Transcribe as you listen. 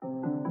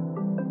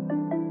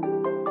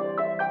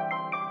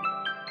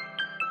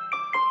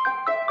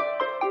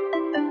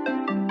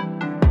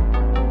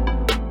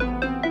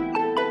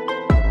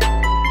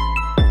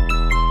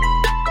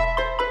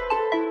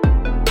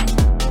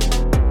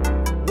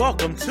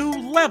welcome to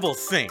Level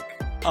Sync,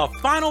 a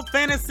Final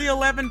Fantasy XI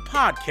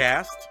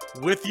podcast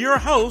with your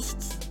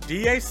hosts,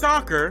 DA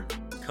Soccer,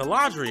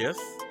 Caladrius,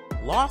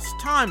 Lost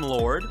Time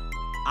Lord,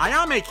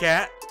 Ayame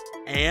Cat,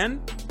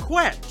 and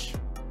Quetch.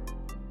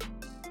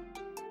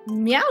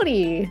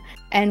 Meowdy!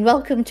 And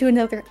welcome to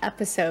another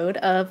episode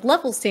of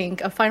Level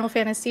Sync, a Final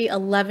Fantasy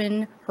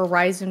XI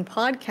Horizon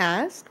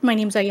podcast. My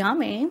name's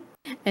Ayame,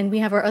 and we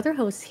have our other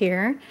hosts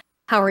here.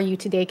 How are you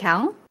today,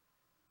 Cal?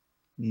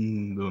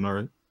 Doing all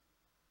right.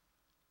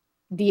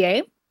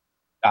 DA?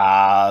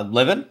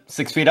 Living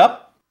 6 feet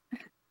up.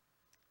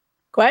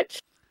 Quetch?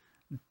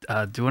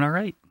 Doing all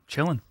right.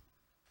 Chilling.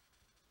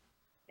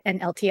 And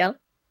LTL?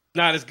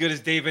 Not as good as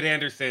David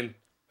Anderson,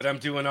 but I'm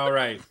doing all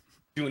right.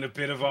 Doing a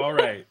bit of all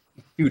right.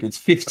 Dude, it's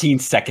 15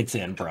 seconds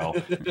in, bro.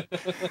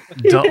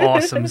 The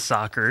awesome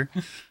soccer.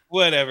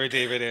 Whatever,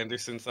 David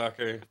Anderson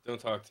soccer. Don't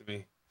talk to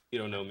me. You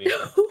don't know me.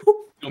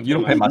 You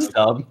don't pay my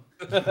stub.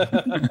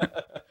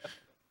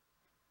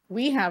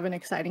 We have an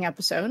exciting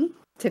episode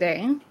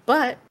today,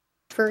 but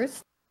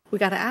first, we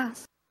gotta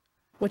ask,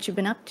 what you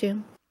been up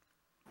to?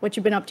 What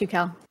you been up to,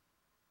 Cal?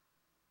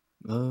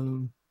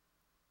 Well,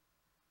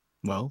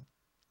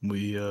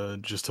 we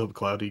just helped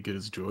Cloudy get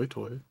his Joy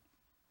Toy.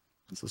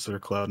 So Sir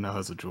Cloud now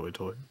has a Joy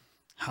Toy.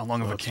 How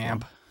long of a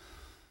camp? Fun.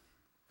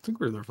 I think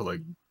we were there for like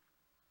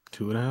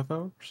 2.5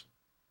 hours.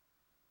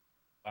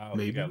 Wow,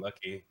 Maybe. You got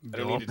lucky. I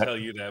don't need to tell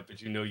you that,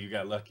 but you know you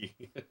got lucky.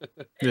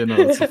 Yeah, no,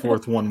 it's the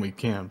fourth one we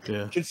camped,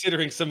 yeah.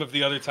 Considering some of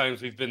the other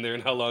times we've been there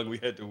and how long we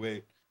had to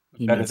wait.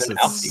 You Better missed than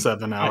it Alfie.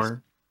 7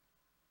 hour.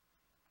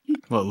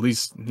 Well, at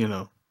least,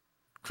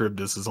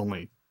 Cribdis is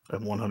only at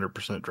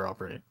 100%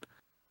 drop rate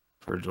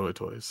for a Joy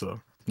Toy, so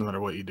no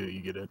matter what you do, you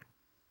get it.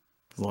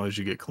 As long as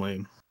you get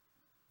claim.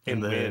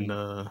 And then,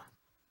 win.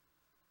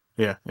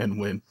 Yeah, and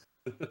win.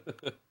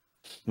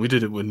 We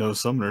did it with no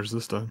summoners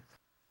this time.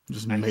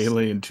 Just Nice.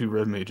 melee and 2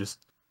 red mages.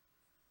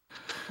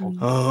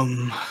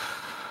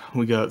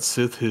 We got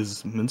Sith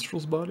his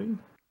minstrel's body.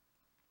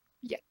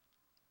 Yeah.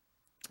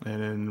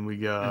 And then we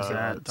got Is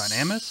that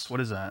Dynamis?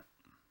 What is that?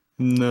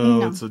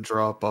 No, No. it's a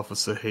drop off of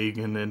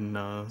Sahagan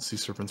and Sea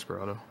Serpent's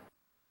Grotto.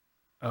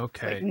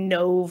 Okay. Like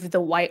Nove the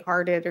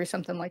White-Hearted or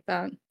something like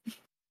that.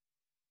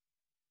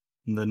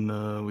 And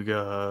then we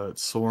got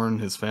Soren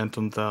his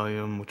Phantom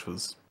Thallium, which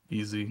was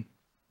easy.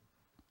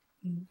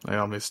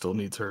 Ayame still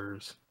needs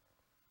hers.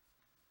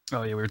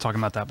 Oh yeah, we were talking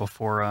about that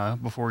before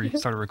we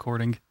started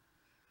recording.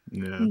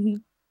 Yeah.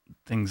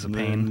 Things a And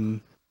pain.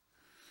 then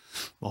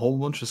a whole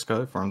bunch of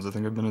Sky Farms. I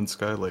think I've been in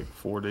Sky like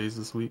 4 days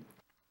this week.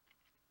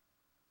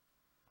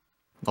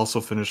 Also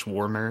finished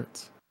War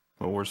Merits.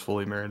 My War's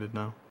fully merited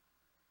now.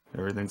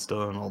 Everything's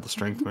done. All the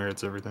strength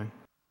merits, everything.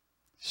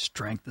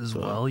 Strength as So-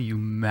 well, you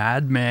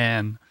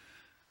madman.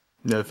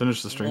 Yeah, I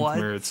finished the strength What?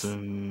 merits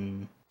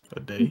in a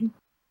day.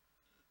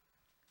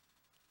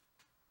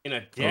 In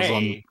a I was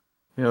on, day.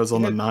 I was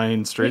on the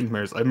 9 strength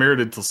merits. I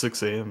merited till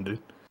 6 a.m., dude.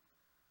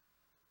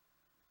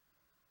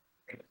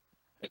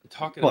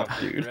 Talking Fuck,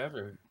 about that dude.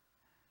 forever.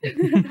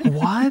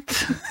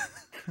 What?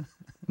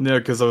 Yeah,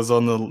 because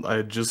I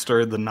had just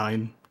started the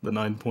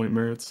 9-point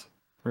merits,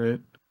 right?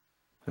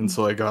 And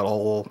so I got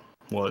all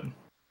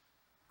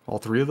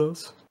 3 of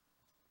those?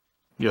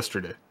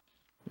 Yesterday.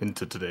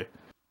 Into today.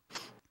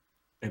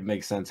 It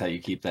makes sense how you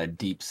keep that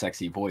deep,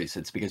 sexy voice.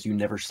 It's because you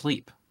never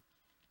sleep.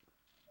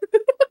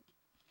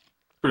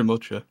 Pretty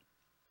much, yeah.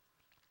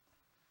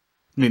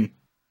 I mean,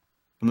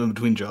 I'm in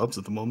between jobs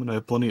at the moment. I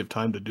have plenty of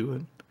time to do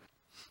it.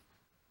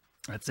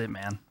 That's it,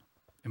 man.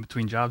 In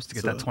between jobs to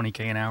get that So-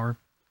 20k an hour.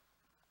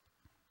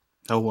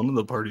 Hell, one of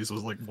the parties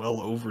was like well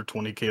over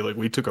 20k. Like,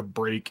 we took a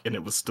break and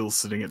it was still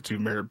sitting at 2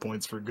 merit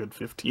points for a good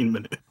 15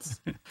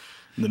 minutes. And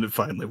then it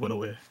finally went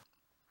away.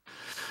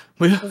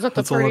 But yeah, Was that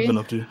the that's all I've party? been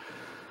up to.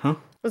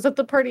 Was that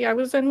the party I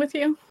was in with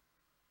you?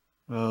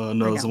 No,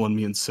 Or it's the no? one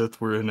me and Sith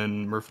were in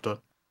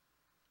Murphta.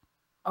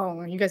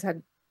 Oh, you guys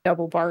had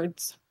double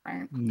bards,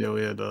 right? Yeah,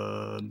 we had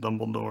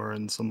Dumbledore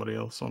and somebody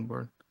else on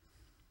board.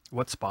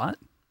 What spot?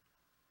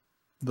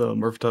 The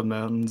Murphta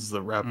Mountains,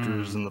 the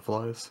Raptors, and the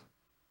Flies.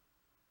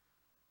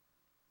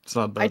 It's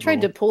not bad. I tried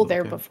to little- pull little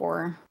there camp.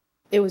 before.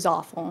 It was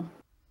awful.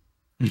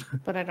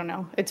 But I don't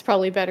know. It's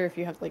probably better if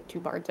you have like 2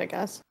 bards, I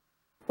guess.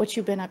 What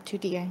you been up to,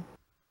 DA?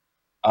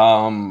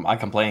 I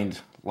complained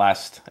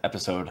last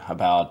episode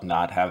about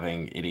not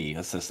having any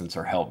assistance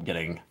or help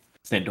getting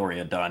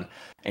Sandoria done.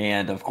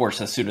 And of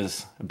course, as soon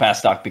as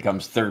Bastok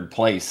becomes 3rd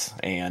place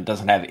and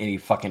doesn't have any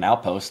fucking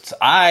outposts,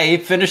 I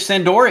finished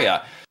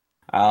Sandoria.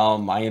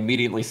 I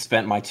immediately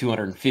spent my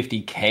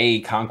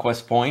 250k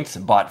conquest points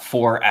and bought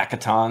 4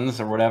 Akatons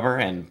or whatever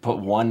and put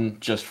 1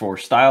 just for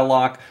style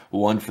lock,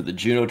 1 for the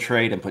Juno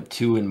trade, and put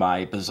 2 in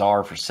my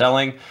bazaar for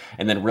selling,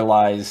 and then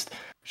realized,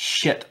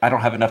 shit, I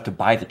don't have enough to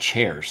buy the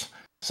chairs.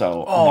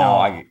 So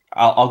now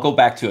I'll go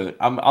back to it.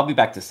 I'll be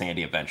back to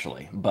Sandy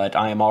eventually, but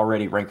I am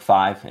already rank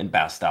 5 in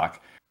Bastok,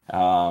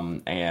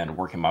 and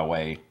working my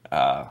way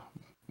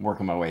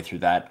through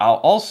that. I'll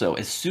also,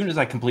 as soon as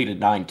I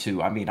completed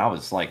 9-2, I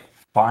was like,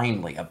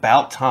 finally,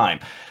 about time.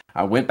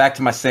 I went back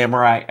to my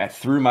samurai, I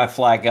threw my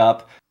flag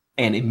up,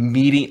 and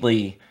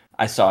immediately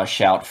I saw a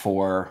shout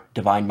for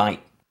Divine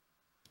Might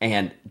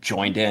and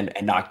joined in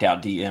and knocked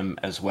out DM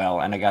as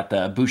well. And I got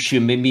the Bushu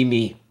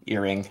Mimimi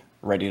earring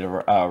ready to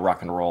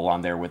rock and roll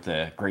on there with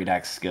the Great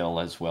Axe skill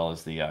as well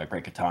as the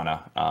Great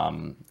Katana.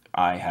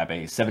 I have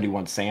a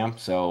 71 Sam,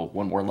 so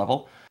 1 more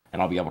level,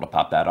 and I'll be able to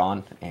pop that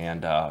on.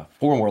 And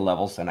 4 more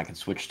levels, and I can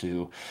switch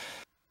to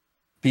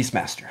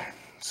Beastmaster.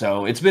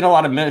 So it's been a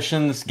lot of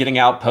missions, getting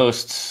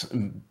outposts,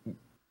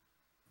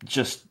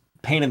 just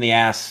pain in the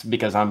ass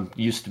because I'm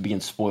used to being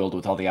spoiled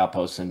with all the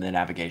outposts and the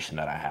navigation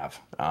that I have.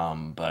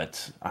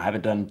 But I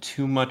haven't done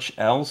too much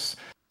else.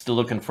 Still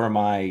looking for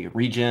my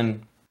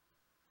regen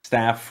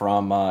staff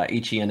from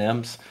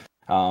HE&Ms.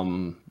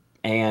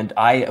 And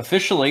I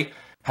officially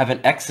have an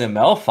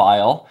XML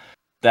file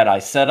that I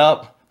set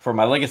up for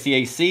my Legacy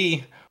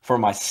AC for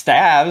my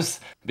stabs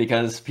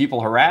because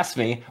people harass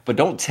me, but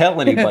don't tell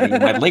anybody in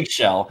my link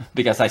shell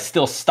because I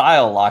still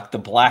style lock the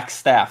black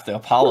staff, the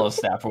Apollo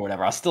staff or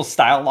whatever. I still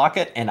style lock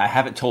it, and I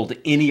haven't told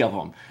any of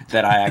them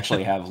that I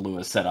actually have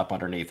Lewis set up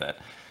underneath it.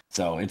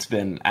 So it's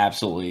been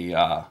absolutely,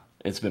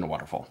 it's been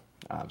wonderful.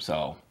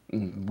 So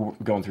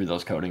going through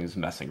those codings,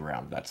 messing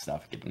around with that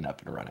stuff, getting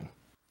up and running.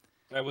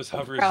 I was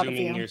hover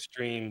zooming your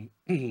stream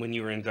when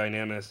you were in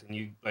Dynamis, and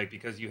you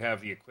because you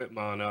have the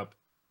equipment up,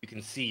 you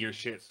can see your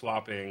shit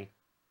swapping.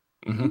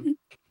 Mm-hmm.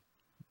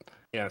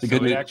 Yeah, so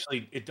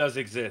it does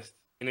exist,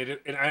 and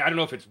I don't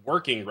know if it's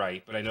working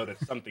right, but I know that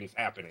something's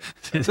happening.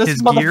 His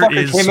motherfucker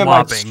gear is came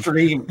swapping. in my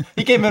stream.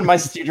 He came in my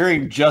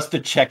stream just to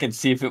check and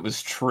see if it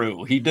was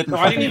true. He didn't. No,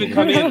 I didn't even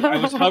come in. I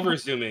was hover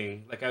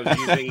zooming, like I was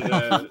using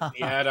the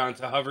add-on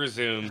to hover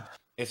zoom,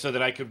 and so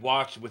that I could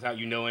watch without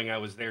you knowing I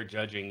was there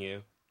judging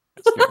you.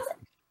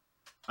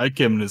 I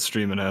came in his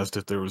stream and asked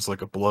if there was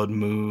like a blood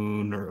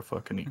moon or a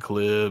fucking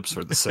eclipse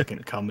or the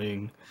second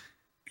coming.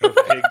 A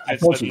pig that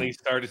suddenly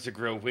started to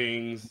grow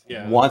wings.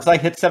 Yeah. Once I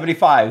hit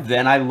 75,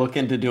 then I look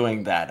into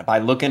doing that. If I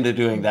look into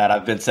doing that,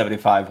 I've been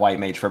 75 white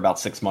mage for about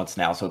 6 months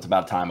now, so it's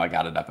about time I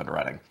got it up and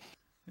running.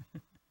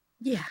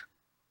 Yeah.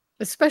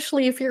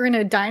 Especially if you're in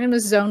a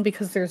Dynamis zone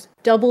because there's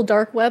double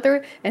dark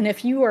weather, and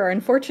if you are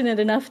unfortunate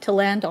enough to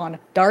land on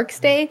Dark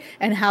Stay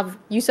and have,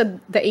 you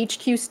said the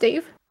HQ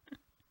stave,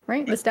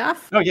 right? The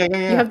staff? Oh, yeah.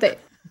 You have the,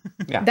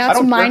 yeah.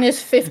 that's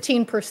minus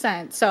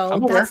 15%,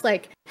 so that's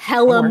like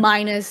hella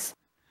minus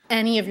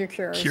any of your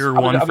cures. Cure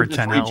 1 for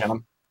 10 health.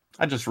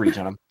 I just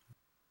regen them.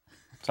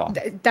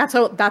 That's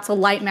a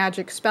light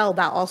magic spell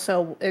that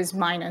also is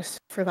minus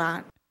for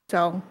that.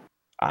 So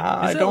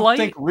I don't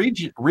think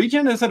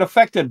regen isn't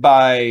affected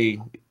by.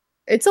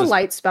 It's a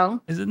light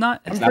spell. Is it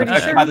not? It's not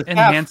affected by the staff.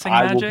 Enhancing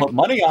magic. I will put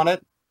money on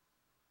it.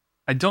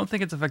 I don't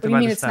think it's affected by the staff. What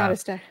do you mean it's not a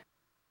staff?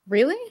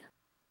 Really?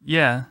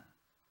 Yeah.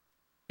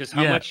 Just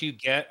how much you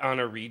get on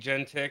a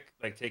regen tick,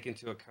 like take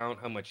into account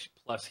how much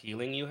plus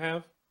healing you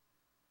have.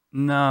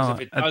 No,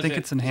 I think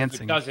it's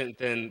enhancing. If it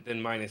doesn't, then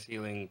minus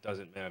healing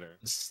doesn't matter.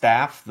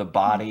 Staff, the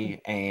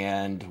body,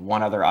 and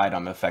one other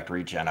item affect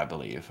regen, I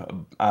believe.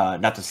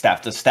 Not the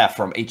staff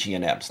from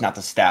HE&Ms, not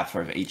the staff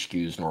of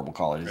HQ's normal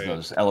colors, right.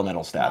 Those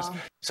elemental staffs. Wow.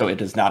 So it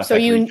does not affect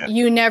regen. So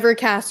you never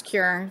cast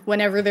Cure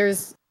whenever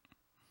there's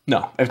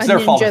no, it's their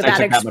fault if they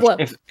take that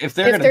much. If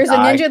there's a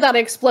ninja that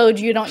explodes,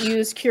 you don't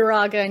use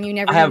Curaga and you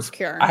never use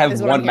Cure. I have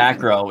one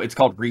macro. It's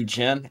called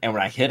Regen, and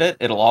when I hit it,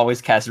 it'll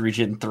always cast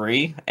Regen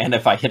 3. And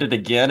if I hit it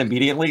again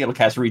immediately, it'll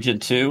cast Regen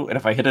 2. And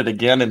if I hit it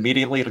again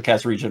immediately, it'll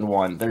cast Regen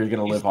 1. They're going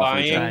to live off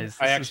Regen.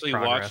 I actually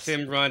watched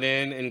him run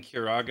in and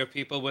Curaga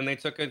people when they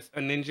took a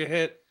ninja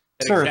hit.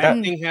 That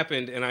exact thing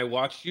happened, and I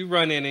watched you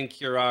run in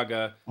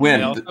Curaga.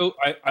 When?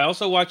 I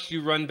also watched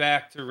you run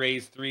back to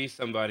raise 3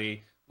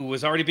 somebody who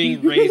was already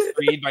being raised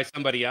freed by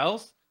somebody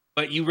else,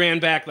 but you ran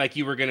back like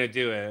you were going to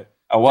do it.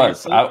 I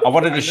was. I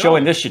wanted to show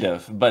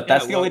initiative, but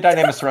that's the only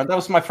Dynamis run. That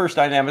was my first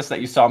Dynamis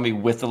that you saw me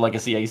with the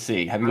Legacy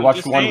AC. Have you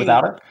watched one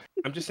without it?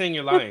 I'm just saying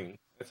you're lying.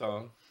 That's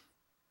all.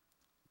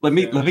 Let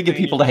me get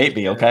people to hate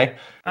me, okay?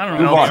 I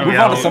don't know. Move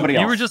on to somebody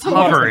else. You were just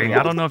hovering.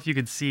 I don't know if you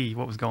could see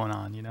what was going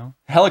on, you know?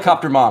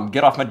 Helicopter mom,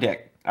 get off my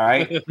dick, all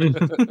right?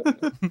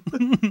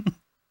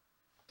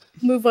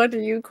 Move on to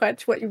you,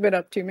 Quetch. What you've been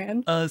up to,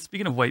 man?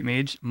 Speaking of white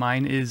mage,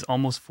 mine is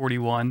almost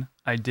 41.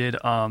 I did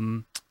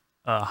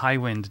high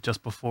wind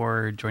just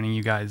before joining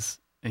you guys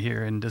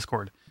here in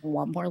Discord.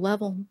 One more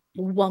level.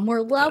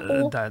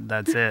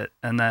 That's it.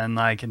 And then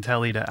I can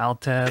tell you to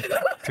Altep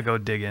to go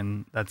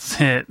digging. That's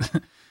it.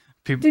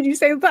 Did you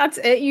say that's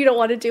it? You don't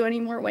want to do any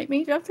more white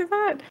mage after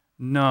that?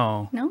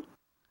 No. No?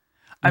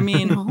 I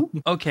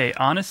mean, okay,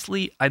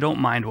 honestly, I don't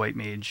mind white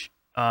mage.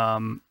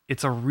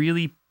 It's a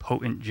really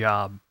potent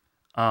job.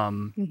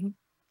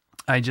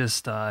 I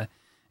just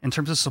in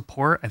terms of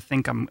support, I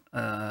think I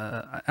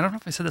don't know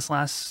if I said this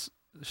last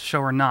show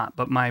or not,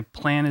 but my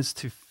plan is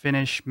to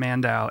finish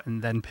manned out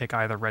and then pick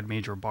either red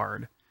mage or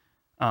bard,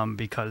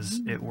 because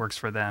it works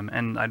for them,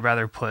 and I'd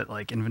rather put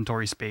like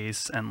inventory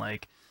space and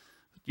like,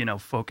 you know,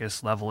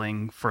 focus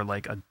leveling for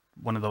like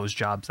one of those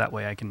jobs. That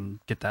way I can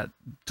get that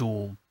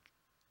dual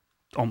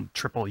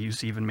triple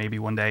use even maybe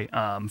one day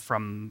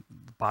from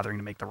bothering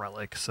to make the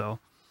relic. So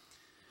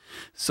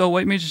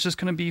white mage is just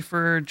going to be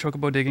for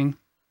chocobo digging.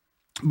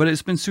 But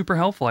it's been super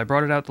helpful. I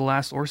brought it out the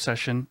last ore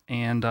session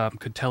and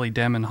could telly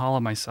dem and hollow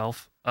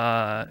myself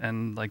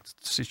and like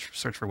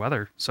search for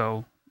weather.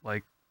 So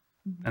like,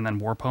 and then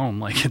warp home.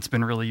 Like it's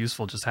been really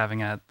useful just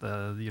having at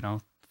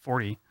the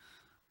 40.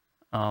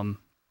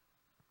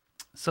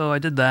 So I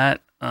did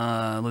that.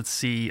 Let's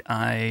see.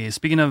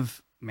 Speaking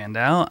of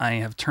Mandal, I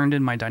have turned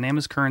in my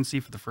Dynamis currency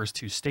for the first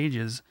 2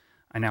 stages.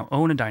 I now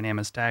own a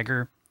Dynamis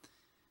dagger,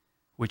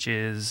 which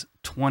is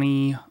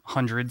 20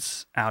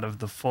 hundreds out of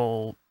the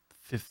full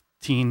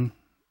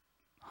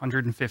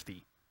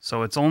 1,550.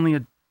 So it's only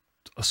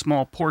a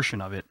small portion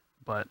of it,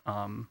 but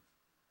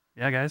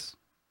yeah, guys,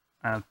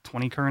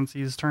 20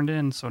 currencies turned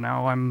in, so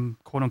now I'm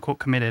quote unquote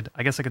committed.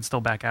 I guess I could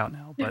still back out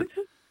now, but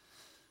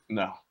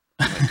No.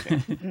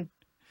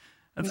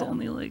 that's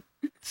only like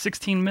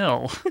 16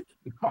 mil.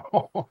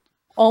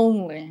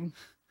 Only.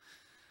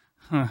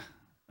 Huh.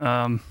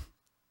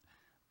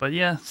 But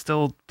yeah,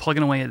 still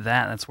plugging away at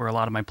that. That's where a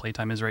lot of my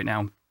playtime is right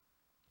now.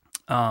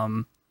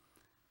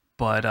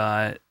 But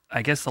I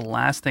guess the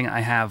last thing I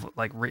have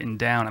like written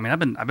down. I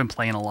mean, I've been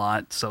playing a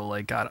lot, so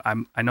like God,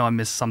 I know I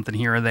missed something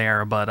here or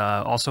there. But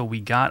also we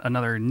got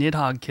another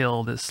Nidhogg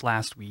kill this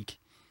last week,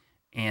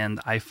 and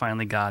I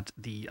finally got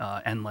the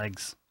end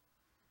legs,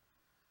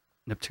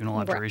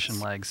 Neptunal Abjuration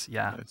legs.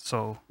 Yeah,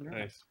 so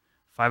Nice.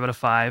 5 out of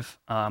 5.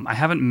 I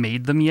haven't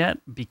made them yet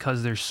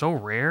because they're so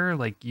rare.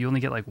 Like you only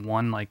get like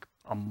one like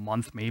a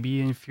month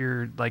maybe if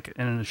you're like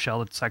in a shell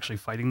that's actually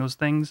fighting those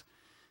things.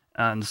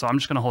 And so I'm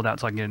just gonna hold out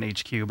till I can get an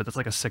HQ, but that's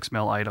like a 6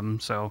 mil item.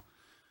 So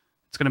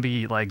it's gonna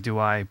be like, do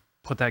I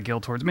put that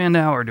guild towards man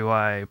now, or do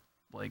I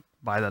like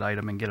buy that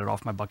item and get it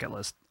off my bucket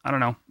list? I don't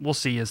know. We'll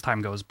see as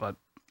time goes, but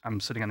I'm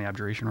sitting on the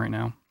abjuration right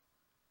now.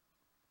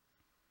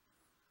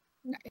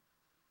 Nice.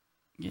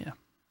 Yeah,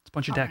 it's a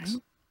bunch of decks.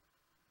 Right.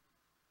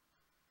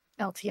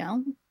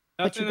 LTL.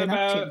 What you been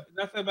up to?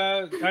 Nothing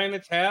about Dyna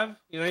Tav.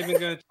 You're not even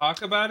going to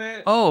talk about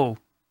it. Oh,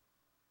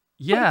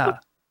 yeah.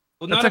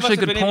 Well, That's none of us actually a have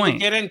good been able to point.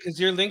 get in because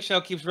your link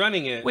shell keeps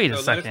running it. Wait a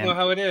so second. Let us know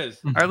how it is.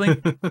 Our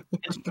link,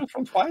 It's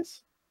from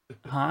twice.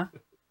 huh?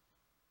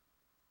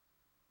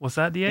 What's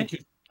that, DA?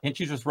 Can't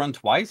you just run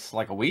twice,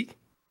 like a week?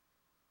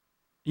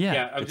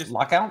 Yeah. I'm It's just.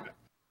 lockout.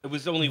 It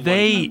was only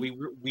They- one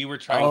time. We were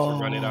trying to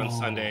run it on Oh.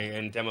 Sunday,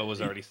 and demo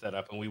was already set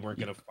up, and we weren't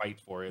going to fight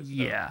for it. So.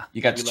 Yeah.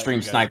 You got We let stream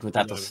you guys sniped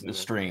without promote it. the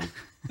stream.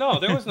 No,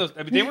 there was no.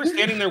 I mean, they were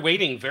standing there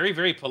waiting, very,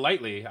 very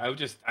politely. I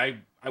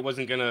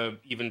wasn't gonna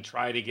even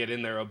try to get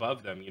in there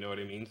above them. You know what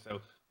I mean? So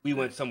we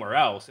went somewhere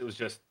else. It was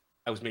just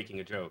I was making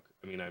a joke.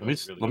 I mean, Let me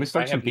start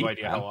I some have no beef,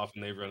 idea man. how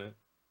often they run it.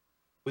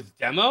 With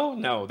demo?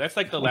 No, that's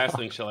like the last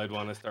link shell I'd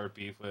want to start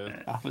beef with.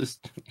 I was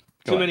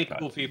Too many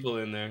cool people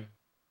in there.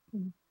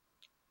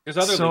 There's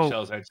other So- link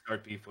shells I'd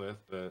start beef with,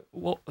 but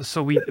Well,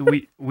 so we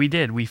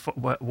did.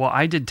 Well,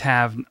 I did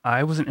Tav.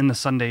 I wasn't in the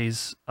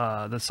Sundays,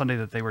 the Sunday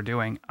that they were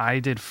doing. I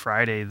did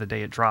Friday, the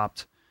day it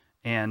dropped.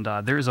 And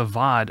there's a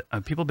VOD.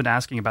 People have been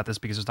asking about this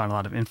because there's not a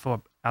lot of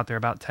info out there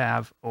about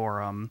Tav, or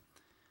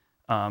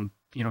not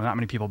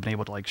many people have been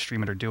able to like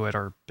stream it or do it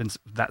or been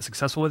that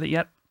successful with it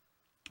yet.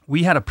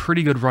 We had a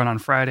pretty good run on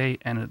Friday,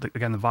 and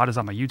again, the VOD is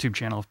on my YouTube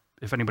channel.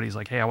 If anybody's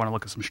like, hey, I want to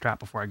look at some strat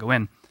before I go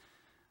in.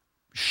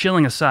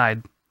 Shilling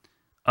aside,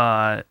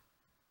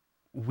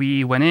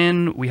 we went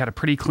in, we had a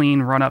pretty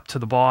clean run up to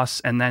the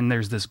boss, and then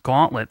there's this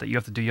gauntlet that you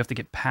have to do. You have to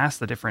get past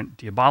the different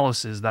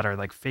Diaboloses that are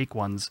like fake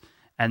ones,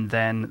 and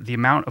then the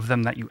amount of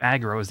them that you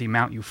aggro is the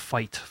amount you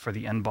fight for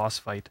the end boss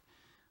fight.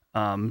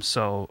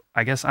 So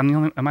I guess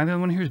am I the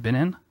only one who's been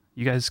in?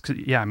 You guys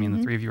could, yeah, I mean,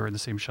 the three of you are in the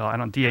same shell.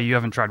 DA, you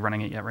haven't tried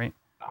running it yet, right?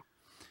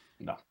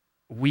 No.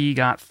 We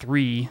got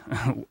 3.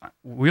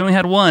 We only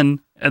had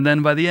 1, and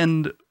then by the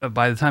end,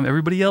 by the time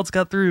everybody else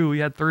got through, we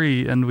had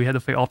 3, and we had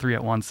to fight all 3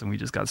 at once, and we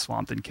just got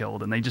swamped and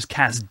killed. And they just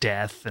cast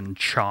death and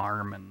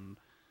charm,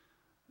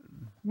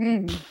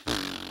 and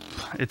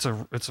it's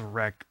a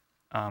wreck.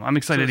 I'm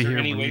excited to hear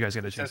when you guys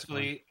get a chance.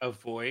 Successfully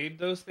avoid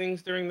those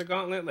things during the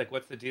gauntlet. Like,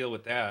 what's the deal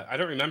with that? I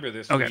don't remember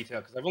this in Okay.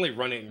 retail because I've only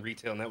run it in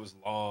retail, and that was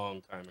a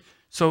long time ago.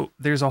 So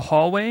there's a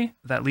hallway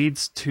that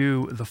leads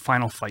to the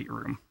final fight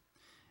room.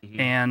 Mhm.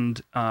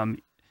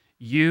 And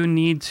you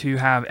need to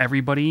have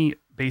everybody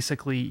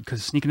basically,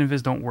 because sneak and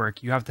invis don't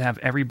work, you have to have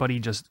everybody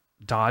just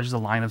dodge the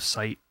line of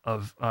sight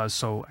of,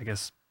 so I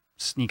guess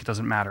sneak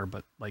doesn't matter,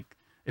 but like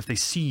if they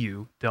see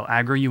you, they'll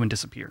aggro you and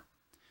disappear.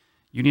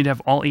 You need to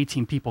have all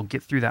 18 people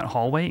get through that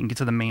hallway and get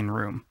to the main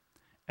room.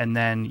 And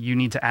then you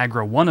need to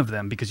aggro one of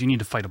them because you need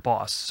to fight a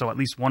boss. So at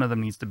least one of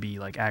them needs to be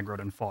like aggroed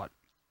and fought.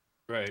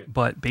 Right.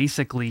 But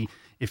basically,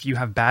 if you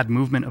have bad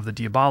movement of the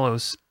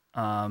Diabolos,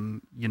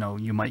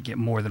 you might get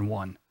more than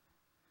one.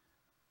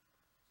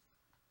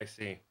 I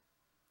see.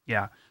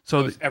 Yeah.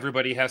 So So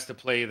everybody has to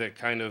play the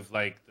kind of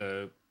like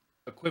the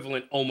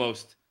equivalent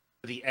almost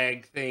to the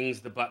egg things,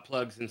 the butt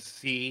plugs in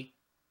C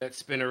that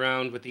spin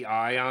around with the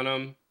eye on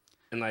them,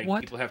 and like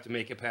What? people have to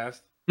make it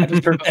past. I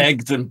just heard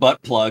eggs and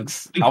butt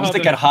plugs. I was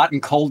thinking hot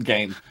and cold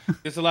game.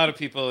 There's a lot of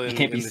people in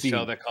can't be the seen.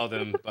 show that call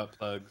them butt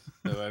plugs,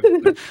 so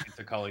I'm used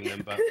to calling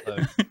them butt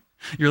plugs.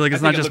 you're like,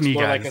 it's I not think it just looks me,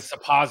 more guys. like a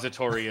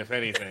suppository, if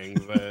anything.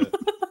 But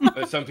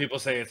But some people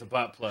say it's a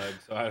butt plug,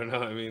 so I don't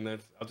know. I mean, I'll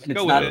just And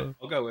go it's with not- it.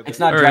 I'll go with It's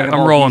it. not All right, Dragon I'm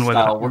Ball rolling Z with it.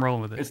 style. I'm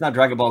rolling with it. It's not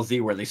Dragon Ball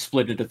Z where they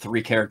split into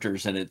 3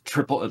 characters and it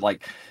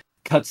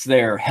cuts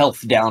their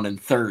health down in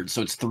thirds,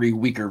 so it's 3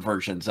 weaker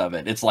versions of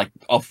it. It's like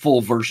a full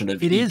version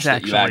of It each is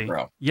that you actually.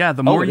 aggro. Yeah,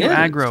 the more it you is?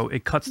 aggro,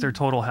 it cuts their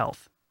total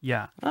health.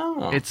 Yeah.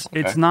 Oh, It's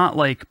okay. not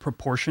like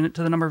proportionate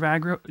to the number of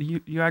aggro you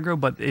aggro,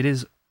 but it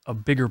is a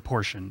bigger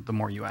portion the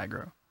more you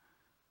aggro.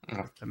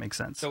 Okay. That makes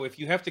sense. So if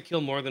you have to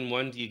kill more than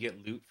one, do you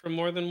get loot from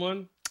more than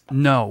one?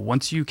 No,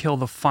 once you kill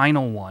the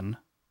final one,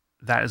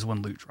 that is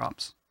when loot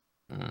drops.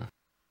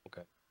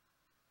 Okay.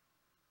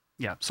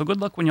 Yeah, so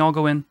good luck when y'all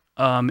go in.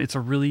 It's a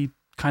really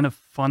kind of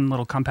fun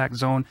little compact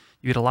zone.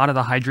 You get a lot of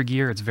the Hydra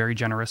gear. It's very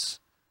generous.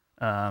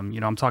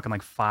 I'm talking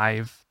like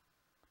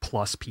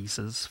 5+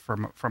 pieces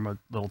from a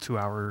little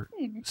 2-hour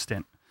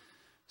stint.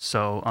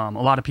 So a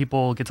lot of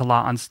people get a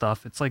lot on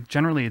stuff. It's like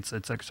generally it's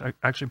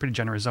actually a pretty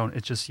generous zone.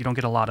 It's just you don't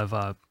get a lot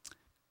of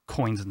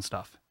coins and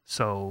stuff.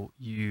 So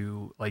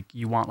you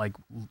want like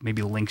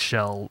maybe link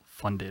shell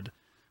funded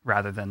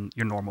rather than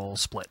your normal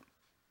split.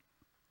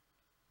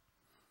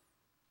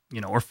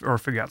 Or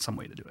figure out some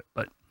way to do it.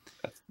 But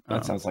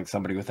That sounds like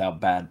somebody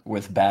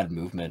with bad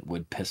movement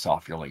would piss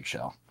off your link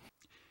shell.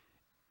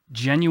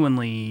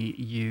 Genuinely,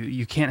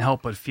 you can't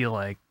help but feel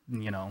like,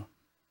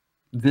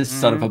 This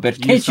son of a bitch.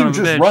 You Can't son you of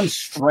a just bitch. run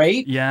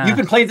straight? Yeah. You've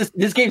been playing this.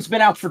 This game's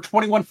been out for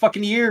 21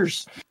 fucking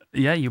years.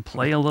 Yeah, you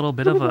play a little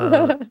bit of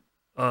a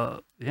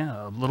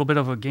little bit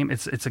of a game.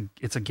 It's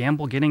a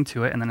gamble getting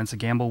to it, and then it's a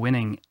gamble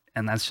winning,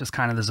 and that's just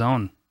kind of the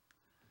zone.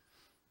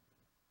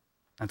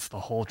 That's the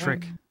whole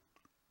trick.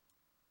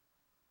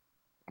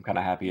 I'm kind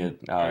of happy it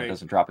Right.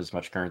 doesn't drop as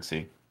much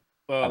currency. I've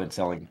Well, been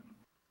selling.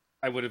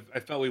 I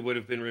felt we would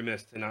have been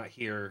remiss to not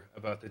hear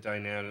about the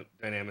Dynamis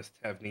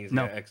Tavnesia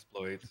No.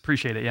 exploits.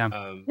 Appreciate it. Yeah.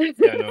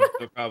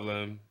 No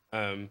problem.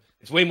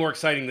 It's way more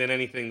exciting than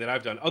anything that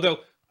I've done.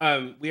 Although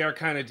we are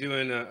kind of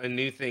doing a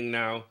new thing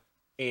now,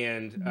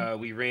 and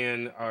we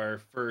ran our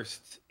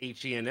first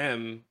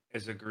HENM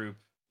as a group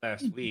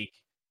last week,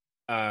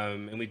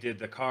 and we did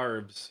the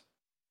carbs,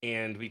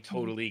 and we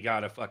totally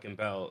got a fucking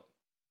belt.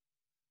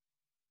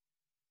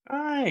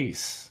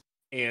 Nice.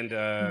 And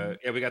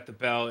we got the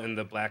belt and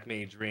the Black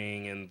Mage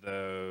ring and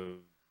the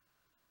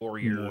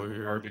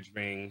Warrior garbage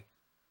ring.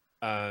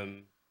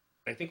 I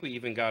think we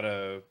even got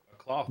a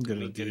cloth. Got Did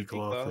a we get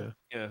D-cloth,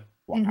 Yeah.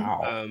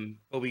 Wow.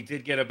 But we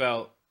did get a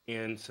belt,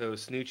 and so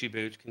Snoochie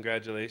Booch,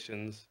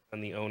 congratulations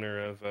on the owner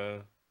of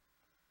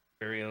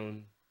very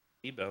own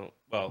speed belt.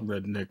 Well,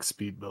 Redneck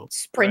speed belt.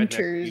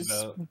 Sprinters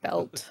Redneck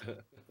belt,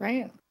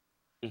 right?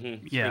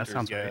 Yeah, that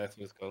sounds right. That's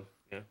what it's called.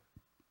 Yeah.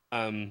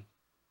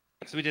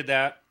 So we did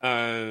that.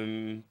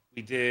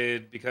 We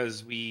did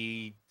because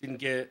we didn't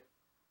get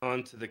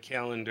onto the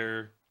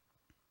calendar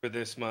for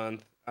this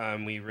month.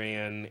 We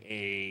ran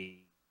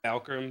a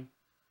Valkyrum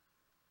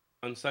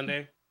on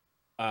Sunday,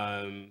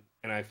 and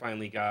I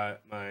finally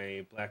got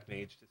my Black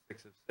Mage to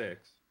 6 of 6,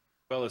 as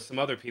well as some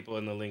other people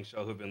in the link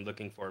shell who've been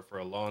looking for it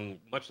for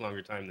much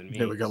longer time than me.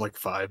 Yeah, we got like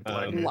 5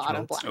 black A mage lot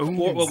of belts.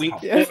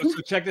 black.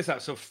 So check this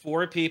out. So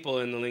 4 people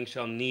in the link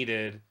shell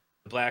needed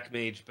the Black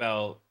Mage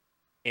belt,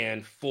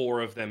 and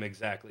 4 of them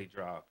exactly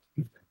dropped.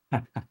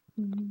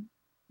 And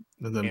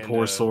then And,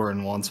 poor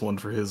Soren wants one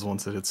for his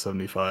once it hits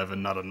 75,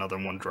 and not another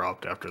one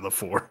dropped after the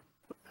 4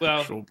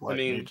 actual black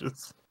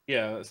mages.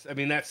 Yeah, I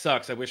mean that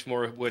sucks. I wish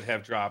more would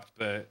have dropped,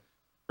 but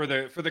for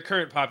the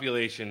current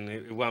population,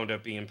 it wound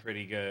up being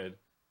pretty good.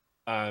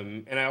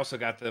 And I also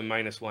got the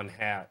 -1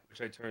 hat,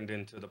 which I turned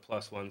into the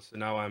 +1. So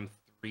now I'm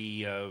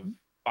 3 of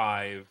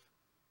 5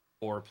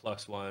 4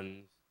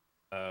 +1s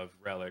of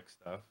relic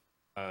stuff.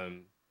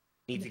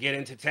 Need to get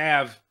into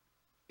Tav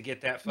to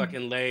get that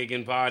fucking leg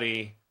and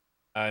body,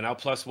 and I'll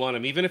 +1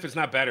 them, even if it's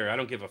not better. I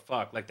don't give a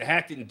fuck. Like the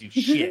hat didn't do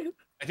shit.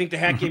 I think the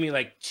hat gave me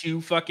like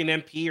 2 fucking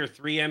MP or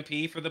 3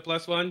 MP for the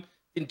 +1.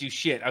 Didn't do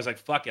shit. I was like,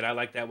 fuck it. I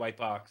like that white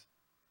box.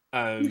 So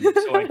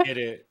I did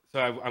it.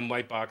 So I'm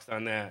white boxed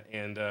on that.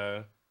 And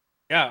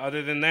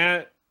other than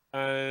that,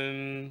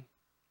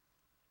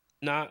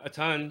 not a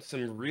ton.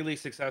 Some really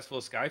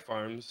successful sky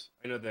farms.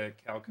 I know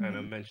that Cal kind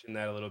of mentioned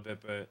that a little bit,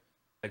 but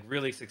like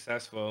really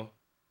successful.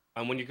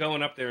 When you're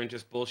going up there and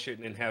just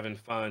bullshitting and having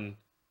fun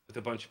with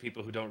a bunch of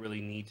people who don't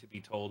really need to be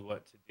told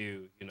what to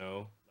do,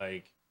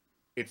 like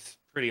it's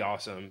pretty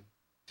awesome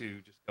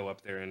to just go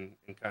up there and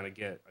kind of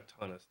get a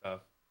ton of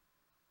stuff.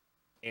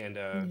 And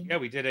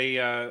we did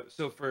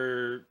so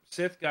for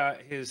Sith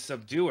got his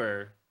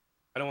subduer.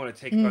 I don't want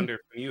to take thunder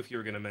from you if you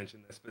were going to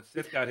mention this, but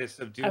Sith got his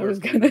subduer. I was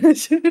gonna.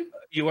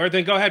 You are?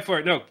 Then go ahead for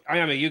it. No,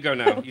 Ayame, you go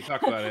now. You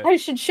talk about it. I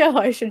should show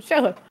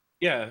it.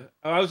 Yeah,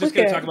 I was just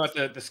going to talk about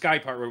the sky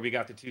part where we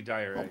got the 2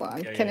 diorite. Hold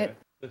on. Yeah,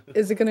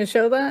 Is it going to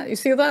show that? You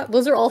see that?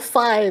 Those are all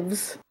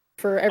 5s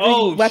for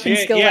every weapon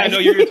skill. Yeah, no,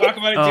 you're going to talk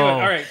about it too. Oh. All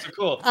right, so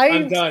cool.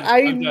 I'm done.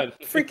 I'm done.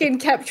 Freaking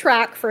kept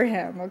track for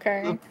him.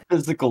 Okay.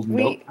 Physical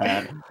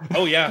notepad.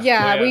 Oh yeah.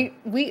 Yeah,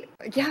 we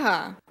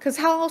because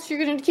how else are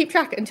you going to keep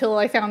track? Until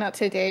I found out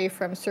today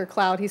from Sir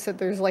Cloud, he said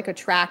there's like a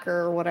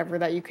tracker or whatever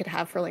that you could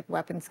have for like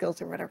weapon skills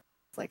or whatever.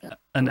 It's like an I wish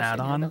I knew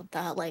add-on? about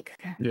that, like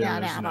Yeah,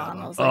 an there's an add-on. add-on.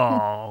 I was like,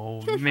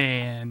 Oh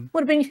man.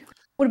 would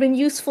have been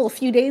useful a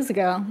few days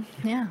ago.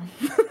 Yeah.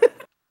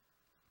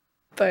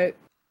 But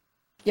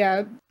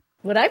yeah,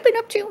 what I've been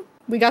up to,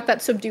 we got that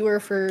subduer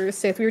for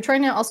Sith. We were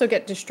trying to also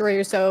get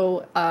destroyers,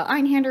 so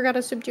Einhander got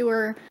a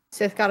subduer,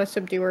 Sith got a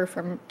subduer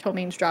from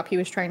Tomain's drop. He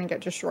was trying to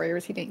get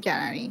destroyers. He didn't get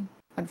any,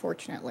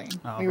 unfortunately.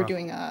 Oh, we were rough.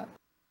 doing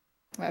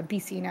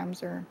BC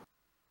NEMs, or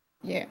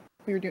we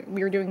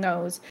were doing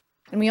those.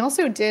 And we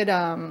also did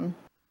Treasures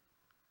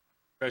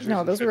no,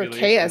 and those were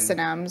Tribulations.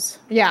 KS&Ms.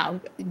 Yeah,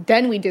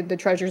 then we did the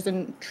Treasures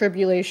and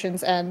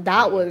Tribulations, and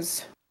that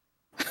was...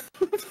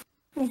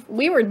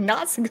 we were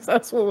not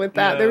successful with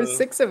that. There was No.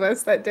 6 of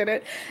us that did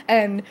it,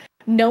 and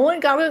no one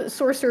got a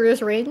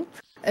Sorcerer's Ring,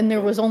 and there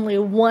was only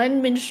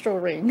 1 Minstrel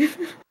Ring.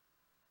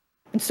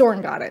 And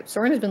Soren got it.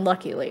 Soren has been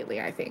lucky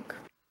lately, I think.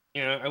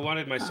 Yeah, I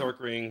wanted my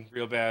Sork ring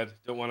real bad.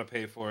 Don't want to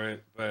pay for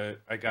it,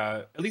 but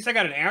at least I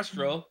got an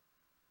Astral.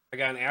 I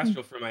got an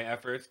Astral for my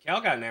efforts.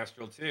 Cal got an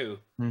Astral too.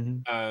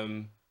 Mhm.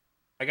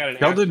 I got an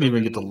Cal Astral. didn't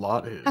even get to and-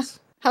 lot his.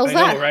 How's I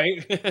that? know,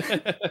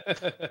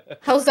 right?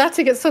 How's that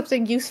to get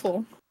something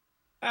useful?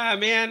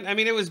 Man, I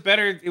mean, it was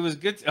better. It was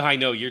good. I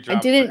know you're I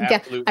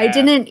dropping.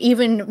 didn't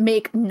even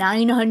make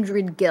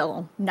 900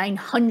 gil.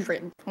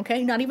 900,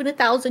 okay? Not even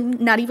 1,000,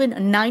 not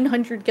even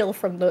 900 gil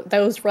from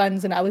those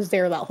runs, and I was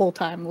there that whole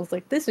time. I was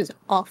like, this is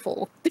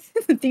awful.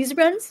 These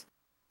runs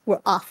were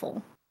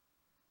awful.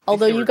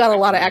 Although they you were got a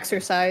lot of technically-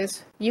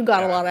 exercise. You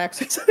got a Yeah. lot of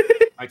exercise.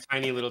 My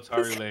tiny little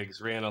Taru legs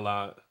ran a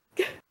lot.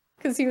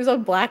 Because he was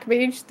on Black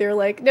Mage, they're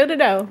like,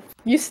 no.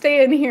 You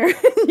stay in here.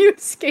 You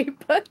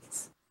escape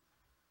us.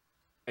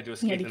 I had to You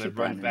escape had to and then keep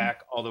run running.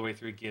 back all the way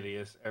through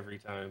Gideus every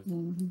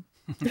time.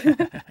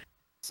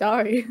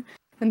 Sorry.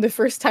 And the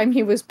first time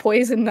he was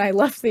poisoned, I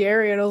left the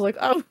area, and I was like,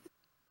 oh.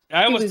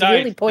 I almost was died.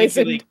 really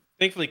poisoned.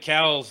 Thankfully,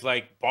 Cal's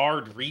like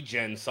bard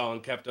regen song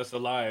kept us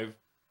alive.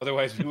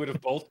 Otherwise, we would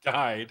have both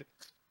died.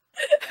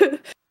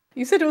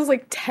 You said it was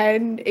like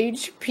 10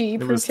 HP It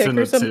per was tick 10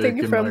 or a tick, something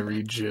and my from...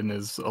 regen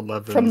is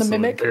 11, from the so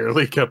Mimic? it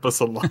barely kept us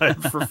alive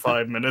for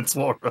 5 minutes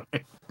while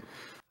running.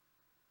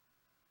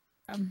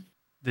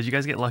 Did you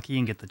guys get lucky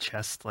and get the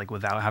chest like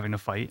without having to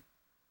fight?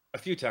 A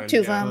few times.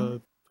 2 of yeah.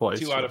 them. Twice.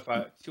 2 out of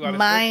 5. 2 out of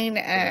Mine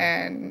 6.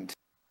 and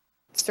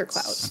Sir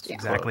Cloud. That's Yeah.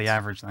 exactly Clouds.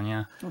 average then,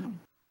 yeah. Mhm.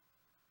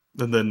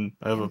 And then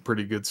I have a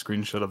pretty good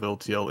screenshot of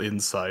LTL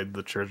inside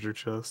the treasure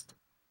chest.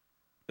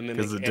 And then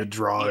 'Cause they it did ed-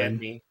 draw he ed in.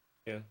 me.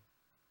 Yeah.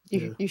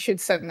 Yeah. You should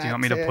send that you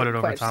want me to put it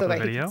over Quetch top so of the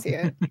that he video? can see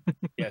it.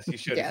 Yes, you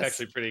should. Yes. It's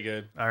actually pretty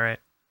good. All right.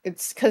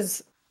 It's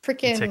because Take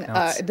freaking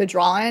notes. the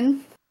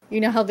draw-in.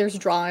 You know how there's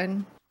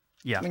draw-in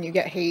Yeah. when you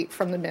get hate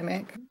from the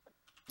Mimic?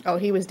 Oh,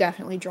 he was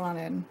definitely drawn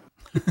in.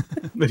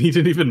 But he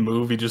didn't even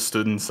move, he just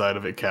stood inside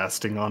of it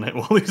casting on it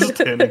while he was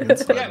standing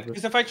inside Yeah, of it.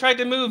 because if I tried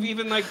to move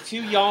even like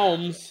 2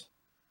 yalms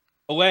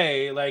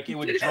away, like it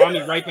would draw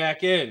me right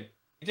back in.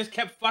 It just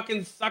kept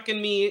fucking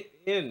sucking me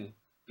in.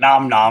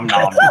 Nom nom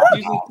nom.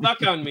 Using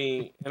suck on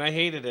me, and I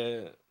hated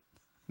it.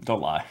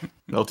 Don't lie.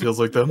 LTL's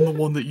like, I'm the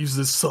one that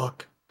uses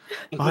suck.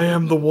 I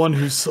am the one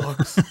who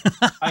sucks.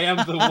 I am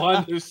the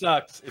one who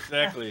sucks.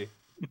 Exactly.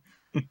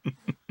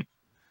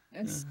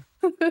 Yes.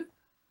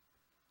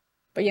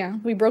 But yeah,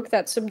 we broke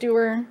that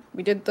subduer.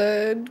 We did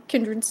the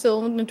Kindred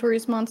Seal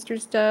Notorious Monster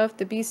stuff,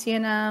 the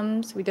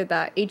BCNMs. We did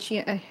that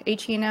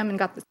HENM and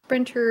got the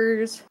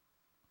Sprinters.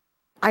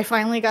 I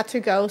finally got to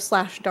go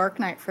 / Dark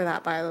Knight for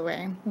that, by the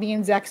way. Me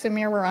and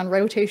Zexamir were on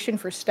rotation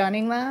for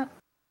stunning that.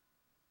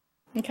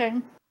 Okay.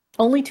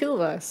 Only 2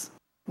 of us.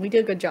 We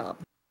did a good job.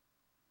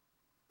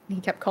 He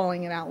kept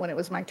calling it out when it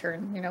was my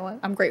turn. You know what?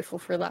 I'm grateful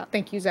for that.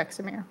 Thank you,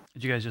 Zexamir.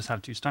 Did you guys just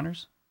have 2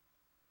 stunners?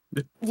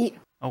 Yeah,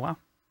 Oh wow.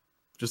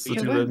 Just It the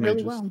it 2 went red really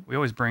mages. well. We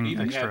always bring We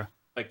even extra.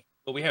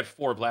 we had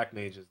 4 black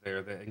mages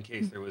there that in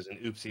case there was an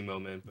oopsie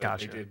moment, but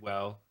Gotcha. they did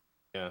well.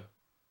 Yeah.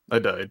 I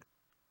died.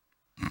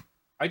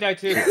 I died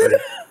too.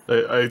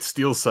 I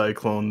steel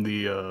cyclone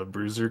the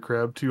bruiser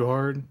crab too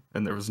hard,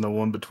 and there was no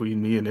one between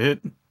me and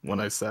it when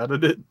I sat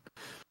at it,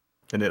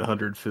 and it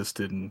 100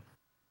 fisted and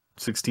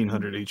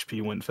 1600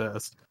 HP went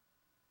fast.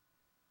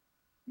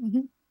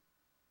 Mhm.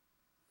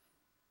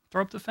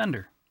 Throw up the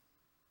fender.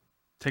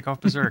 Take off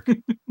berserk.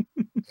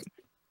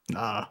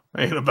 Nah,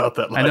 I ain't about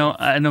that life.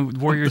 I know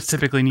warriors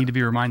typically need to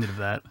be reminded of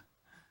that.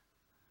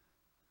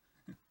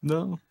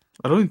 No,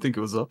 I don't even think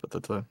it was up at the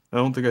time. I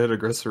don't think I had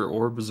aggressor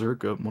or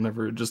berserk up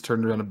whenever it just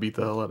turned around and beat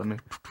the hell out of me.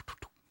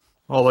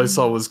 All I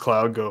saw was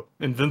Cloud go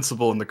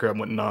invincible, and the crab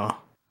went, nah.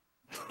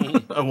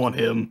 I want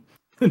him,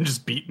 and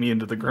just beat me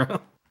into the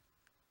ground.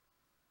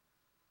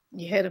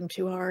 You hit him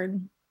too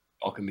hard.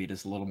 Welcome meat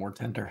is a little more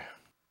tender.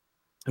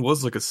 It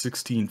was like a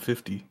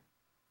 1650.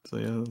 So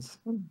yeah, that's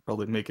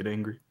probably make it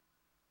angry.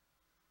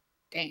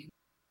 Dang.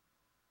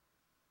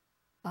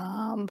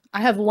 I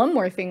have one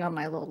more thing on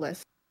my little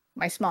list,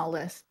 my small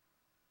list.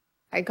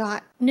 I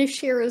got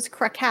Nishira's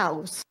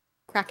Krakows.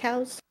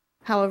 Krakows?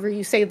 However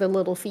you say the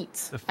little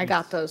feats. The I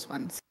got feats. those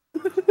ones.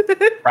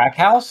 Crack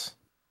house?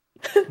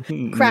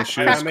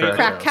 Nishira's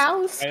Crack house.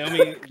 house?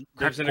 Naomi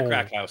lives in a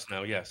Crack crack house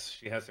now. Yes,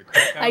 she has a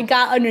crack house. I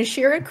got a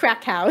Nishira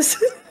crack house.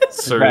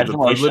 Sir, the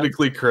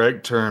politically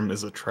correct term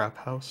is a trap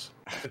house.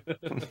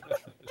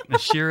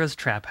 Nashira's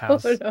trap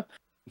house. Oh, no.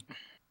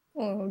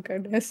 Oh,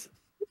 goodness.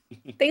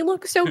 They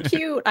look so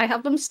cute. I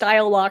have them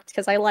style locked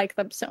because I like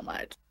them so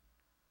much.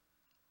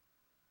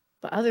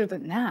 But other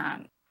than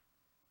that,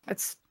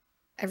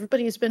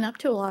 everybody's been up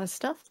to a lot of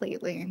stuff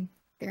lately.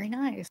 Very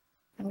nice.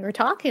 And we were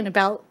talking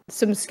about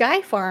some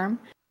Sky Farm,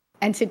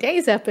 and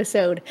today's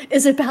episode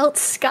is about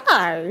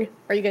Sky.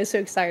 Are you guys so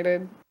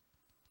excited?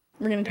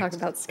 We're going to talk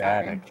about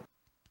Sky.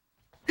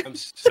 I'm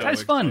so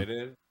Sky's excited.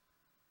 fun.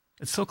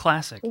 It's so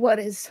classic. What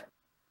is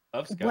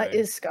Love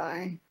Sky.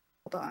 Sky?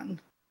 Hold on.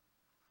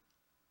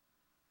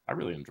 I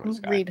really enjoy I'm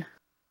Sky. going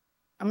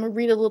to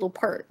read a little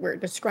part where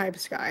it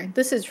describes Sky.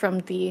 This is from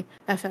the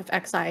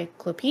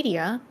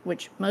FFXiclopedia,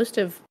 which most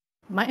of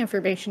my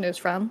information is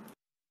from.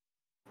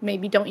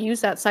 Maybe don't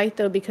use that site,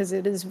 though, because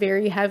it is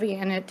very heavy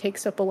and it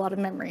takes up a lot of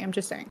memory. I'm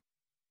just saying.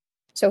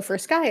 So for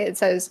Sky, it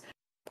says,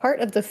 part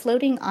of the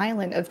floating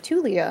island of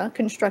Tulia,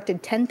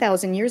 constructed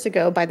 10,000 years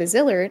ago by the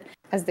Zillard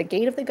as the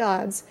Gate of the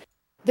Gods,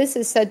 this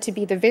is said to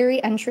be the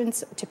very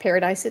entrance to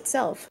paradise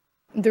itself.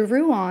 The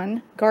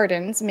Ruan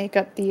Gardens make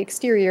up the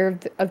exterior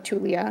of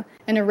Tulia,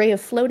 an array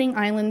of floating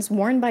islands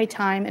worn by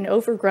time and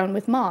overgrown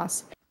with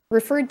moss.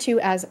 Referred to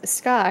as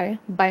Sky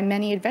by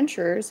many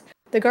adventurers,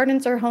 the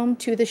gardens are home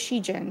to the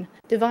Shijin,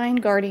 divine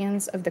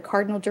guardians of the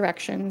cardinal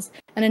directions,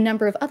 and a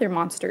number of other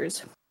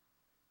monsters.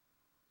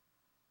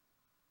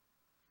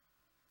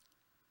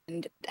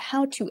 And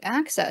how to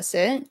access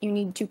it, you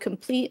need to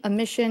complete a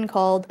mission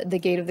called the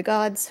Gate of the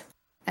Gods,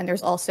 and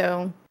there's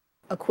also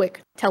a quick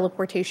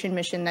teleportation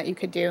mission that you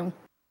could do,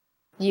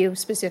 you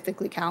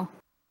specifically, Cal,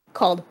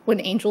 called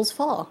When Angels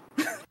Fall.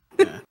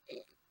 Yeah.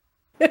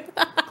 I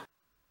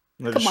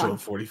just Come showed on.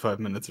 45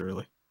 minutes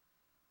early.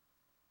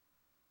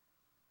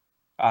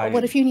 But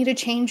what if you need to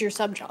change your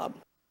sub job?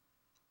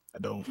 I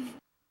don't.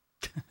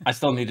 I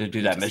still need to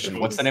do that mission.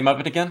 What's the name of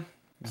it again?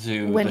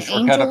 When the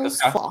shortcut up to Angels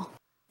Sky? Fall.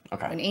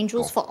 Okay. When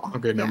Angels Fall.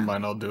 Okay, never Yeah.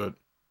 mind. I'll do it.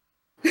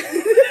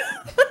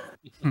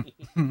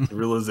 The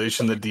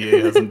realization that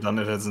DA hasn't done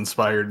it has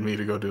inspired me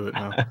to go do it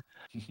now.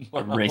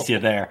 Race you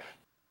there.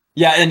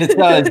 Yeah, and it's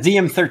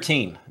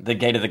ZM13, the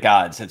Gate of the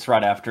Gods. It's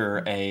right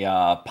after a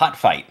pot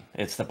fight.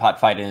 It's the pot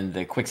fight in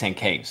the Quicksand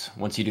Caves.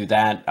 Once you do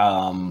that,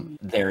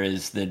 that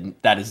is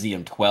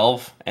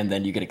ZM12, and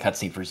then you get a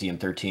cutscene for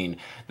ZM13.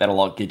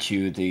 That'll get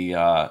you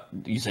the.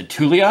 You said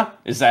Tulia?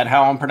 Is that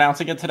how I'm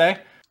pronouncing it today?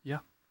 Yeah.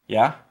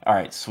 Yeah? All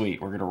right,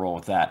 sweet. We're going to roll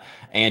with that.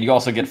 And you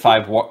also get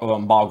 5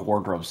 Mog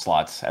Wardrobe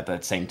slots at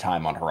that same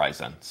time on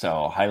Horizon.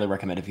 So highly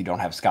recommend if you don't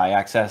have Sky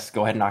access,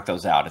 go ahead and knock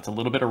those out. It's a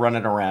little bit of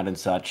running around and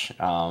such,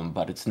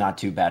 but it's not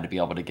too bad to be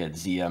able to get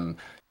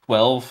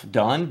ZM12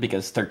 done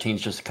because 13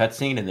 is just a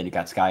cutscene, and then you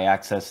got Sky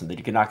access, and then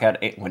you can knock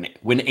out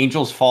when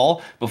Angels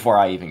Fall before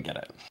I even get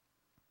it.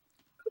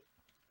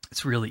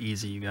 It's really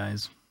easy, you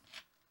guys.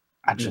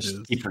 I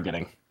just keep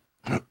forgetting.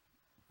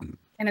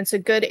 And it's a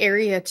good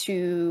area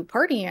to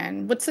party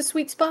in. What's the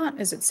sweet spot?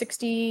 Is it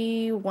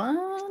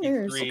 61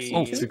 or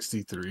 62?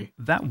 63.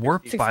 That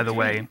warp, by the 63.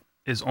 way,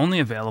 is only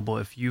available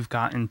if you've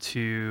gotten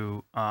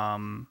to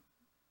COP,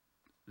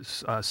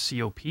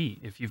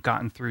 if you've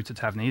gotten through to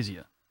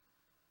Tavnasia.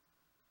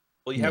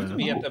 Well, you have to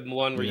be at the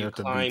one where You you have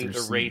to be climb through the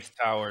C. race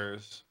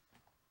towers.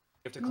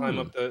 You have to climb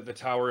up the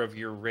tower of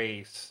your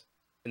race,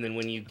 and then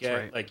when you get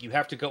right. like you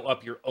have to go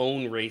up your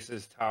own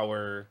race's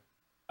tower,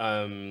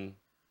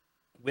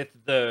 with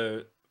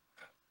the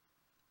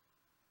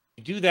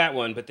you do that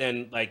one, but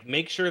then like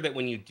make sure that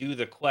when you do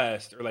the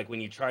quest or like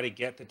when you try to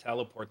get the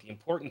teleport, the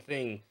important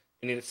thing,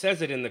 and it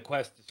says it in the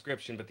quest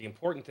description, but the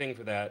important thing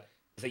for that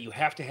is that you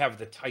have to have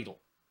the title.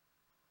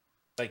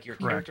 Like your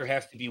character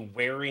has to be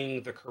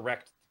wearing the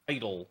correct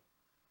title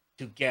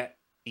to get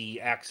the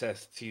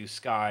access to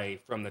Sky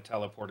from the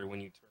teleporter when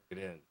you turn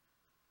it in.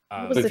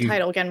 What was the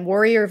title again?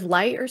 Warrior of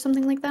Light or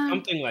something like that?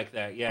 Something like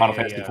that, yeah. Final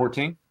Fantasy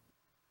 14?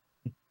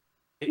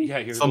 Yeah,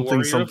 you're the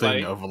Warrior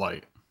Something of Light. of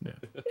light. Yeah.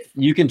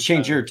 You can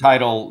change your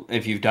title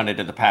if you've done it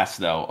in the past,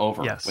 though,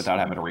 over Yes. without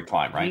having to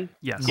reclimb, right?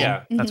 Yes.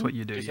 Yeah. That's what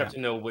you do. You just Yeah. have to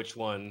know which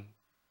one.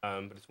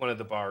 But it's one of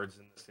the bards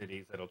in the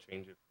cities that'll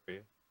change it for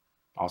you.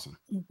 Awesome.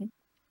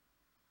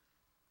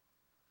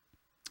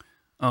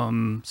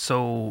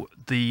 So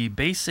the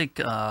basic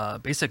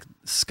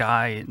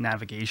Sky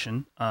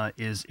navigation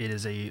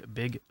is a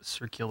big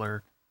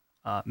circular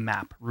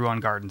map. Ruan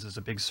Gardens is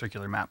a big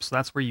circular map. So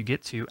that's where you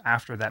get to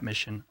after that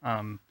mission.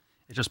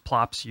 It just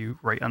plops you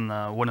right on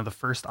one of the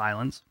first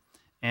islands,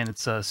 and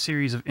it's a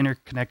series of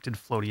interconnected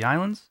floaty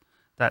islands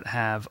that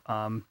have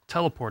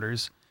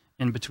teleporters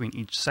in between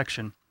each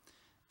section.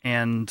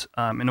 And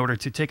in order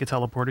to take a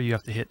teleporter, you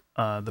have to hit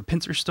the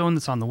pincer stone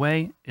that's on the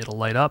way. It'll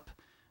light up,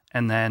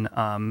 and then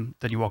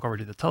you walk over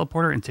to the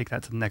teleporter and take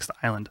that to the next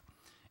island.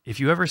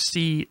 If you ever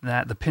see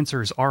that the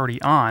pincer is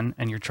already on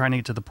and you're trying to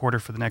get to the porter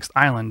for the next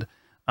island,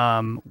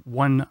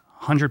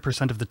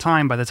 100% of the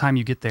time, by the time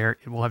you get there,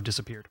 it will have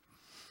disappeared.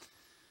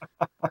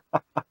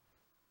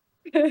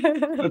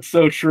 That's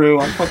so true.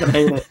 I fucking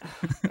hate it.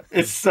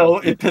 It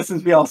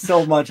pisses me off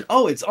so much.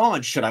 Oh, it's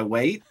on. Should I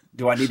wait?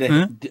 Do I need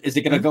to? Is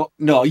it gonna go?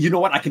 No, you know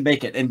what? I can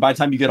make it. And by the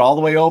time you get all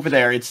the way over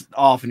there, it's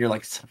off, and you're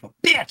like, son of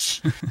a bitch.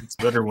 It's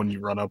better when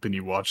you run up and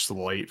you watch the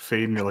light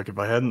fade, and you're like, if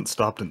I hadn't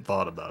stopped and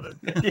thought about it,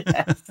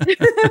 Yes.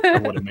 I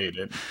would have made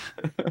it.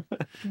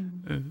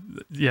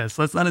 Yes,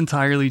 that's not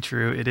entirely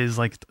true. It is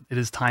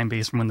time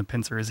based from when the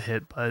pincer is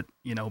hit, but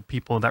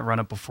people that run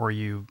up before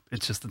you,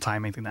 it's just the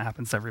timing thing that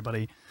happens to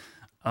everybody.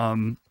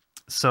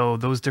 So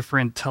those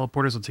different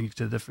teleporters will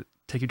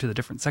take you to the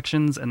different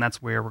sections, and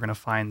that's where we're going to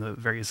find the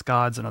various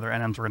gods and other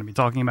NMs we're going to be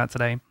talking about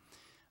today.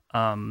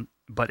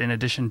 But in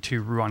addition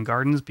to Ruan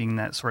Gardens being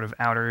that sort of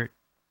outer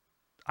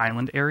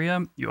island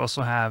area, you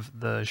also have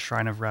the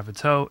Shrine of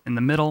Ravito in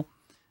the middle,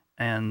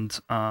 and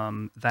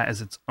that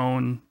is its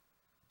own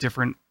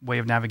different way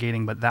of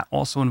navigating, but that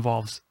also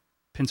involves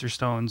pincer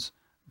stones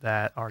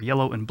that are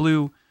yellow and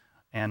blue,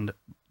 and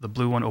the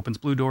blue one opens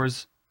blue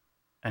doors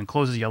and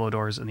closes yellow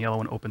doors, and the yellow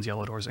one opens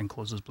yellow doors and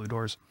closes blue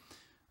doors.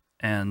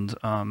 And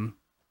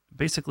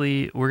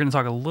basically, we're going to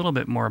talk a little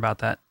bit more about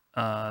that,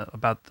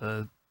 about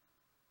the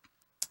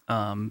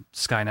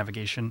sky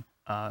navigation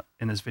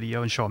in this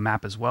video, and show a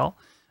map as well.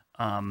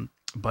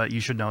 But you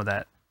should know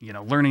that,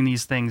 learning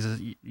these things is,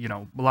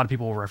 a lot of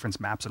people will reference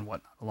maps and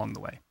whatnot along the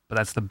way, but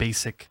that's the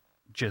basic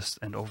gist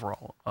and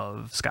overall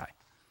of Sky.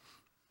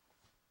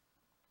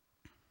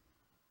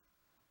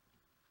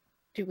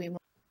 Do we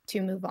want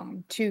to move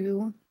on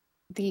to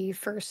the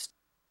first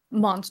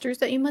monsters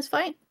that you must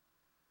fight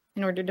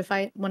in order to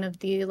fight one of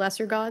the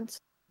lesser gods?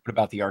 What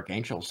about the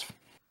archangels?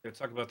 Let's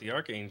talk about the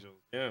archangels.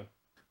 Yeah.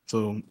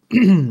 So,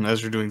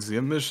 as you're doing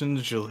ZM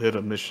missions, you'll hit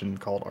a mission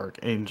called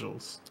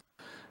Archangels.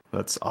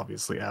 That's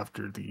obviously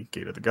after the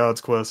Gate of the Gods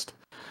quest.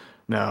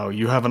 Now,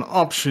 you have an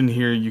option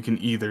here. You can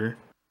either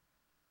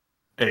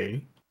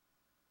A,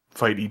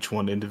 fight each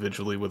one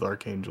individually with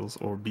Archangels,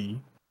 or B,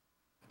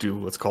 do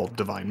what's called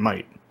Divine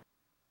Might.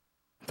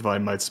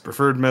 Divine Might's the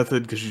preferred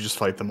method because you just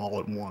fight them all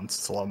at once.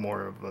 It's a lot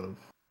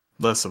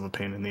less of a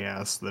pain in the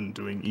ass than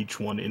doing each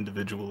one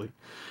individually.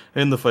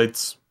 And the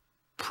fight's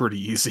pretty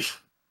easy.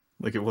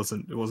 Like, it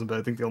wasn't bad.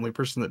 I think the only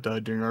person that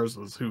died during ours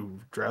was who?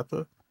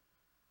 Dratha?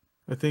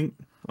 I think,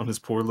 on his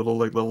poor little,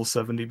 level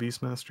 70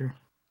 Beastmaster.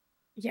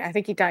 Yeah, I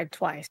think he died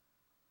twice.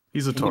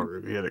 He's a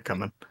Tauru. He had it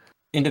coming.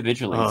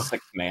 Individually, it's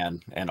 6 man,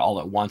 and all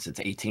at once,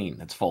 it's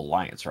 18. It's full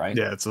alliance, right?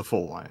 Yeah, it's a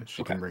full alliance.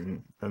 You can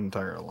bring an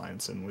entire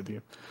alliance in with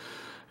you.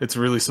 It's a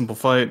really simple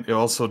fight.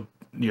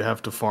 You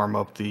have to farm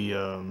up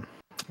the,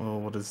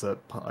 what is that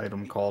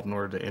item called in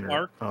order to enter?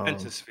 Arc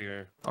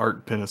Pentasphere.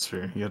 Arc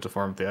Pentasphere. You have to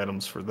farm up the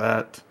items for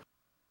that.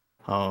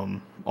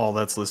 All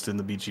that's listed in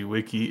the BG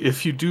Wiki.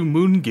 If you do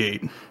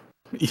Moongate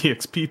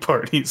EXP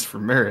parties for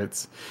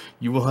merits,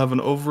 you will have an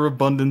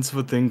overabundance of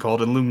a thing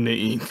called Illuminate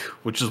Ink,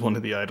 which is one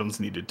of the items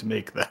needed to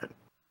make that.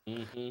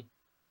 Mm-hmm.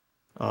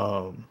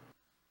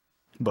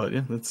 But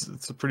yeah,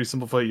 it's a pretty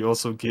simple fight. You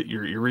also get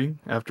your earring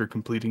after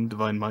completing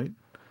Divine Might.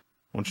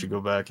 Once you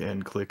go back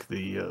and click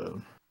the,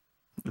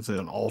 is it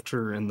an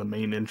altar in the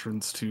main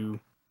entrance to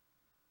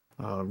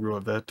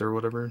Ruavet or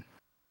whatever?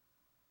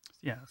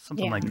 Yeah,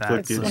 something like that.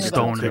 Click It's it,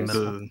 stone in the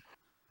middle.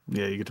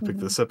 You get to pick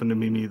the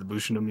Sepanomimi, the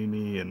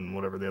Bushinomimi, and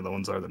whatever the other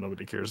ones are that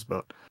nobody cares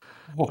about.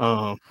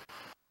 I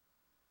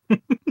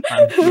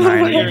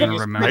don't even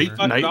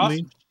remember.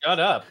 Nightly? Shut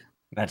up.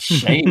 That's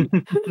shame.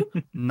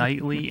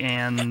 Nightly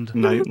and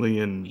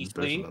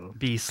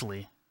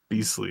Beastly.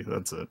 Beastly.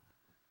 That's it.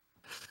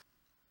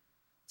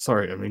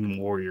 Sorry, I mean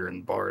Warrior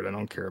and Bard. I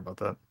don't care about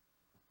that.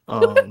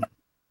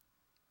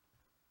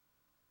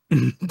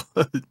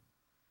 But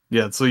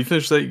yeah, so you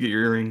finish that, you get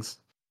your earrings.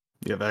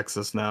 You have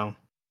access now.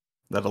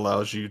 That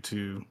allows you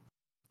to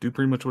do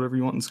pretty much whatever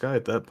you want in Sky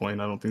at that point.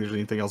 I don't think there's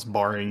anything else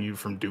barring you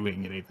from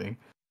doing anything.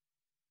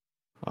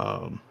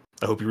 I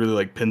hope you really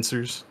like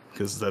pincers,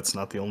 because that's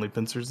not the only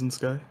pincers in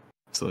Sky.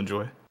 So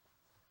enjoy.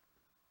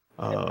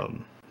 But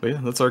yeah,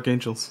 that's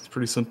Archangels. It's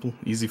pretty simple,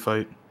 easy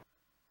fight.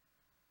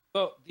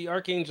 Well, the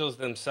archangels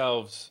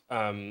themselves,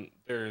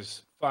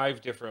 there's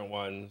 5 different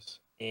ones,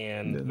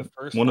 and the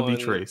first one of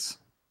each race.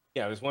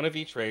 Yeah, there's one of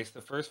each race.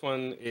 The first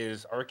one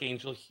is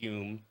Archangel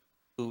Hume,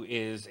 who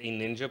is a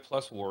ninja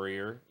plus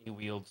warrior. He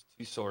wields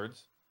 2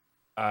 swords,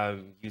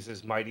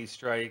 uses mighty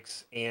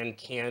strikes, and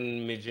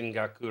can Mijin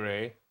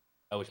Gakure,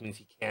 which means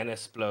he can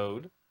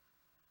explode.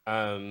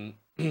 Then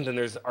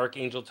there's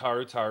Archangel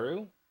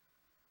Taru,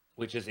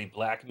 which is a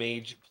black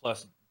mage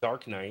plus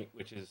dark knight,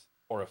 which is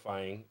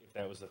horrifying if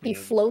that was the thing. He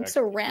floats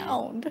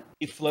around.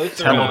 He floats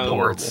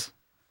Teleports. around.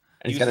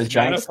 And he's got a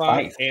giant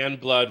spike and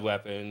blood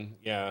weapon,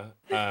 yeah,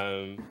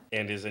 and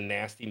is a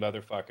nasty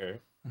motherfucker.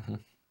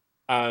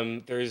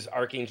 There's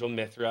Archangel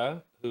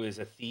Mithra, who is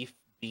a thief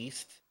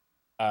beast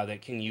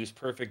that can use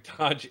perfect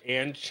dodge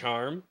and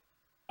charm.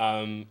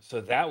 So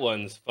that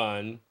one's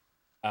fun.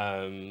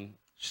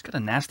 She's got a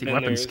nasty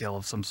weapon skill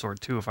of some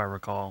sort too, if I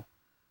recall.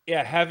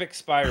 Yeah, Havoc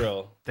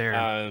Spiral.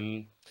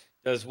 There.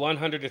 Does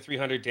 100 to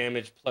 300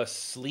 damage plus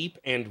sleep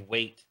and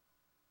weight,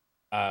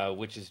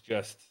 which is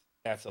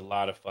that's a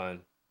lot of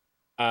fun.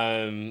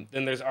 Then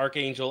there's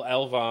Archangel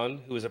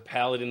Elvon, who is a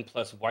paladin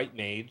plus white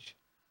mage,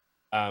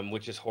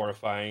 which is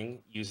horrifying,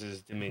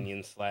 uses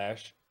Dominion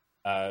Slash.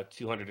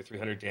 200 to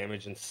 300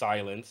 damage and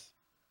silence,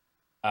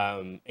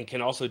 and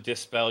can also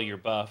dispel your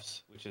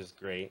buffs, which is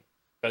great.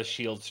 Does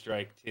shield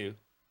strike too.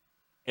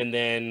 And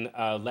then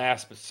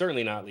last but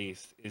certainly not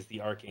least is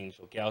the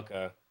Archangel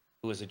Galka,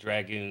 who is a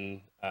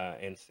dragoon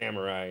and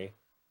samurai,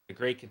 a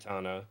great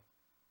katana,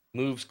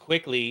 moves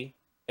quickly,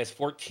 has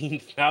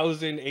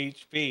 14,000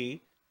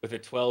 HP with a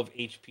 12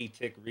 HP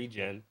tick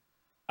regen,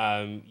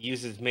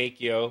 uses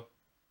Meikyo,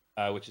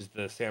 which is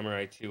the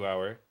samurai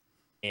 2-hour,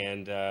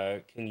 and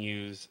can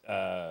use,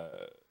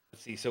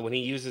 let's see, so when he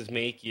uses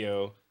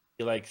Meikyo,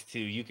 he likes to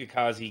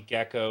Yukikaze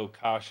Gecko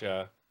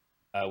Kasha,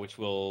 which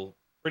will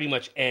pretty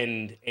much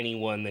end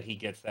anyone that he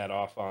gets that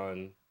off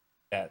on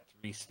that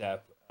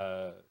 3-step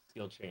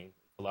skill chain.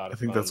 A lot of I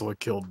think fun. that's what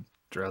killed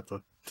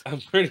Dratha.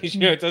 I'm pretty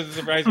sure, it doesn't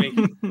surprise me.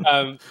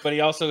 But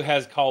he also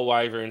has Call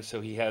Wyvern,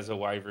 so he has a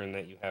Wyvern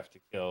that you have to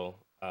kill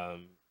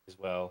as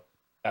well.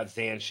 Got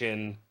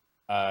Zanshin.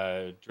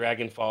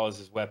 Dragonfall is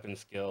his weapon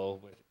skill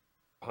with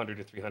 100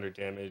 to 300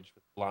 damage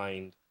with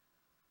Blind.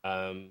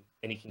 And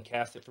he can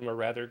cast it from a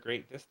rather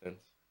great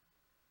distance.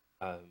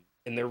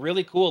 And they're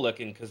really cool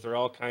looking because they're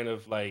all kind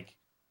of like,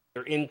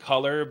 they're in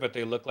color, but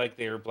they look like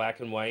they're black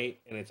and white,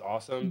 and it's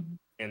awesome.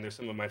 And they're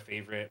some of my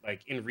favorite.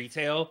 Like in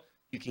retail,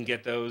 you can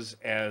get those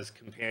as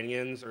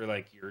companions or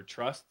like your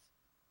trusts.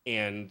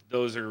 And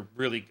those are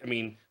really, I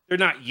mean, they're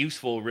not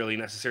useful really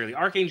necessarily.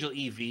 Archangel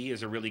EV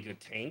is a really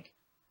good tank.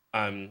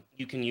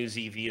 You can use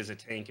EV as a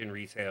tank in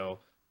retail,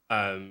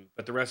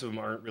 but the rest of them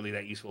aren't really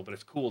that useful. But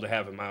it's cool to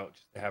have them out,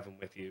 just to have them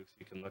with you so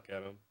you can look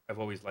at them. I've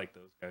always liked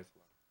those guys a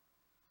lot.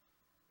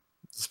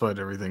 Despite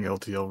everything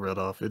LTL read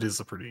off, it is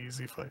a pretty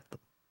easy fight, though.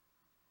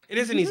 It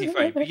is an easy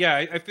fight, but yeah,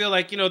 I feel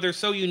like, you know, they're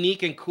so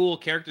unique and cool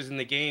characters in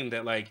the game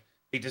that like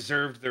they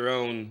deserved their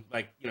own,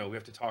 like, you know, we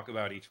have to talk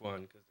about each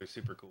one because they're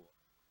super cool.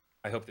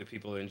 I hope that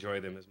people enjoy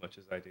them as much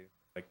as I do.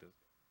 I like those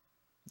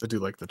guys. I do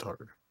like the Tar,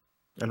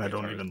 and I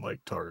don't Tars. even like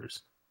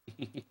Tars.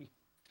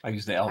 I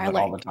use the Elven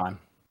all the time.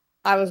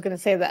 I was going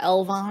to say the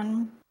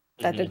Elvon,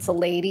 that it's a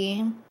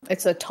lady.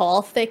 It's a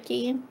tall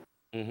thickie.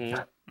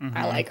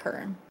 I like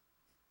her.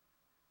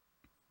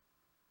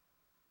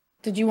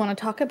 Did you want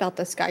to talk about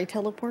the sky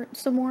teleport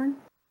some more,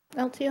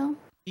 LTL?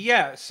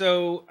 Yeah,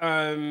 so,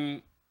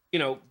 you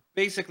know,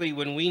 basically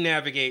when we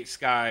navigate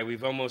Sky,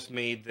 we've almost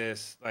made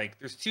this, like,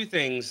 there's two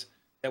things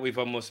that we've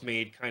almost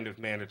made kind of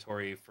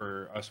mandatory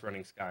for us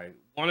running Sky.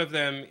 One of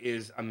them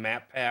is a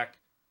map pack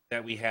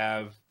that we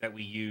have, that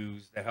we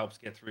use, that helps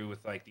get through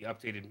with, like, the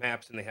updated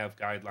maps, and they have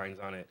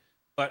guidelines on it.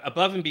 But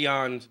above and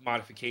beyond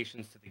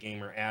modifications to the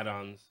game or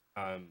add-ons,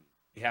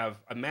 we have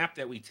a map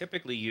that we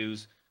typically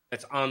use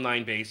that's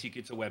online based.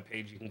 It's a web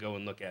page. You can go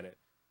and look at it.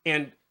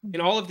 And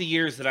in all of the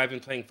years that I've been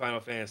playing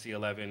Final Fantasy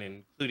XI,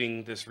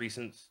 including this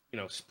recent, you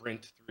know,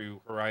 sprint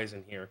through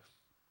Horizon here,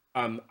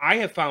 I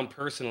have found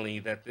personally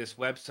that this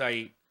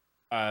website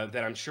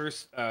that I'm sure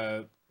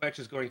Fletch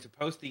is going to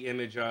post the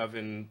image of,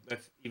 and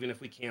even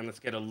if we can, let's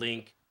get a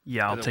link.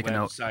 Yeah, I'll take a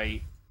note.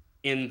 Website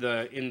in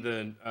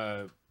the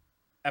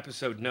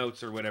episode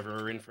notes or whatever,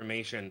 or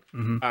information.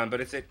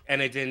 But it's at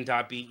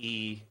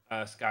enidin.be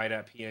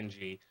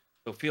sky.png.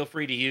 So feel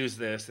free to use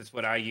this. It's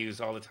what I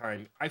use all the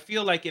time. I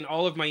feel like in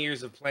all of my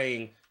years of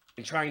playing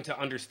and trying to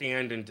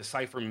understand and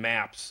decipher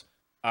maps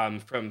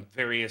from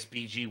various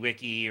BG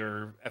Wiki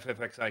or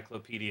FFX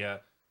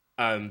Cyclopedia,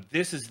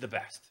 this is the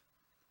best.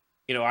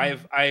 You know, I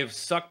have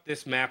sucked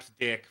this map's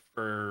dick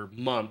for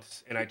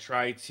months, and I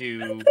try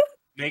to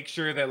make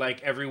sure that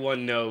like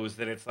everyone knows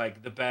that it's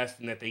like the best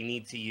and that they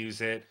need to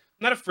use it.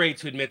 I'm not afraid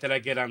to admit that I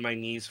get on my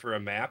knees for a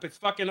map. It's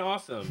fucking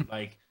awesome.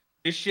 Like,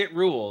 this shit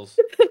rules.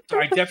 So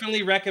I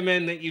definitely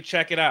recommend that you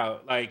check it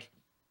out. Like,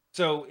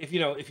 so if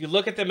you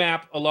look at the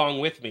map along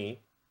with me,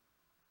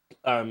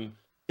 down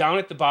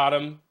at the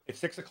bottom at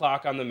 6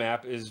 o'clock on the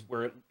map is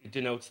where it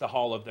denotes the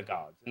Hall of the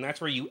Gods, and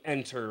that's where you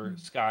enter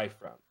Sky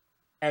from.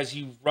 As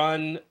you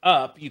run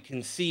up, you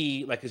can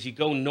see, like, as you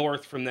go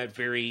north from that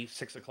very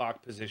 6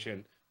 o'clock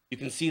position, you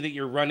can see that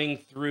you're running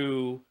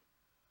through,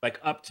 like,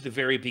 up to the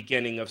very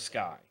beginning of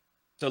Sky.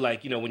 So,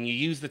 like, you know, when you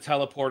use the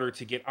teleporter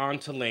to get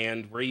onto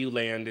land, where you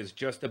land is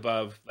just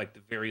above, like, the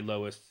very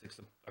lowest 6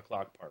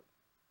 o'clock part.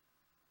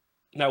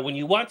 Now, when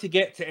you want to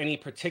get to any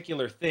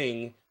particular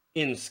thing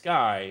in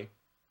Sky,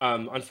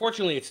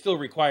 unfortunately, it still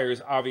requires,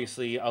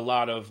 obviously, a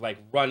lot of, like,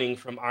 running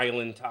from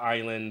island to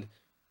island.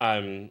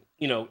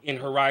 You know, in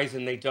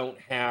Horizon, they don't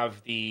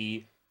have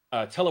the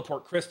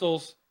teleport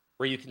crystals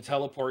where you can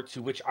teleport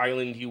to which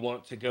island you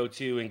want to go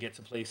to and get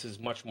to places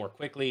much more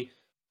quickly.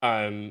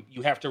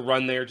 You have to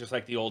run there just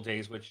like the old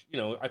days, which, you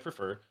know, I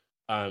prefer.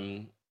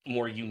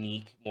 More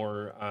unique,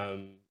 more,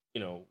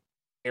 you know,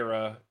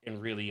 era and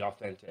really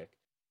authentic.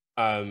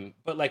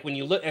 But like when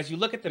you look, as you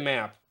look at the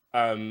map,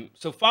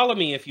 so follow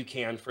me if you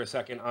can for a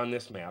second on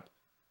this map.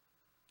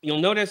 You'll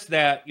notice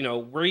that, you know,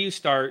 where you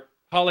start,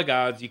 Hall of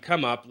Gods, you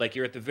come up, like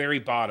you're at the very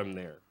bottom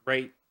there,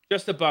 right?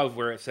 Just above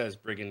where it says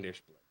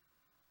Brigandish Blade.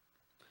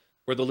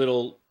 Where the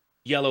little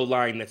yellow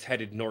line that's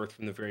headed north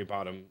from the very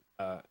bottom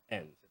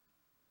ends.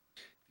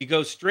 You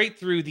go straight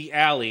through the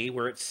alley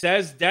where it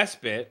says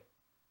Despot,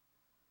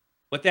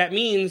 What that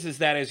means is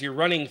that as you're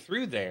running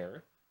through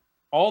there,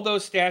 all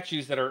those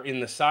statues that are in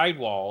the side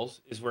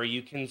walls is where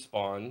you can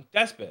spawn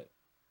Despot.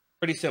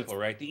 Pretty simple,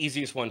 right? The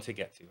easiest one to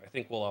get to. I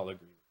think we'll all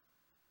agree.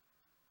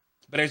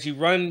 But as you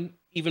run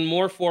even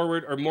more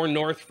forward or more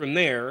north from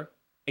there,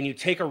 and you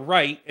take a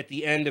right at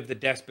the end of the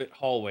Despot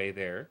hallway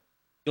there,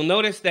 you'll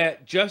notice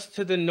that just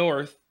to the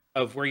north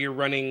of where you're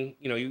running,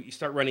 you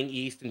start running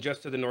east, and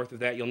just to the north of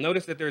that, you'll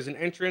notice that there's an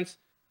entrance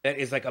that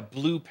is like a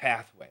blue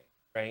pathway,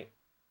 right?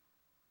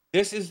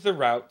 This is the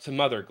route to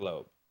Mother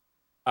Globe.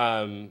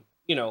 I'm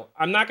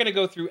not going to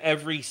go through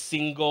every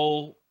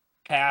single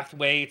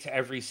pathway to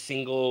every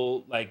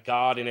single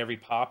god in every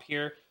pop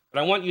here, but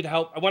I want you to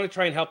help. I want to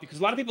try and help you because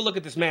a lot of people look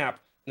at this map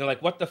and they're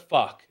like, "What the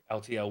fuck,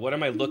 LTL? What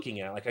am I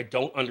looking at? I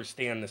don't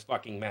understand this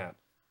fucking map."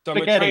 So I'm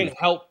going to try and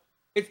help.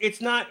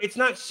 It's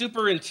not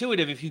super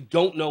intuitive if you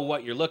don't know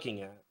what you're looking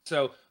at.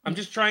 So I'm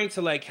just trying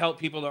to help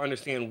people to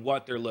understand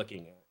what they're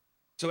looking at.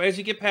 So as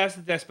you get past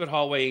the Despot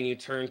hallway and you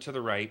turn to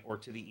the right or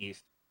to the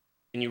east,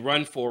 and you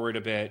run forward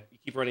a bit, you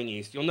keep running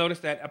east, you'll notice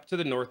that up to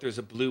the north, there's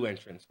a blue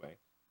entranceway.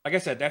 Like I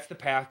said, that's the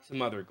path to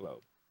Mother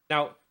Globe.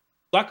 Now,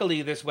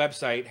 luckily, this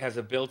website has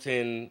a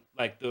built-in,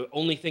 the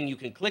only thing you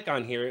can click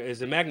on here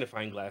is a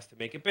magnifying glass to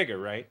make it bigger,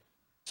 right?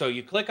 So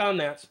you click on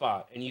that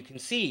spot, and you can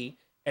see,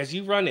 as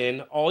you run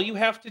in, all you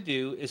have to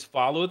do is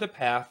follow the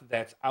path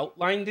that's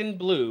outlined in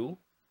blue,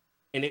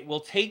 and it will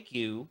take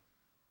you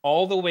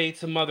all the way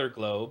to Mother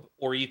Globe,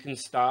 or you can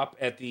stop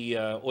at the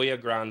Olla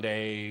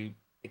Grande,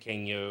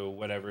 Pequeño,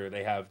 whatever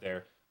they have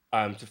there,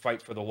 to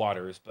fight for the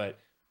waters. But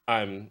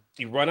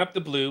you run up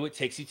the blue, it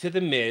takes you to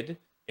the mid.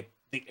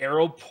 The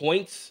arrow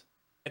points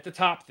at the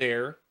top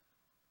there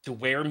to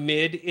where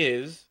mid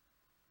is.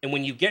 And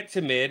when you get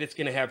to mid, it's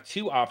going to have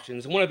two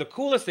options. And one of the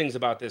coolest things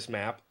about this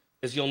map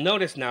is you'll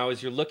notice now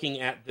as you're looking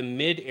at the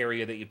mid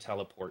area that you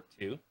teleport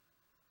to,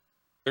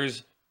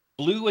 there's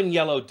blue and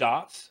yellow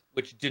dots,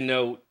 which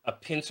denote a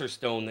pincer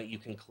stone that you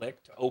can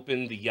click to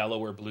open the yellow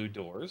or blue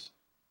doors.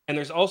 And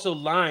there's also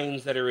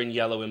lines that are in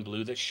yellow and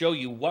blue that show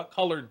you what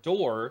color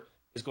door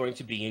is going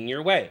to be in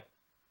your way.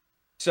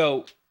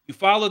 So you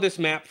follow this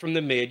map from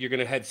the mid, you're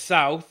going to head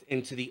south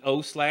into the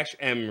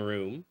O/M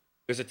room.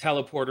 There's a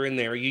teleporter in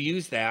there. You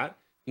use that,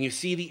 and you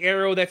see the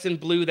arrow that's in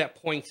blue that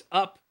points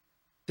up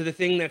to the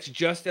thing that's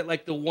just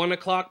at the 1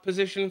 o'clock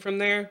position from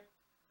there.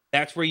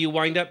 That's where you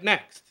wind up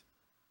next.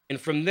 And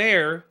from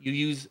there, you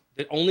use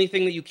the only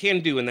thing that you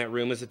can do in that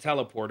room is a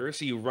teleporter.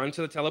 So you run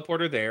to the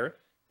teleporter there.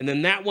 And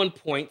then that one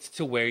points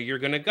to where you're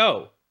going to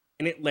go.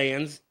 And it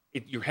lands,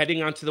 you're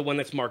heading onto the one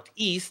that's marked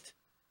east.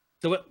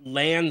 So it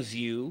lands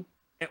you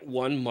at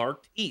one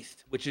marked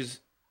east, which is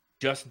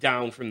just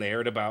down from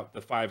there at about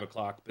the 5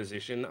 o'clock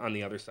position on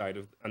the other side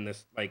on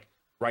this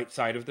right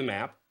side of the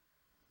map.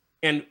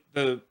 And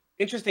the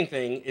interesting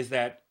thing is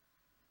that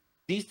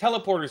these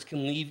teleporters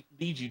can lead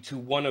you to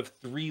one of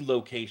 3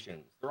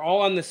 locations. They're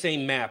all on the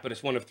same map, but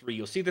it's one of 3.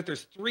 You'll see that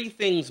there's 3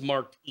 things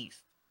marked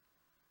east.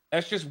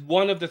 That's just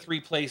one of the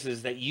 3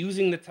 places that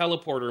using the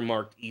teleporter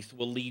marked east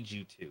will lead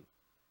you to.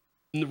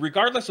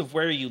 Regardless of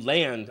where you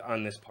land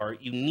on this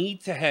part, you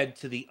need to head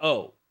to the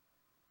O,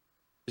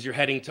 because you're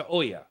heading to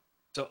Olla.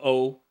 So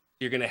O,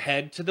 you're going to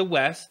head to the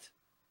west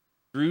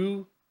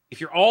through,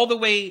 if you're all the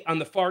way on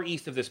the far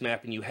east of this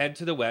map and you head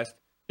to the west,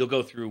 you'll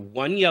go through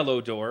 1 yellow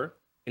door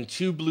and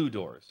 2 blue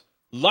doors.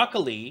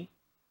 Luckily,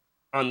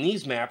 on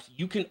these maps,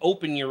 you can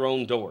open your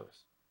own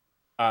doors.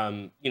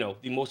 The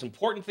most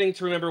important thing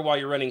to remember while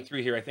you're running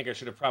through here, I think I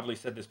should have probably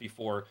said this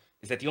before,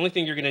 is that the only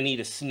thing you're going to need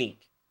is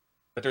sneak.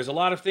 But there's a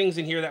lot of things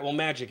in here that will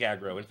magic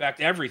aggro. In fact,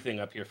 everything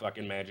up here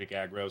fucking magic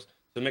aggros.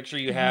 So make sure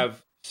you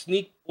have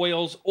sneak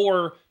oils,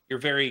 or you're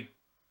very,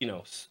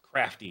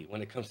 crafty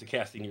when it comes to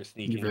casting your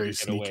sneak and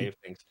get away of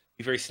things.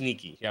 Be very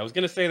sneaky. Yeah, I was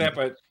going to say that,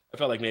 but I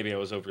felt like maybe I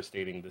was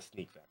overstating the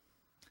sneak factor.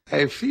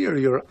 I fear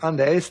you're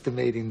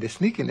underestimating the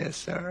sneakiness,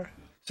 sir.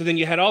 So then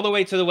you head all the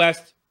way to the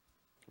west,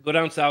 go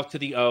down south to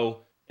the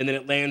O, and then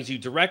it lands you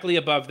directly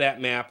above that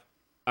map,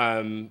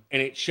 and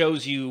it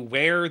shows you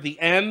where the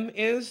M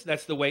is.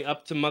 That's the way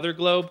up to Mother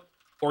Globe.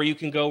 Or you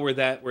can go where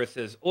it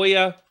says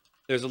Olla.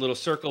 There's a little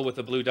circle with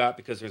a blue dot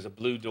because there's a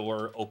blue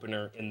door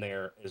opener in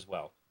there as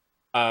well.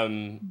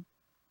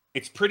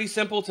 It's pretty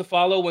simple to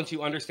follow once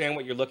you understand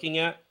what you're looking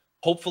at.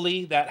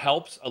 Hopefully that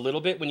helps a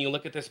little bit when you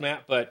look at this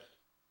map. But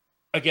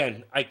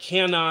again, I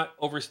cannot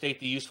overstate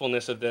the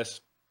usefulness of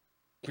this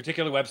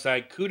particular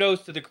website.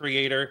 Kudos to the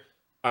creator.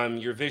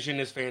 Your vision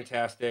is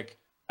fantastic.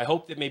 I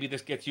hope that maybe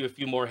this gets you a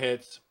few more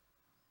hits.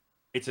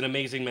 It's an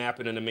amazing map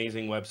and an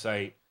amazing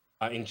website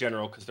in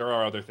general, because there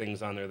are other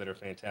things on there that are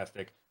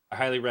fantastic. I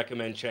highly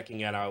recommend checking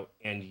it out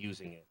and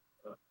using it.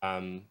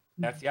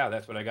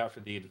 That's what I got for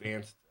the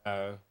advanced.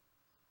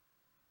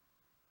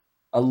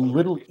 A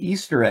little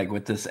Easter egg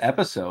with this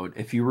episode.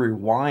 If you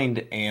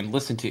rewind and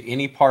listen to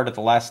any part of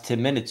the last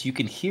 10 minutes, you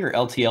can hear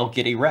LTL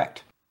get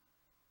erect.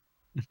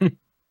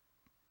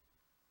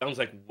 Sounds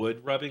like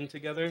wood rubbing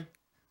together.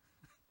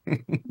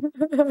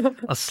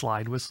 A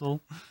slide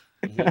whistle.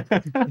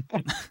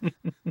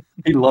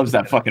 He loves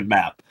that fucking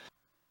map.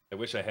 I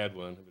wish I had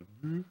one.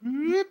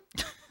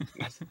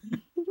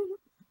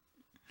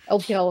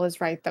 LPL is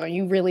right though.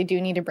 You really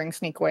do need to bring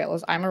sneak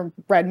oils. I'm a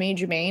red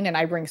mage main, and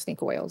I bring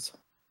sneak oils.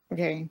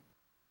 Okay,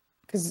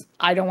 because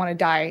I don't want to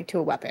die to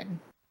a weapon.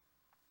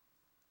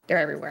 They're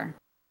everywhere.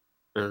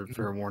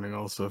 Fair warning.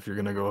 Also, if you're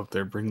gonna go up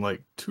there, bring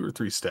like 2 or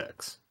 3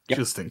 stacks,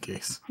 just in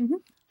case.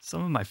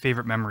 Some of my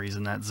favorite memories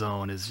in that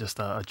zone is just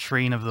a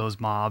train of those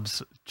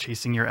mobs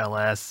chasing your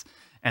LS,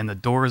 and the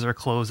doors are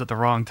closed at the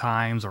wrong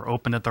times or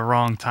open at the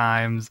wrong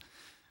times.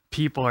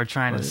 People are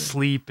trying to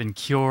sleep and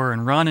cure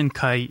and run and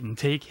kite and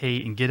take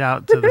hate and get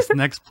out to this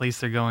next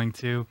place they're going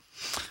to.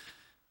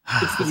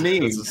 It's the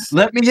meme.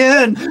 Let me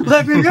in!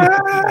 Let me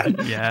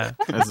in! Yeah.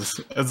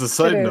 As a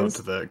side note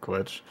to that,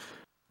 Quetch,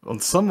 on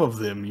some of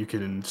them you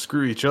can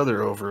screw each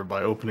other over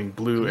by opening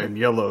blue and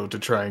yellow to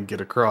try and get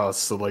across.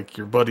 So like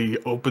your buddy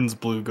opens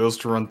blue, goes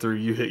to run through,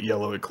 you hit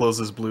yellow, it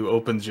closes blue,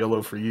 opens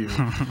yellow for you,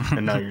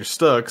 and now you're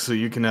stuck. So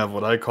you can have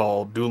what I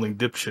call dueling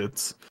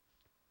dipshits.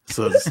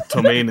 So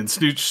Tomaine and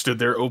Snooch stood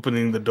there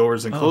opening the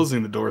doors and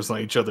closing the doors on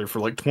each other for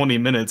like 20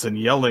 minutes and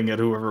yelling at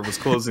whoever was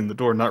closing the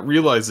door, not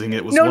realizing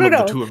it was one of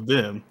the two of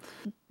them.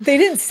 They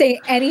didn't say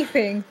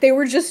anything. They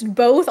were just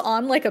both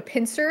on like a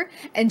pincer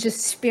and just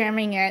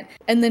spamming it.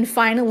 And then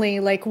finally,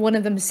 like one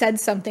of them said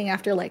something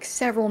after like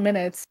several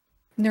minutes.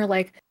 And they're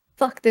like,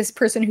 fuck this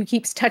person who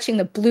keeps touching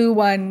the blue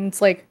one.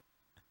 It's like,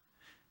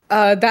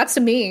 that's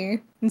me.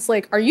 And it's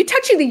like, are you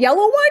touching the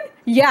yellow one?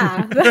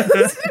 Yeah.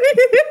 That's me.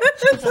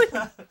 It's like,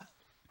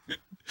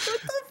 what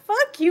the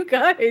fuck, you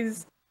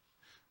guys?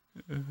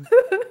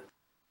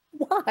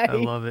 Why? I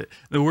love it.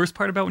 The worst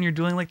part about when you're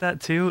doing like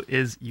that too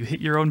is you hit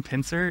your own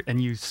pincer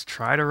and you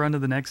try to run to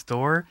the next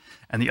door,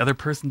 and the other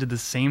person did the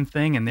same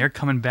thing, and they're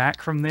coming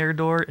back from their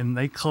door and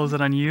they close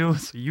it on you.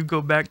 So you go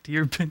back to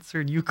your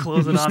pincer and you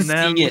close it on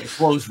them. Seeing it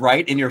close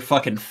right in your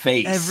fucking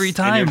face every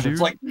time.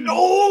 It's like,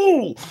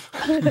 no,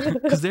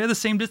 because they're the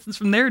same distance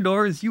from their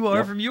door as you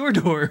are from your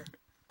door.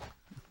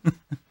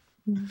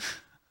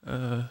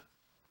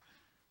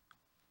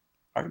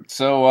 All right,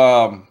 so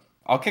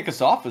I'll kick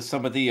us off with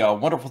some of the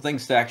wonderful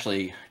things to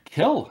actually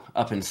kill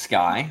up in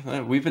Sky.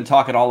 We've been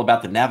talking all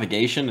about the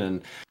navigation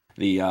and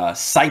the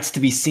sights to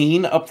be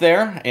seen up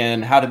there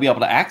and how to be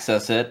able to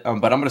access it. But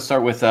I'm going to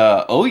start with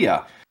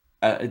Oya.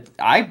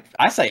 I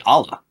say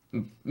Allah,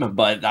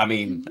 but I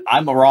mean,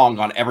 I'm wrong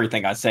on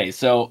everything I say.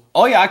 So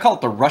Oya, I call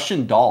it the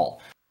Russian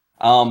doll.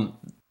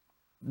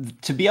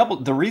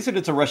 The reason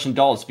it's a Russian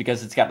doll is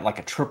because it's got like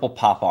a triple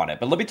pop on it.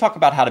 But let me talk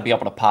about how to be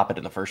able to pop it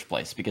in the first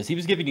place, because he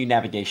was giving you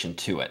navigation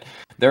to it.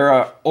 There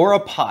are aura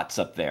pots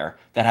up there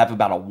that have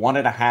about a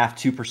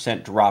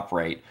 1.5-2% drop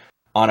rate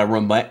on a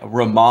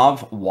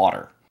Remov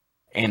water.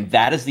 And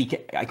that is the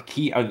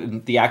key,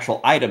 the actual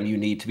item you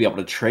need to be able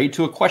to trade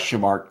to a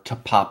question mark to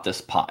pop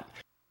this pot.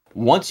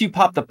 Once you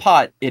pop the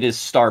pot, it is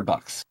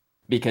Starbucks.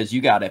 Because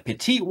you got a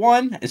petite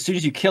one, as soon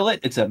as you kill it,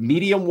 it's a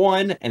medium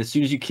one, and as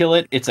soon as you kill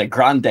it, it's a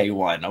grande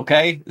one,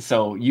 okay?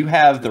 So you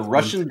have the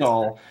Russian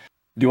doll.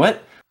 Do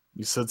what?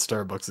 You said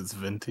Starbucks, it's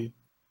venti.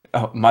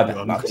 Oh, my bad.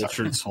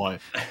 Uncultured swine.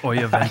 Oh,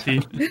 yeah,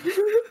 venti.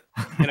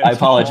 I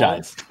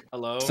apologize.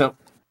 Hello? So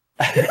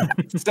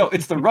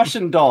it's the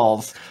Russian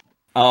dolls.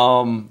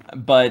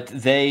 But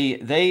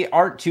they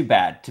aren't too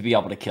bad to be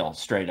able to kill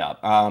straight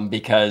up,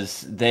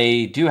 because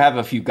they do have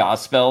a few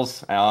gauze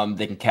spells.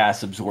 They can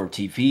cast Absorb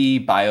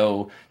TV,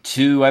 Bio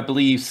 2, I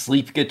believe,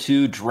 Sleepga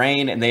 2,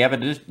 Drain, and they have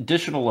an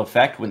additional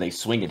effect when they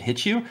swing and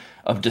hit you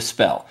of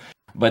Dispel.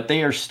 But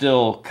they are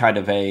still kind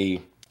of I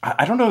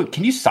don't know,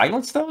 can you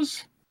silence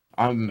those?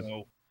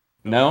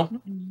 No?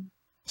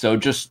 So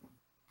just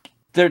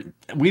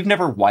we've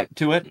never wiped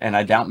to it, and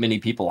I doubt many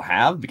people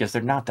have, because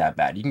they're not that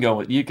bad.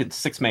 You could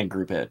 6-man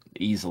group it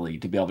easily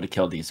to be able to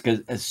kill these,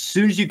 because as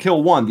soon as you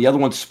kill one, the other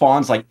one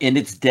spawns like in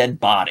its dead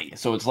body.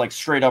 So it's like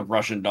straight up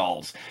Russian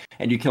dolls,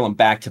 and you kill them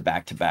back to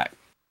back to back.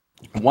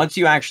 Once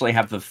you actually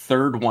have the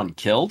third one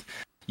killed,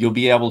 you'll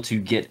be able to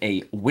get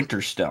a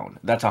Winter Stone.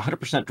 That's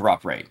 100%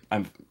 drop rate.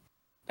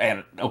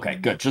 Okay,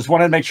 good. Just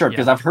wanted to make sure,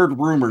 because I've heard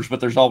rumors, but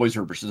there's always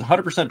rumors. It's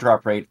 100%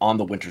 drop rate on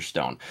the Winter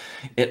Stone.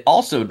 It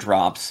also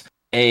drops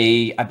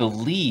I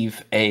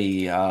believe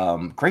a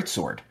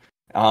greatsword.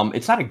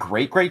 It's not a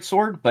great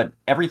sword, but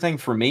everything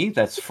for me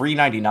that's free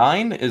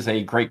 99 is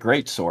a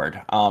great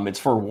sword. It's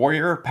for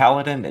warrior,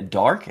 paladin, and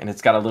dark, and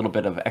it's got a little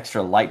bit of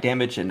extra light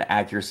damage and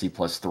accuracy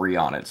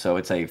 +3 on it. So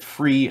it's a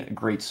free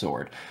great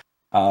sword.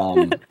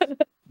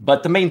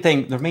 But the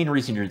main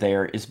reason you're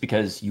there is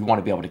because you want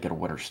to be able to get a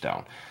Winter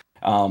Stone.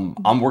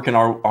 I'm working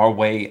our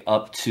way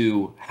up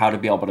to how to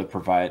be able to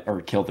provide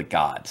or kill the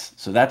gods.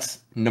 So that's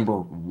number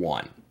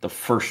 1. The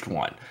first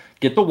one.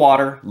 Get the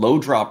water, low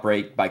drop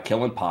rate by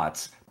killing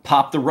pots,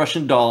 pop the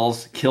Russian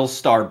dolls, kill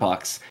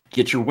Starbucks,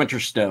 get your Winter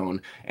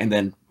Stone, and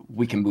then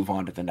we can move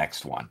on to the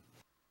next one.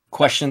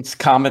 Questions,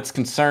 comments,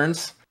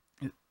 concerns?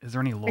 Is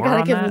there any lore I gotta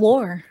on give that?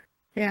 lore.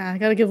 Yeah, I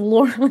gotta give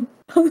lore on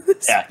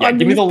this. Yeah,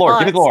 give me the lore.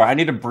 Give me the lore. I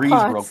need to breathe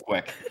real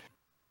quick.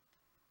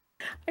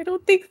 I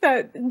don't think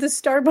that the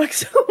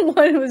Starbucks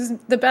one was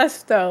the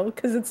best, though,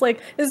 because it's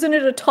like, isn't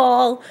it a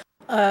tall,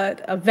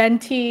 a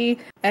venti,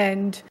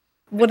 and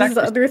what is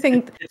the other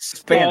thing? It's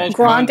Spanish.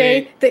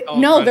 Grande.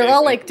 No, they're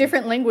all Grande. like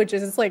different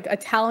languages. It's like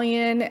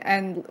Italian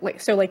and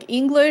like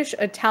English,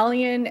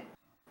 Italian,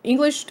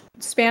 English,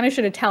 Spanish,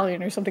 and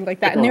Italian or something like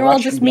that. Like and a they're all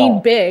Russian just mean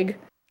doll. big.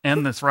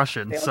 And it's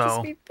Russian, They all so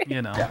just mean big.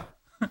 you know.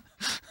 Yeah.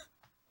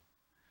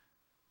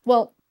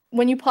 Well,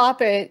 when you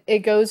pop it, it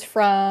goes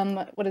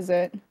from what is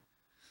it?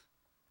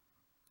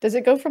 Does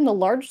it go from the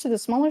large to the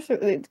smaller?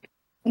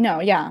 No,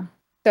 yeah.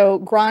 So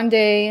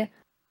grande,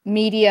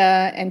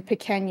 media, and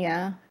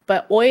pequeña.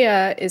 But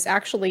olla is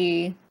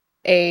actually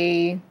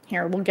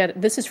we'll get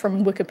it. This is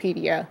from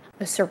Wikipedia.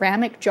 A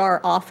ceramic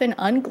jar, often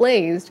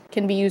unglazed,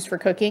 can be used for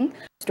cooking,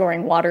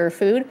 storing water or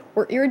food,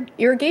 or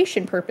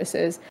irrigation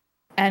purposes.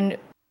 And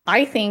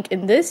I think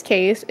in this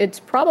case, it's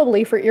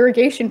probably for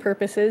irrigation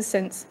purposes,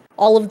 since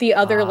all of the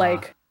other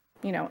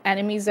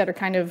enemies that are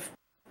kind of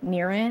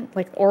near it,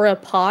 or a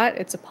pot,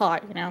 it's a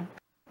pot,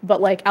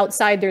 but like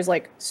outside there's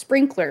like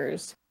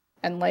sprinklers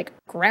and like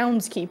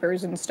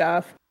groundskeepers and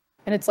stuff,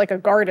 and it's like a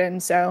garden,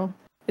 so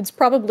it's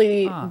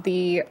probably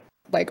the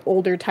like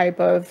older type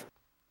of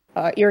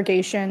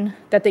irrigation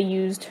that they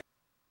used.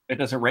 It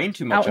doesn't rain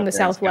too much out in the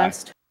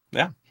Southwest.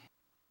 Yeah.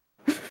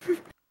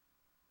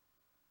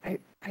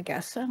 I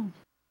guess so.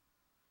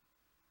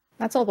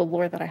 That's all the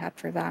lore that I had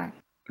for that.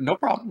 No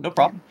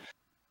problem.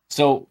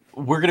 So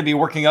we're going to be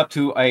working up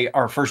to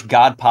our first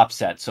God pop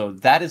set. So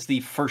that is the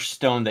first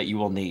stone that you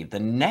will need. The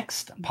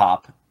next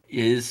pop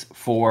is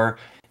for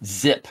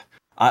Zip.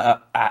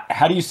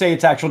 How do you say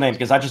its actual name?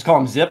 Because I just call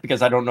him Zip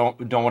because I don't want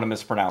to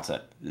mispronounce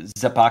it.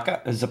 Zip. I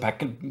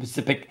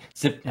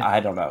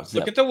don't know. Zip.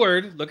 Look at the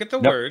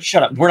word.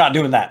 Shut up. We're not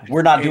doing that.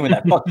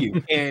 Fuck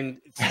you. And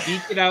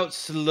speak it out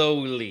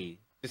slowly.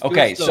 Just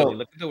Okay, slowly. so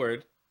Look at the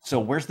word. So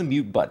where's the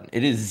mute button?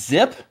 It is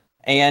Zip,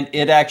 and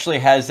it actually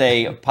has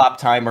a pop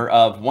timer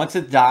of once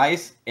it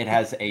dies, it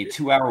has a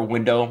 2-hour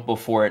window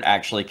before it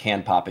actually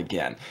can pop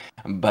again.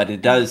 But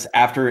it does,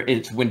 after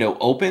its window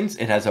opens,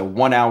 it has a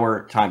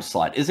 1-hour time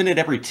slot. Isn't it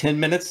every 10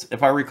 minutes,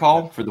 if I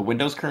recall, for the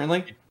windows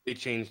currently? They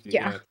changed it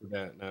Yeah. to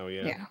that now,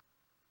 Yeah.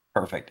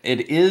 Perfect.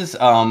 It is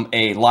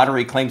a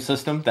lottery claim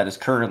system that is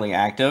currently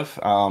active,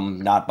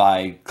 not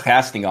by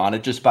casting on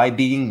it, just by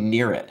being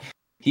near it.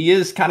 He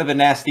is kind of a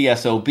nasty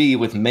SOB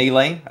with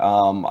melee a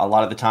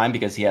lot of the time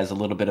because he has a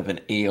little bit of an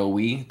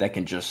AoE that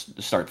can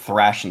just start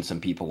thrashing some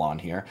people on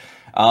here.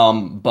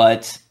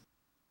 But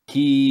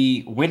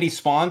when he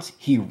spawns,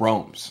 he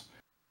roams.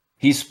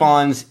 He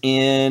spawns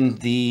in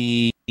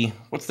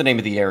what's the name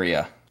of the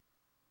area?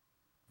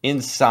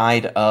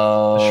 Inside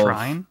of... The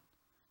shrine?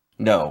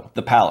 No,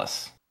 the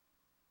palace.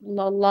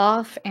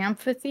 Loloth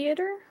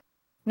Amphitheater?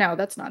 No,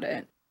 that's not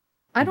it.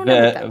 I don't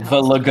know what that palace is.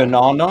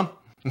 Villagananon?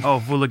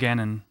 Oh,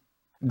 Vulaganon.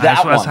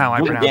 That's how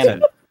I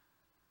pronounce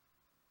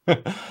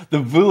it.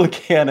 The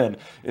Vulaganon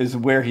is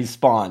where he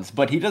spawns,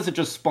 but he doesn't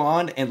just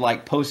spawn and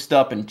like post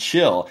up and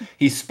chill.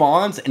 He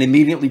spawns and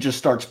immediately just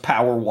starts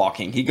power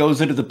walking. He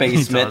goes into the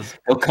basement.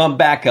 He'll come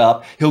back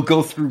up. He'll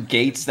go through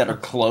gates that are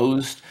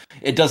closed.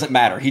 It doesn't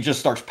matter. He just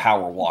starts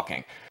power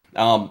walking.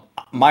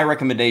 My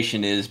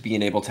recommendation is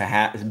being able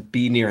to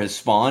be near his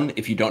spawn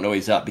if you don't know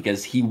he's up,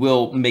 because he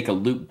will make a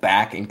loop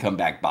back and come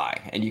back by,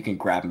 and you can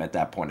grab him at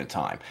that point in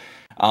time.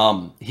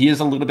 He is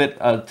a little bit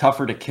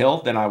tougher to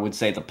kill than I would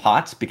say the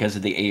pots because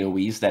of the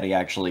AoEs that he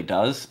actually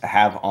does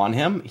have on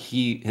him.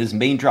 His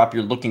main drop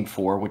you're looking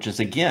for, which is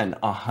again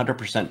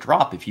 100%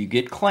 drop if you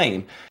get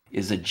claim,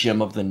 is a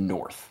Gem of the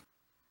North.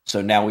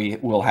 So now we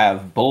will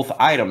have both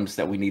items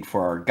that we need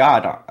for our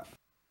god.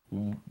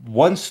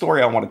 One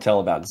story I want to tell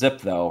about Zip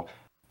though,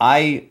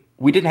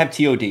 we didn't have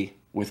TOD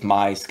with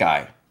my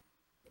Sky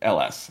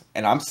LS,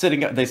 and I'm sitting.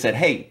 They said,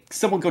 "Hey,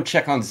 someone go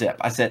check on Zip."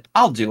 I said,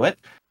 "I'll do it.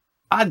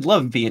 I'd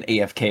love being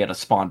AFK at a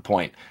spawn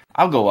point.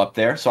 I'll go up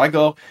there." So I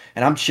go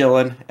and I'm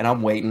chilling and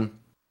I'm waiting,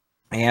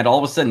 and all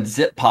of a sudden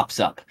Zip pops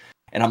up,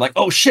 and I'm like,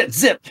 "Oh shit,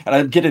 Zip!" And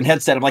I get in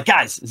headset. I'm like,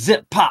 "Guys,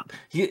 Zip pop!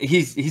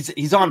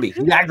 He's on me.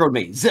 He aggroed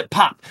me. Zip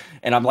pop!"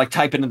 And I'm like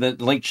typing in the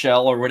link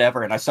shell or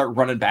whatever, and I start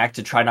running back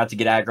to try not to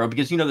get aggro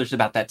because there's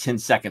about that 10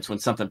 seconds when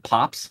something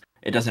pops,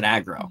 it doesn't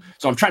aggro.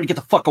 So I'm trying to get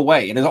the fuck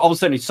away, and then all of a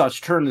sudden he starts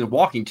turning and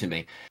walking to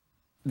me.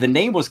 The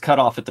name was cut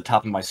off at the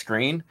top of my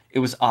screen. It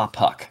was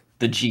Puck,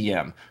 the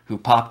GM, who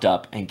popped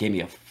up and gave me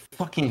a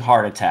fucking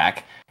heart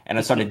attack, and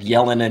I started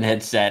yelling in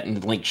headset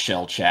and link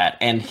shell chat,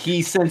 and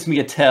he sends me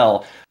a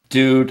tell,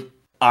 "Dude,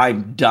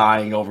 I'm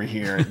dying over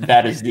here.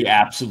 That is the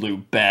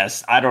absolute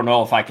best. I don't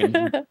know if I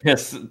can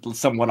piss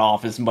someone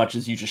off as much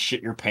as you just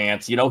shit your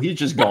pants." He's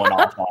just going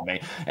off on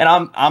me, and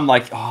I'm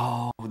like,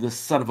 "Oh, this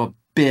son of a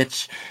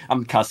bitch!"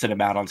 I'm cussing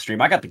him out on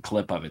stream. I got the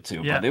clip of it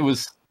too, Yeah. but it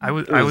was. I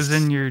was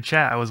in your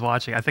chat. I was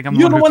watching. I think I'm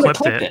You're the one who that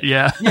clipped it.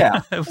 Yeah.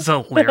 It was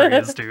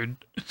hilarious, dude.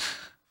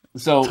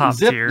 So Top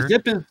tier.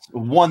 Zip is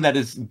one that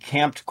is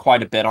camped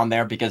quite a bit on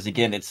there because,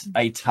 again, it's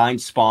a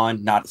timed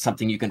spawn, not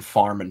something you can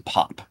farm and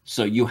pop.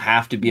 So you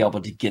have to be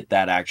able to get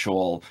that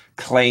actual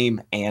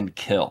claim and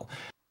kill.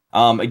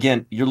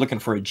 Again, you're looking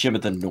for a Gem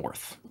of the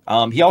North.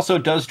 He also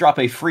does drop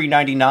a free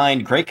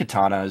 99 Great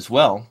Katana as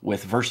well,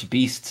 with Verse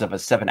Beasts of a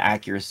 7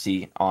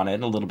 accuracy on it,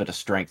 and a little bit of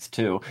strength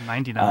too.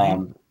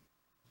 99.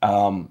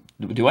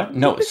 Do I?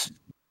 No.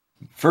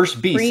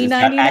 First beast Free has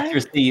got 99?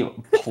 accuracy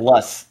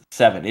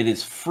 +7. It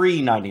is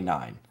free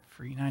 99.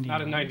 Free 99.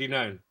 Not a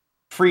 99.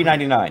 Free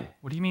 99.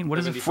 What do you mean? What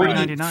is a Free free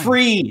 99?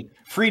 Free.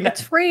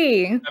 It's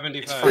free. 75.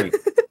 It's free.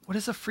 What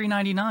is a free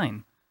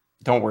 99?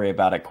 Don't worry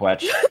about it,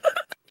 Quetch.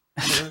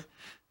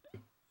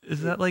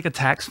 Is that like a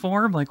tax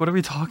form? Like, what are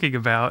we talking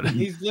about?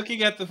 He's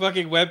looking at the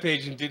fucking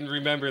webpage and didn't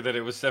remember that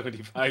it was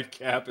 75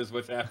 cap is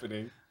what's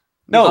happening.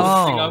 No,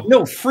 Oh.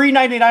 no. Free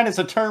 99 is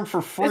a term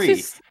for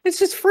free. It's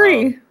just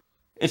free.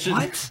 It's just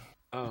What?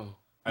 Oh, you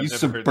I've never heard that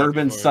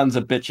suburban before. sons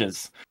of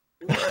bitches.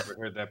 I've never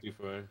heard that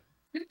before.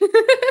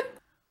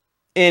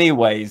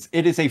 Anyways,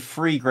 it is a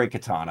free great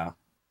katana.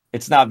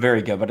 It's not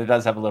very good, but it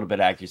does have a little bit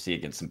of accuracy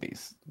against some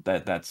beasts.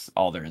 That's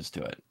all there is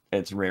to it.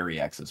 It's rare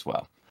EX as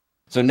well.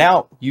 So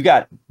now you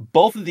got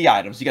both of the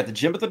items. You got the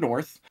Gem of the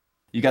North,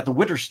 you got the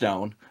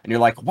Witherstone, and you're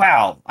like,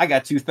 wow, I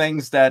got two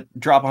things that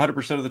drop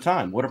 100% of the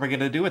time. What am I going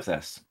to do with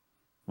this?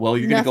 Well,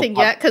 you're going to go... Nothing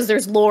yet, because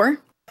there's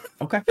lore.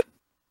 Okay.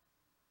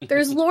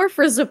 There's lore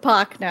for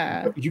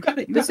Zapakna. You got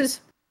it. This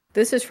is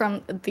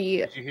from the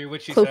Did you hear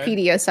what she said?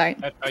 Clopedia site.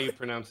 That's how you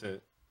pronounce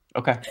it.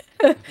 Okay.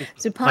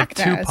 Zapakna. Like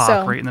Tupac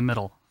so, right in the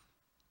middle.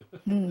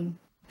 In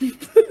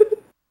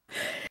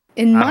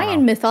don't Mayan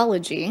know.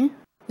 mythology,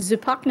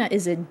 Zapakna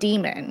is a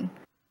demon,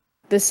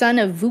 the son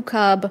of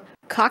Vukab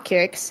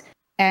Kakix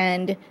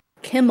and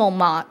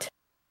Kimmelmot.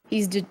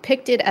 He's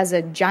depicted as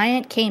a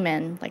giant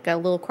caiman, like a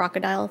little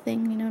crocodile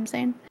thing, you know what I'm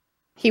saying?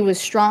 He was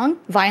strong,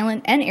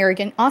 violent, and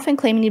arrogant, often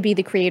claiming to be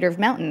the creator of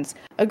mountains.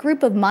 A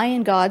group of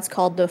Mayan gods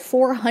called the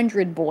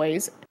 400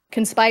 Boys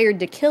conspired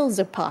to kill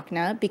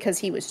Zapakna because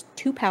he was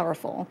too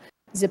powerful.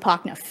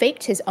 Zapakna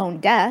faked his own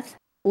death,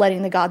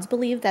 letting the gods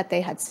believe that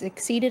they had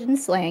succeeded in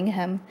slaying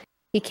him.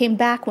 He came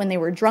back when they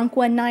were drunk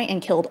one night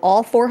and killed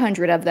all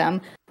 400 of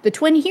them. The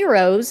twin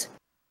heroes,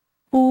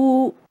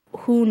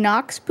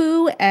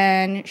 Hunaxpu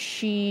and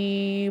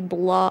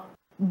Shibala...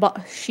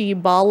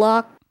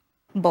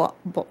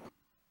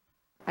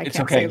 It's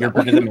okay. You're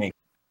better than me.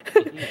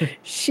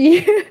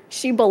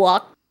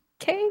 Shibalake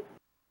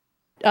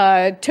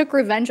took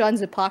revenge on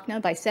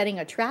Zapakna by setting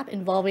a trap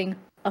involving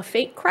a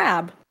fake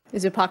crab,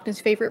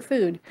 Zapakna's favorite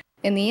food.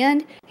 In the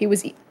end, he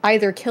was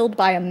either killed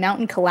by a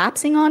mountain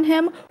collapsing on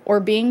him or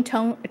being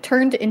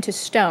turned into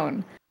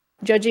stone.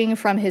 Judging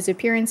from his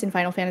appearance in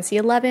Final Fantasy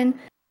XI,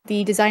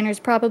 the designers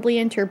probably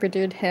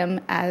interpreted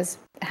him as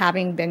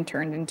having been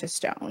turned into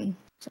stone.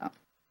 So,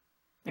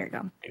 there you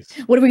go.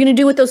 What are we going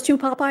to do with those two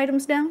pop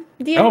items now?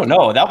 Oh,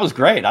 no, that was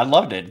great. I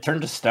loved it. It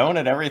turned to stone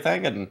and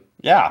everything. And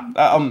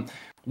yeah,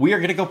 we are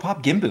going to go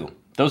pop Gimbu.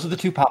 Those are the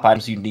two pop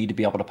items you need to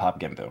be able to pop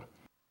Gimbu.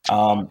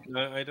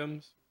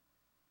 Items?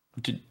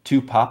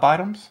 Two pop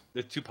items?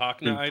 The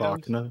Tupacna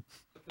items?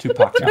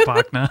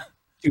 Tupacna.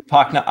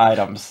 Tupacna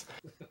items.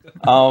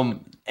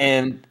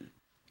 And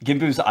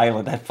Gimbu's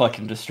Island, that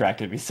fucking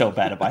distracted me so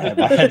bad in my head.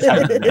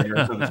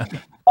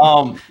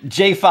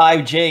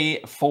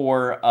 J5,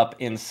 J4 up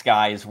in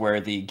sky is where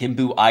the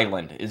Gimbu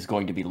Island is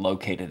going to be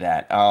located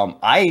at.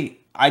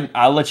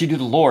 I'll let you do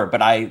the lore,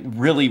 but I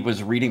really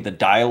was reading the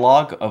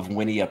dialogue of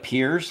when he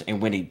appears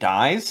and when he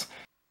dies,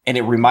 and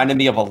it reminded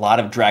me of a lot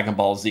of Dragon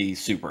Ball Z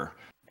Super.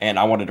 And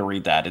I wanted to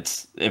read that.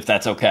 If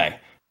that's okay.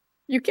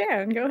 You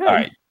can. Go ahead. All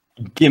right.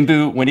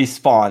 Gimbu, when he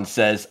spawns,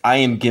 says, I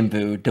am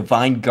Gimbu,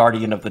 divine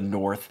guardian of the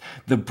north.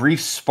 The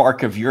brief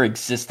spark of your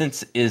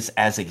existence is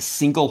as a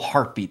single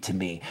heartbeat to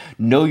me.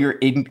 Know your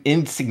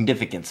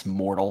insignificance,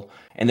 mortal.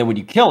 And then when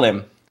you kill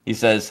him, he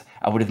says,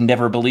 I would have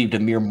never believed a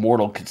mere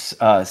mortal could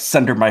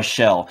sunder my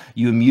shell.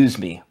 You amuse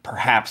me.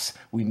 Perhaps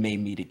we may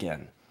meet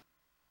again.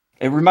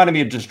 It reminded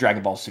me of just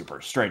Dragon Ball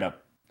Super, straight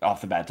up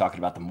off the bat, talking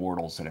about the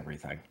mortals and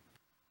everything.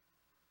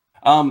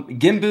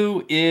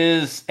 Gimbu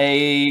is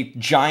a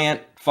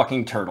giant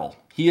fucking turtle.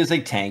 He is a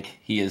tank.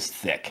 He is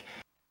thick.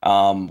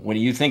 When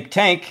you think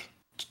tank,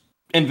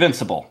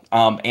 invincible.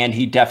 And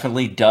he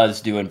definitely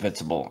does do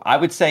invincible. I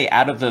would say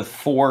out of the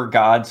 4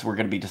 gods we're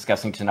going to be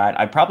discussing tonight,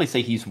 I'd probably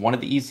say he's one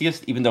of the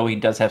easiest, even though he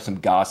does have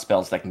some Gauss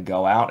spells that can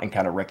go out and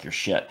kind of wreck your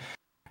shit.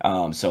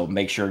 So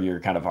make sure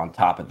you're kind of on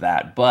top of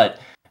that. But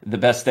the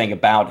best thing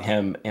about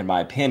him, in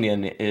my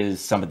opinion,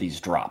 is some of these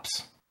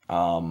drops.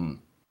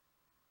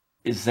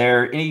 Is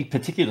there any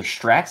particular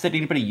strats that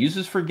anybody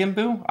uses for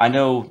Gimbu? I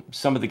know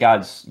some of the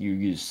gods you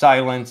use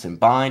silence and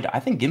bind. I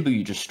think Gimbu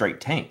you just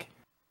straight tank.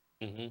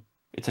 Mm-hmm.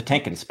 It's a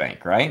tank and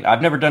spank, right?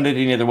 I've never done it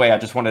any other way. I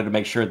just wanted to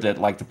make sure that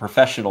like the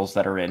professionals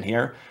that are in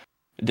here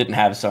didn't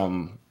have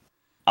some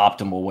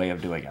optimal way of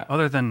doing it.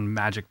 Other than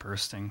magic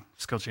bursting,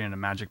 skill chain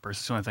and magic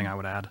burst is the only thing I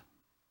would add.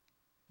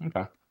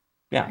 Okay.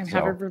 Yeah. And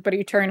have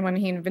everybody turn when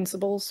he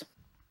invincibles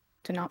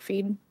to not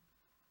feed.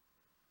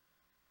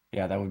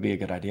 Yeah, that would be a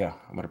good idea.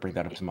 I'm going to bring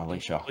that up to my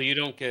late show. Well, you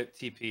don't get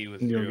TP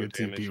with You don't zero get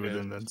damage. TP with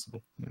yet.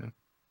 invincible. Yeah.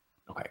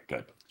 Okay,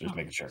 good. Just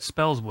making sure.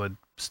 Spells would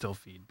still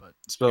feed, but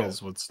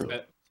Spells would still.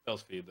 Spell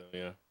speed, though,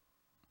 yeah.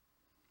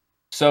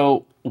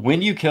 So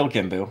when you kill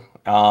Gimbu,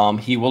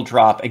 he will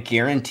drop a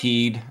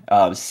guaranteed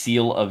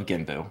seal of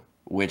Gimbu,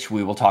 which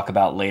we will talk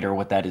about later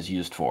what that is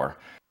used for.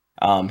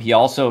 He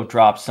also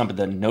drops some of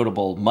the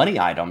notable money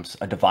items: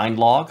 a divine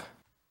log,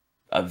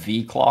 a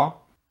V claw,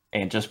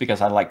 and just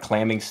because I like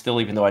clamming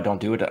still, even though I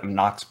don't do it, a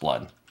Nox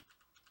blood.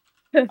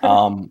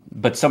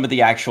 But some of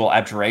the actual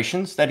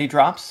abjurations that he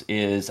drops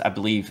is, I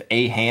believe,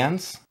 A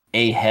hands,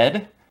 A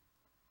head,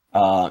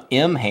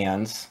 M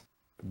hands,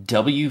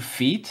 W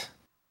feet,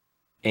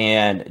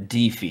 and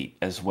D feet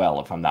as well,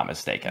 if I'm not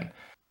mistaken.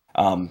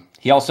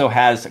 He also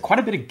has quite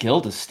a bit of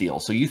gil to steal,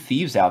 so you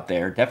thieves out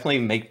there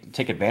definitely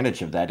take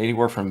advantage of that.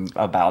 Anywhere from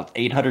about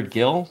 800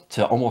 gil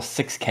to almost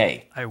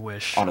 6k. I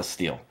wish on a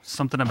steal.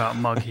 Something about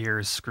Mug here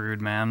is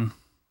screwed, man.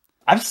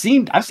 I've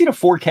seen a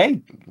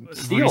 4k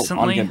steal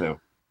recently on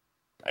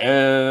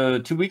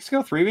Genbu. 2 weeks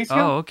ago, 3 weeks ago.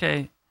 Oh,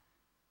 okay.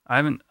 I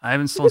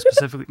haven't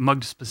stolen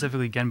mugged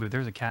specifically Genbu.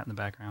 There's a cat in the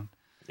background.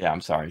 Yeah,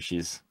 I'm sorry.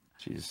 She's.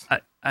 I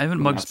haven't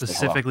mugged wants to say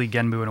specifically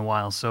Genbu in a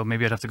while, so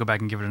maybe I'd have to go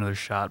back and give it another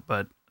shot.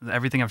 But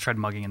everything I've tried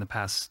mugging in the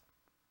past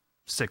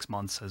 6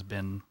 months has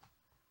been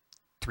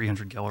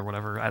 300 gil or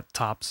whatever at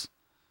tops.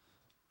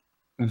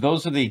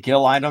 Those are the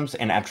gil items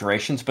and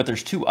abjurations, but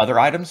there's 2 other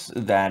items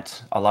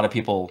that a lot of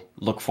people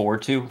look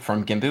forward to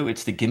from Genbu.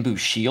 It's the Genbu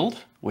Shield,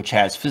 which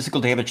has physical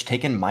damage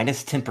taken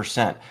minus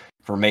 10%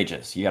 for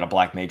mages. You got a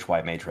black mage,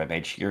 white mage, red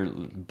mage, your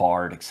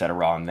bard,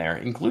 etc. on there,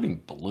 including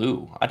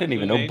blue. I didn't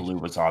even know blue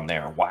was on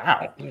there.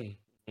 Wow.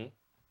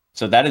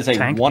 So that is a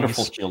Tank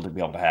wonderful piece. shield to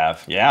be able to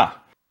have. Yeah.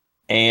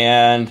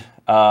 And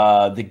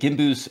the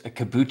Genbu's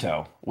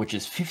Kabuto, which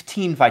is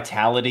 15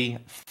 vitality,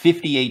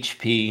 50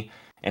 HP,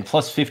 and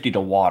plus 50 to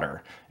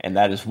water. And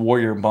that is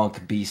Warrior,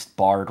 Monk, Beast,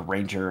 Bard,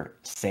 Ranger,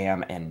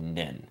 Sam, and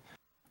Nin.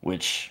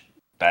 Which,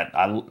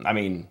 I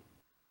mean,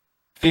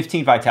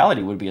 15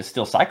 vitality would be a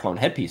Steel Cyclone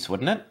headpiece,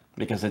 wouldn't it?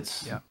 Because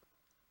it's...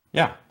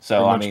 Yeah.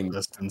 So, I mean...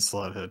 best in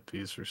slot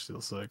headpiece for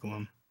Steel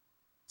Cyclone.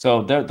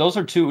 So those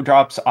are 2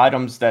 drops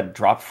items that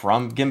drop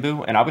from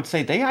Genbu, and I would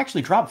say they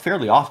actually drop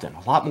fairly often,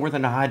 a lot more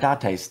than a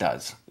Haidates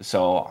does.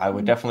 So I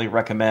would definitely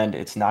recommend.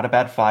 It's not a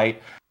bad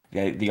fight.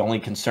 The only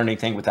concerning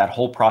thing with that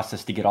whole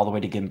process to get all the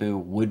way to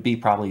Genbu would be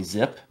probably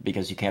zip,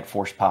 because you can't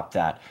force pop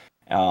that.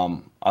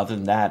 Other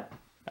than that,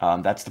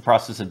 that's the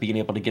process of being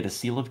able to get a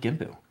seal of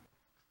Genbu.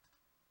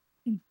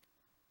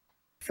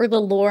 For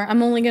the lore,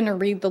 I'm only going to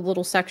read the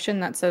little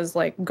section that says,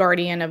 like,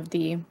 Guardian of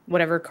the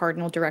whatever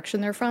cardinal direction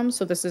they're from.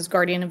 So this is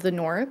Guardian of the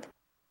North.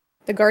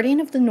 The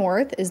Guardian of the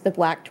North is the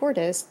Black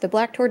Tortoise. The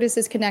Black Tortoise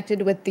is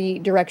connected with the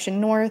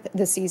direction north,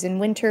 the season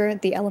winter,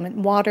 the element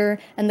water,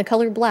 and the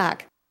color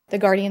black. The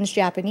Guardian's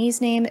Japanese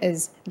name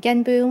is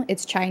Genbu,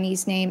 its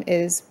Chinese name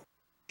is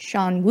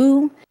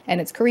Shanwu, and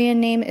its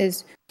Korean name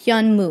is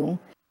Hyunmu.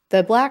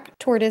 The Black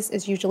Tortoise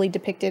is usually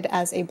depicted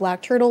as a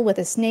black turtle with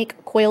a snake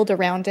coiled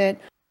around it,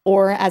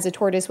 or as a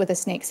tortoise with a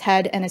snake's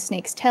head and a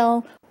snake's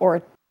tail, or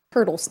a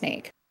turtle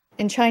snake.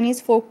 In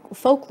Chinese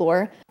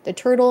folklore, the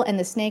turtle and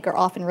the snake are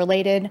often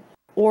related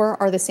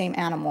or are the same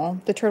animal.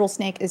 The turtle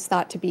snake is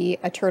thought to be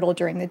a turtle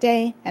during the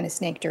day and a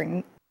snake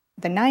during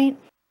the night.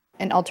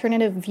 An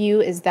alternative view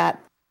is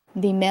that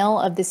the male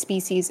of the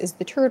species is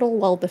the turtle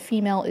while the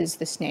female is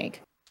the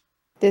snake.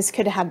 This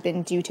could have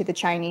been due to the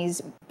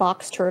Chinese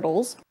box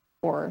turtles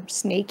or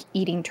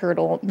snake-eating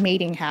turtle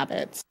mating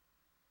habits.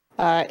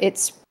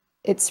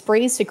 It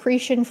sprays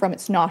secretion from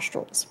its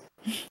nostrils.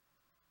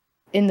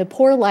 In the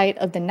poor light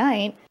of the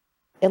night,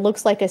 it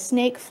looks like a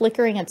snake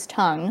flickering its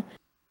tongue,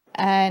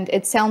 and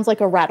it sounds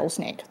like a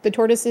rattlesnake. The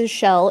tortoise's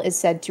shell is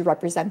said to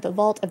represent the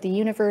vault of the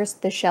universe,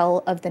 the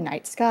shell of the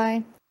night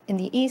sky. In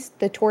the East,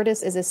 the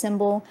tortoise is a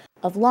symbol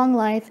of long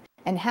life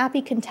and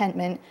happy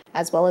contentment,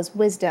 as well as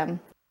wisdom.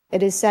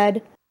 It is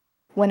said,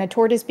 when a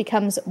tortoise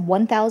becomes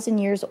 1,000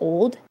 years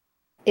old,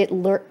 it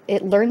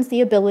learns the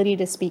ability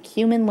to speak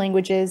human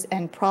languages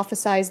and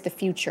prophesies the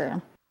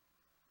future.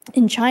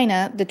 In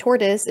China, the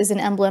tortoise is an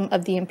emblem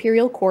of the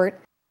imperial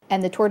court,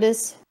 and the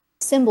tortoise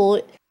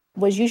symbol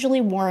was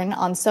usually worn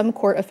on some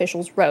court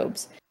officials'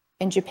 robes.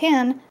 In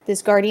Japan,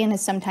 this guardian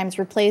is sometimes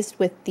replaced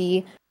with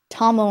the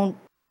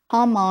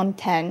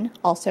Tamonten,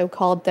 also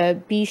called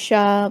the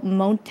Bisha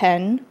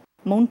Monten,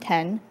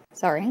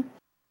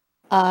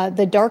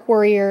 the Dark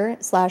Warrior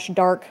 /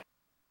 Dark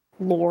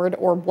Lord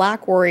or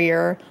Black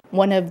Warrior,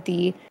 one of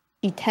the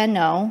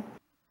Itenno,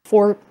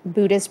 4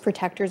 Buddhist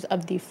protectors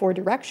of the 4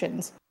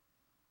 directions.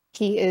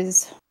 He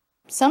is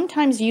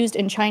sometimes used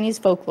in Chinese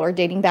folklore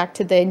dating back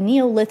to the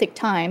Neolithic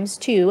times,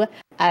 too,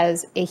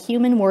 as a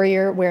human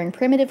warrior wearing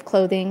primitive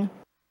clothing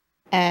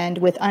and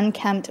with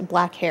unkempt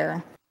black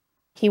hair.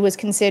 He was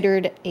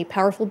considered a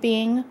powerful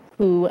being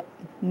who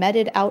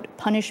meted out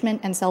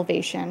punishment and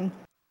salvation.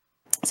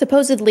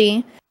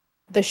 Supposedly,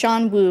 the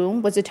Shan Wu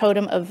was a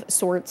totem of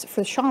sorts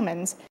for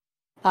shamans,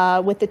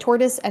 with the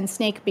tortoise and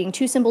snake being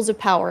 2 symbols of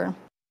power.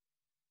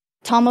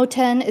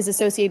 Tamoten is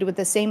associated with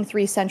the same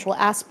 3 central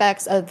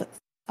aspects of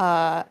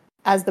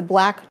as the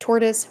black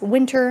tortoise,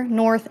 winter,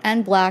 north,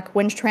 and black,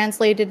 when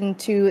translated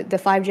into the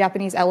 5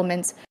 Japanese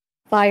elements: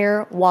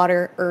 fire,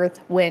 water, earth,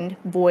 wind,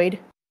 void.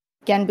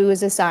 Genbu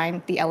is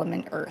assigned the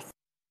element earth.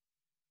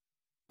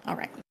 All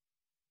right.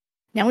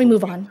 Now we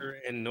move on. Winter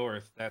and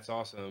north, that's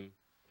awesome.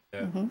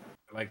 Yeah. I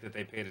like that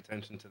they paid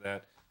attention to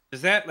that.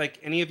 Does that, like,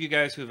 any of you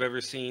guys who've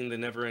ever seen The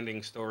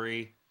Neverending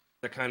Story,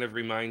 that kind of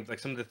reminds, like,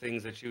 some of the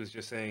things that she was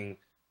just saying,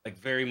 like,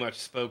 very much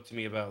spoke to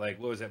me about, like,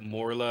 what was that,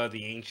 Morla,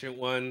 the ancient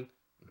one?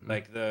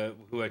 Like,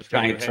 who Atreyu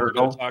Giant had to go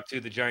turtle. talk to,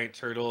 the giant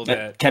turtle That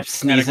that kept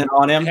sneezing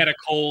on him. had a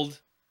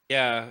cold,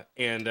 yeah,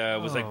 and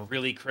was, like, Oh.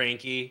 really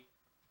cranky.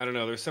 I don't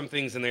know, there's some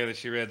things in there that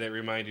she read that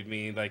reminded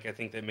me, like, I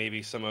think that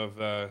maybe some of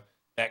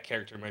that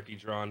character might be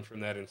drawn from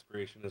that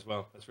inspiration as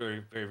well. That's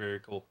very, very, very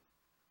cool.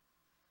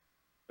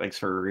 Thanks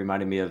for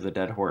reminding me of the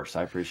dead horse.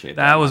 I appreciate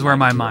that. That was where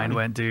my was mind gone.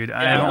 went, dude.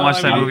 I Yeah, haven't well, watched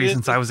I that mean, movie this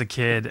since I was a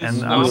kid, This and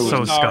is I not was with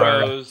so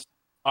scarred. sorrows.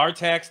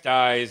 Artax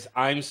dies.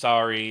 I'm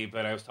sorry,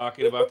 but I was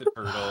talking about the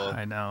turtle.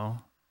 I know.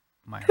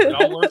 My It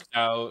all worked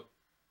out.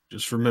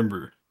 Just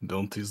remember,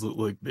 don't these look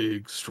like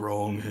big,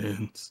 strong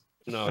hands?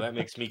 No, that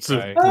makes me It's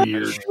a cry.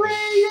 weird.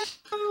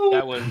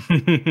 That one,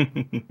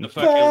 the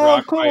fucking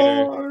rock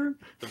biter.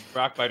 The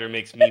rock biter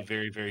makes me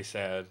very, very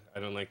sad. I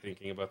don't like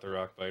thinking about the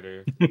rock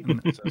biter.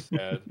 It's so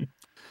sad.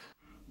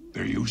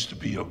 There used to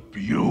be a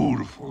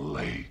beautiful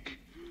lake,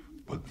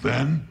 but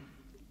then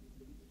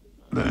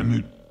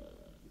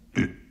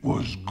it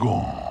was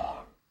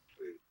gone.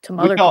 To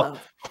Mother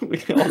Glove.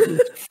 We all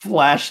just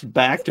flashed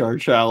back to our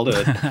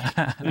childhood.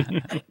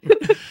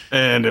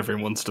 And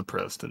everyone's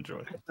depressed.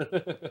 Enjoy.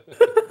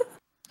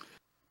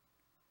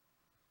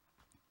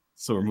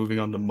 So we're moving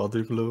on to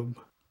Mother Globe.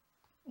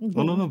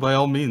 Oh no, by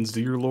all means,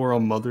 do your lore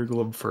on Mother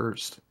Globe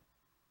first.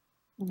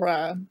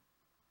 Bruh.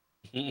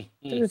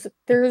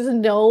 There's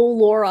no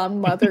lore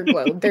on Mother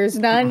Globe. There's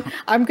none.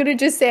 I'm gonna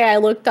just say I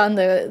looked on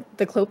the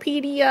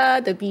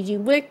Clopedia, the BG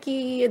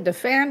Wiki, the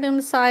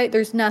fandom site.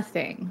 There's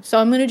nothing. So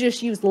I'm gonna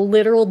just use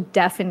literal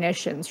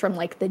definitions from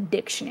like the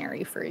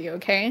dictionary for you,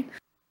 okay?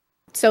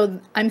 So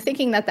I'm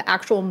thinking that the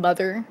actual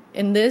mother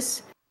in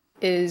this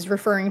is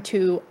referring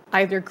to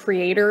either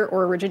creator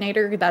or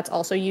originator. That's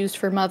also used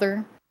for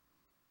mother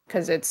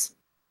because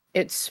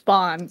it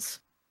spawns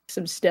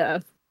some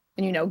stuff.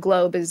 And you know,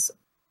 globe is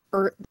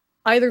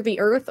either the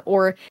earth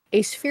or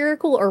a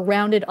spherical or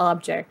rounded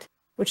object,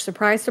 which,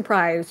 surprise,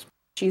 surprise,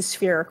 she's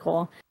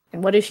spherical.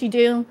 And what does she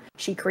do?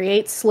 She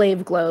creates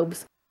slave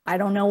globes. I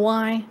don't know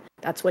why.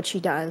 That's what she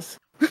does.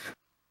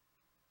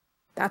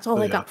 That's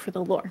all I got for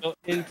the lore. Well,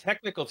 in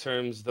technical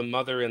terms, the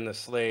mother and the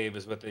slave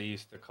is what they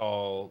used to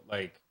call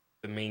like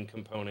the main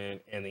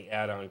component and the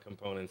add-on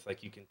components.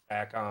 Like you can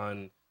tack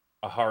on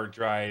a hard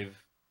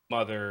drive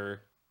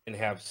mother and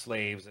have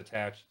slaves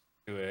attached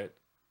to it.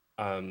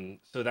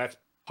 So that's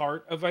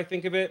part of I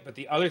think of it. But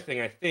the other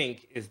thing I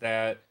think is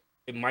that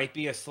it might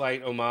be a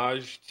slight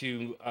homage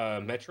to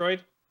Metroid.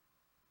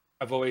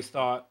 I've always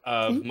thought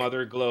of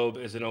Mother Globe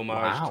as an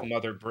homage to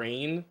Mother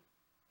Brain.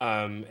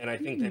 And I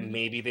think that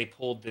maybe they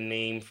pulled the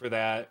name for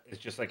that as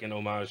just like an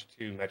homage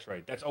to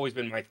Metroid. That's always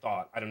been my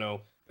thought. I don't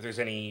know if there's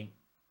any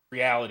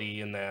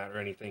reality in that or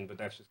anything, but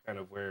that's just kind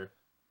of where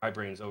my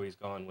brain's always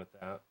gone with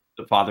that.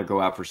 The father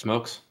go out for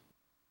smokes?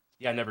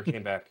 Yeah, never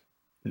came back.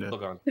 Yeah. Still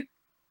gone.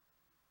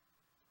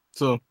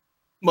 So,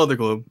 Mother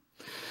Globe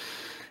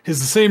is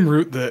the same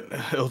route that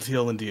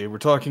LTL and DA were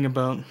talking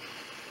about.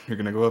 You're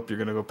going to go up, you're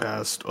going to go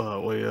past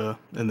Oya,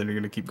 and then you're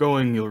going to keep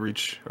going. You'll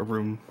reach a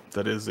room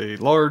that is a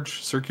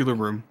large circular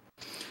room,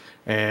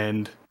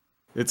 and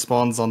it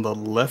spawns on the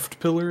left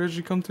pillar as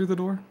you come through the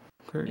door.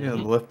 Yeah, the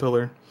left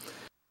pillar.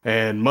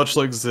 And much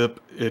like Zip,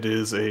 it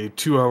is a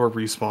 2-hour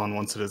respawn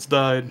once it has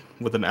died,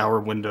 with an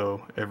hour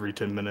window every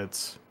 10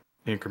 minutes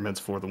increments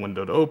for the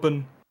window to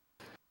open.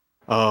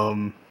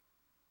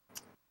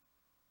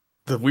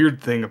 The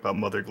weird thing about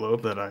Mother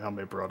Globe that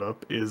Ayame brought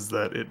up is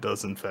that it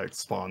does in fact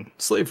spawn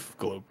slave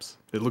globes.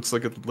 It looks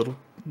like a little,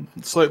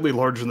 slightly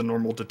larger than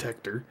normal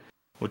detector,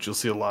 which you'll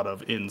see a lot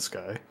of in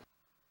Sky.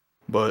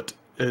 But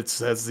it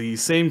has the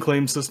same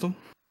claim system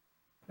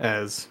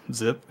as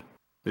Zip.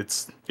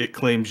 It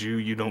claims you,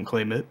 you don't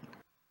claim it.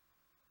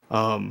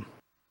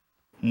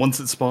 Once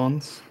it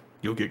spawns,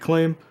 you'll get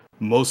claim.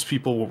 Most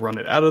people will run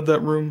it out of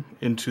that room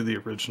into the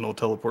original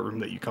teleport room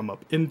that you come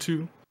up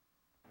into,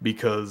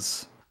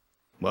 because,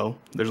 well,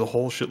 there's a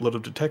whole shitload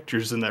of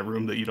detectors in that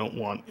room that you don't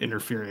want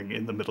interfering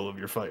in the middle of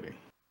your fighting.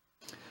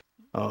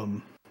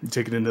 You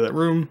take it into that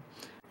room.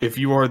 If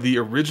you are the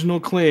original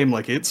claim,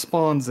 like it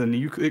spawns and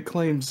it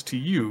claims to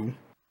you,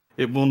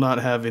 it will not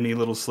have any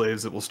little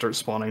slaves that will start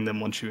spawning them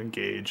once you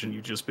engage, and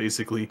you just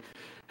basically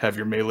have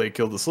your melee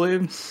kill the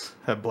slaves,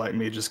 have black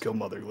mages kill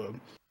Mother Globe.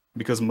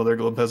 Because Mother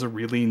Globe has a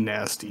really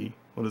nasty,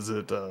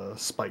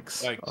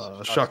 spikes,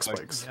 shock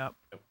spikes. Yep.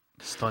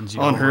 Stuns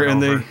you on over her,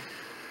 and over.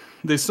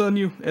 they stun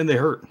you, and they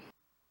hurt.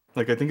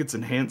 Like, I think it's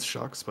enhanced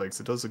shock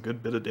spikes. It does a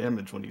good bit of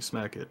damage when you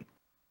smack it.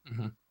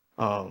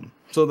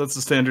 So that's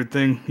the standard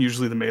thing.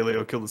 Usually the melee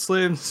will kill the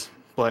slaves,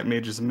 black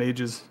mages and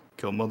mages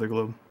kill Mother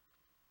Globe.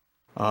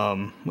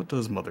 What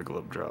does Mother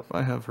Globe drop?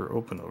 I have her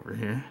open over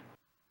here.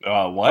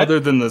 What?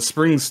 Other than the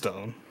spring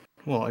stone.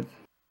 Well,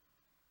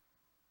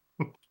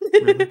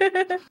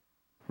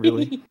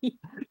 Really?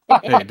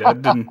 Hey,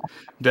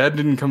 Dad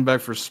didn't come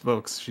back for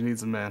smokes. She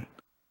needs a man.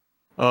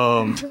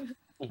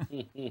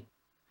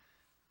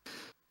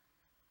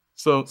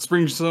 So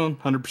Spring Stone,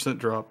 100%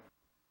 drop.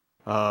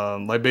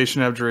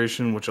 Libation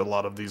Abjuration, which a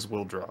lot of these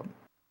will drop,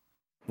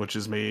 which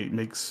is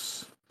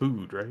makes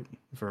food, right?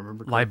 If I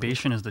remember correctly.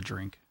 Libation is the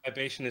drink.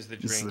 Libation is the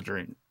This is drink. the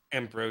drink.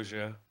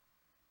 Ambrosia.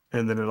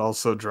 And then it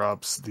also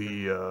drops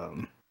the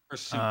Or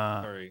soup,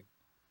 sorry.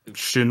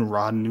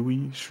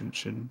 Shinranui.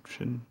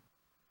 Shin.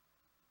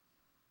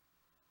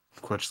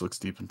 Quetch looks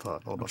deep in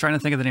thought. Hold I'm on. trying to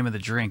think of the name of the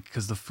drink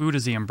because the food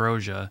is the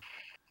ambrosia.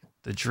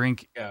 The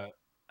drink. Yeah.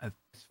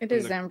 It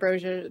is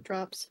ambrosia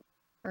drops.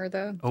 Or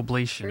the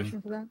Oblation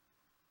version for that.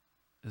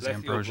 is That's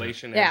ambrosia. the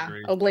oblation. Yeah,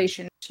 Abjuration.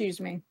 oblation.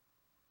 Excuse me.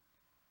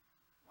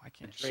 Why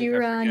can't The drink,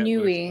 I forget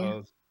what it's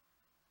called.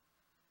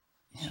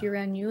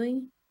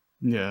 Shiranui?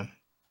 Yeah.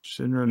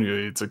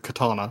 Shinranui. It's a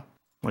katana,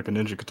 like a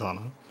ninja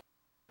katana.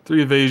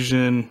 3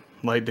 evasion,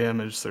 light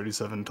damage,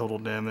 37 total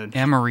damage.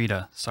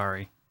 Amarita,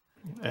 sorry.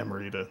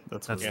 Amarita.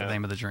 That's the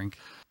name of the drink.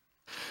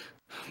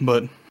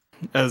 But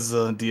as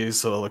DA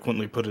so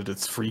eloquently put it,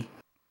 it's free.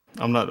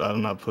 I'm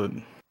not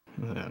putting.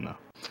 No.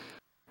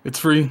 It's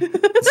free.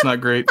 It's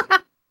not great.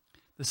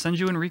 The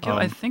Senju and Rikyo,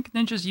 I think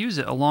ninjas use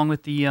it along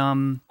with the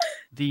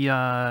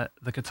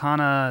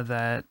katana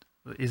that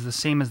is the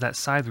same as that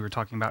scythe we were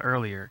talking about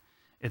earlier.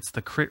 It's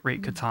the crit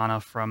rate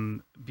katana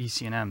from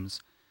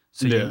BCNMs.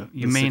 So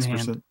you main 6%.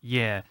 Hand,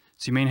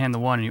 so you main hand the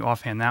one and you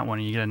offhand that one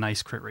and you get a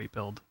nice crit rate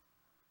build.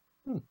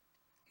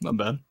 Not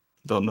bad.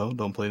 Don't know.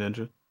 Don't play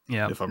ninja.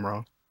 Yeah. If I'm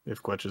wrong.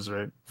 If Quetch is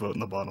right, vote in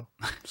the bottom.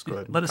 Just go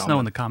ahead. Let us know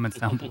in the comments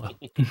down below.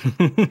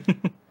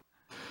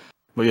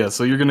 But yeah,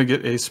 so you're going to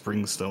get a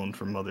Spring Stone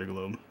from Mother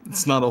Globe.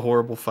 It's not a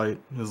horrible fight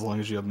as long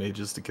as you have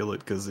mages to kill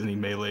it, because any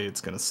melee,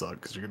 it's going to suck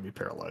because you're going to be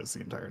paralyzed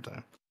the entire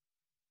time.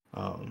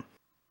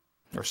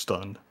 Or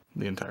stunned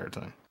the entire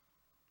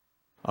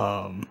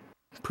time.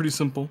 Pretty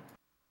simple,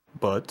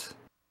 but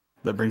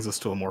that brings us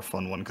to a more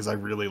fun one, because I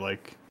really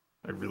like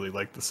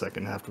the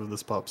second half of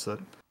this pop set.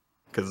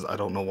 Because I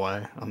don't know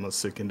why. I'm a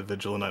sick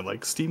individual and I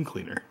like Steam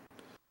Cleaner.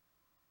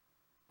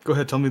 Go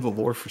ahead, tell me the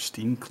lore for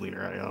Steam Cleaner,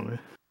 Ayame.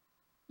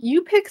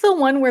 You pick the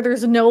one where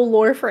there's no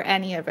lore for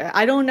any of it.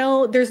 I don't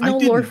know. There's no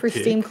lore for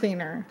Steam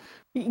Cleaner.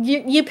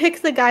 You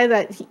pick the guy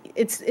that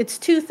it's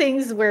two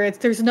things where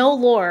there's no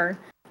lore.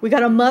 We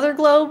got a Mother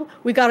Globe.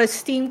 We got a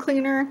Steam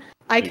Cleaner.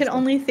 I can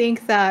only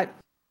think that.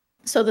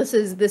 So this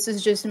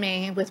is just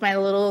me with my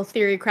little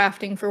theory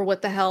crafting for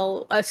what the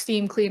hell a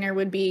Steam Cleaner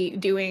would be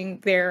doing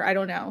there. I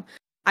don't know.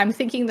 I'm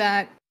thinking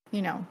that,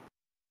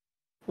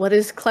 what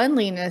is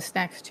cleanliness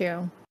next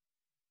to?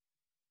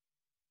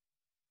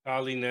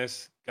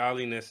 Godliness.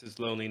 Godliness is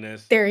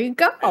loneliness. There you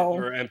go.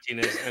 Or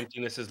emptiness.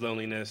 Emptiness is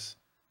loneliness.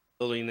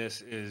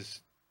 Loneliness is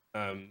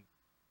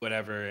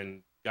whatever,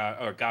 and God,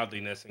 or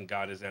godliness, and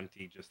God is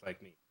empty, just like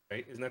me.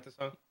 Right? Isn't that the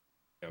song?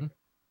 Yeah, okay.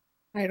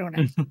 I don't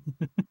know.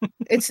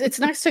 It's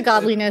next to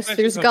godliness.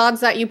 There's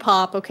gods that you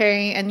pop,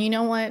 okay? And you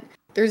know what?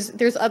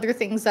 There's other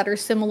things that are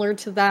similar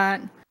to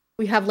that.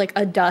 We have like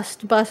a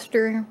dust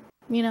buster,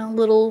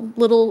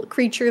 little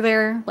creature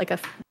there, like a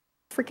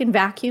freaking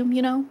vacuum,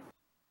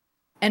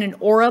 and an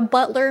aura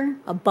butler,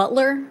 a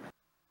butler.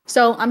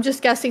 So I'm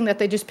just guessing that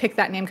they just picked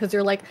that name because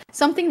they're like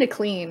something to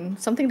clean.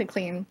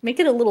 Make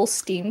it a little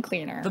steam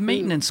cleaner. The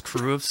maintenance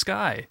crew of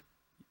Sky.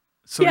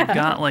 So we've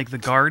got like the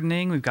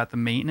gardening, we've got the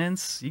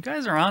maintenance. You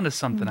guys are onto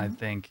something, I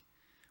think.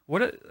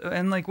 What are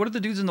the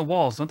dudes in the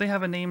walls? Don't they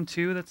have a name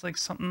too? That's like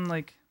something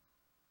like.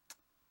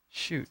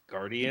 Shoot.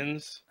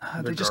 Guardians?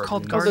 They're just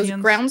called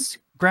Guardians?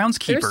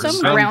 Groundskeepers. There's some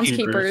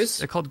groundskeepers.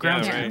 They're called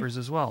groundskeepers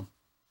as well.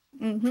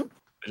 Mm-hmm.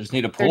 I just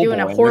need a pool. They're doing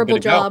a horrible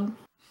job.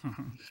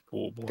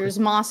 Pool boy. There's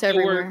moss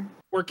everywhere.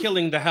 We're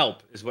killing the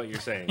help, is what you're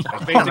saying.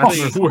 Like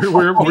basically,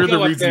 we're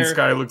the reason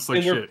Sky looks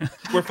like shit.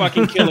 We're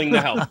fucking killing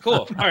the help.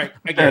 Cool. All right.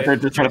 I get it. They're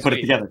just trying to put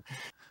it together.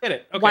 Get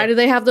it. Okay. Why do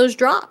they have those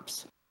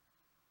drops?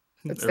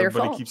 It's their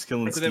fault. Everybody keeps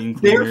killing Steam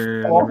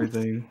Cleaner and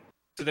everything.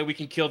 So that we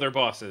can kill their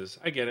bosses.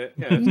 I get it.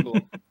 Yeah, that's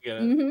cool. Get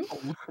it.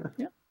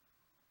 Yeah.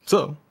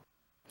 So,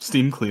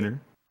 Steam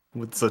Cleaner,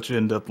 with such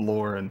in-depth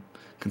lore and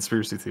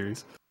conspiracy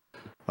theories.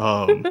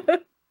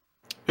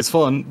 It's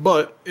fun,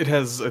 but it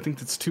has, I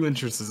think it's 2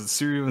 entrances. It's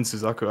Seiryu and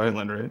Suzaku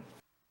Island, right?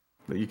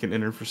 That you can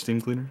enter for Steam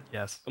Cleaner?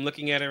 Yes. I'm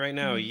looking at it right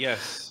now.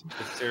 Yes.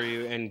 It's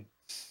Seiryu and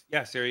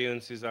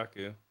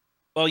Suzaku.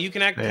 Well, you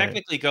can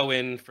technically go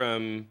in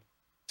from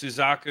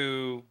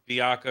Suzaku,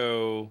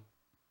 Byakko,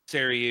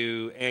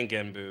 Seiryu, and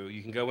Genbu.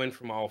 You can go in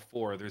from all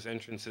 4. There's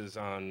entrances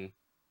on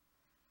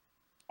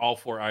all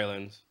 4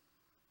 islands.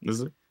 Is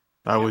there?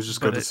 I always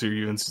just go to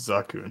Seiryu and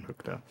Suzaku and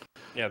hook down.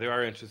 Yeah, there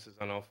are entrances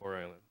on all 4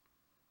 islands.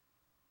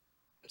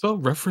 So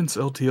reference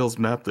LTL's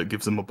map that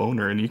gives them a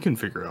boner, and you can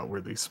figure out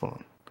where they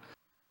spawn.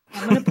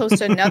 I'm gonna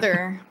post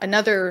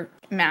another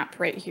map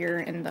right here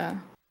in the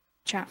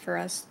chat for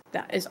us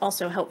that is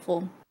also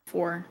helpful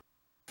for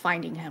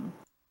finding him.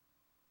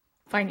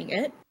 Finding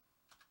it?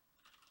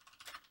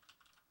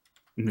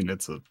 I mean,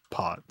 it's a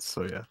pot,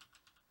 so yeah.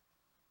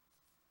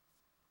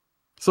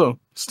 So,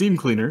 Steam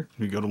Cleaner,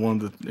 you go to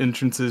one of the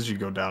entrances, you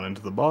go down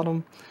into the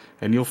bottom,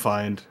 and you'll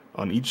find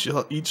on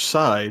each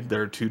side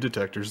there are 2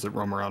 detectors that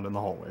roam around in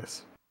the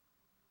hallways.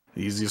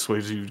 The easiest way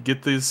to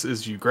get this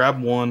is you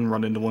grab one,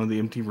 run into one of the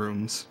empty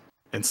rooms,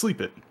 and sleep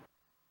it.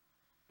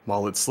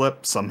 While it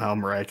slept, somehow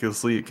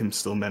miraculously, it can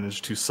still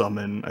manage to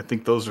summon. I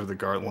think those are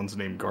the ones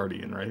named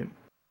Guardian, right?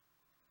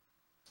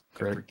 I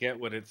Correct. forget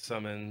what it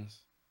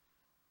summons.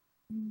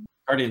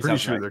 Guardian Pretty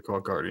sounds sure right. they're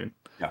called Guardian.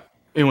 Yeah.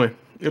 Anyway,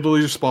 it'll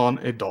either spawn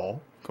a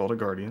doll called a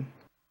Guardian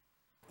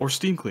or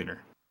Steam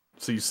Cleaner.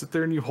 So you sit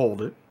there and you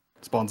hold it.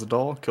 Spawns a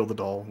doll, kill the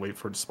doll, wait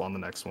for it to spawn the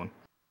next one.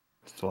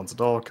 Spawns a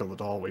doll, kill the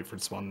doll, wait for it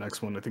to spawn the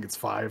next one. I think it's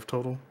 5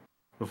 total.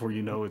 Before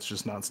you know it's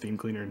just not Steam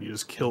Cleaner, and you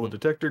just kill the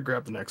detector,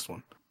 grab the next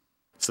one.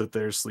 Sit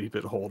there, sleep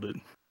it, hold it.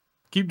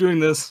 Keep doing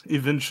this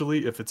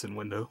eventually if it's in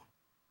window,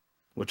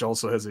 which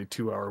also has a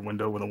 2-hour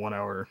window with a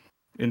 1-hour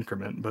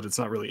increment, but it's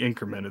not really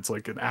increment, it's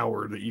like an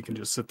hour that you can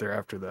just sit there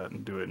after that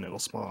and do it and it'll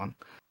spawn.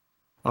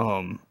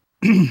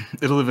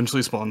 It'll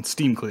eventually spawn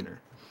Steam Cleaner.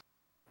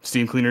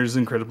 Steam Cleaner is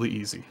incredibly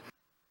easy.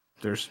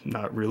 There's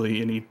not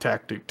really any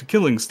tactic to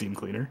killing Steam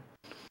Cleaner.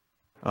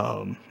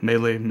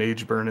 Melee,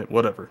 mage, burn it,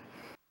 whatever.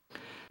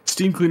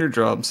 Steam Cleaner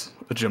drops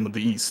a Gem of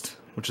the East,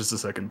 which is the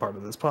second part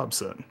of this pop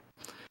set.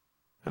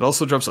 It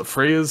also drops a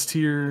Freya's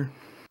Tear,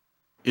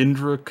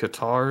 Indra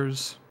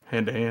Katars,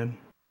 hand to hand,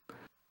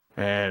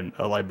 and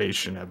a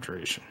Libation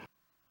Abjuration.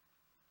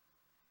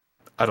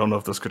 I don't know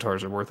if those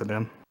Katars are worth a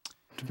damn,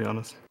 to be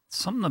honest.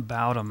 Something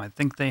about them. I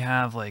think they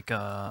have like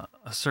a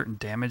certain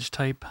damage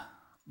type.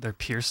 They're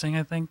piercing,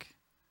 I think.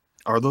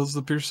 Are those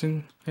the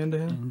piercing hand to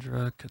hand?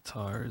 Indra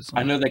Katars.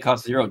 I know they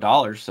cost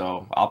 $0,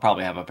 so I'll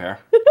probably have a pair.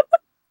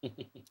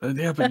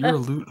 Yeah, but you're a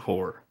loot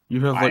whore.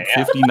 You have like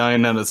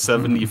 59 out of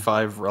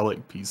 75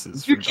 relic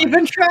pieces. You're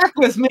keeping track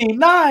with me.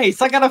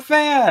 Nice. I got a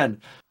fan.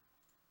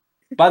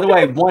 By the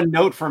way, one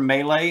note from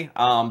Melee: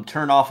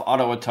 turn off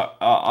auto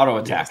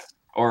attack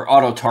or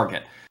auto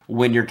target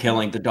when you're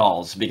killing the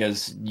dolls,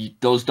 because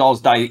those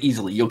dolls die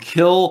easily. You'll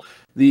kill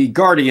the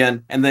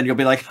Guardian, and then you'll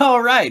be like,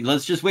 "All right,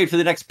 let's just wait for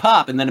the next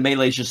pop," and then the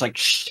Melee's just like,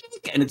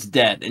 and it's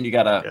dead, and you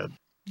gotta.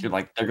 You're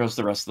like, there goes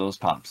the rest of those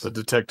pops. The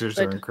detectors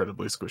are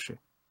incredibly squishy.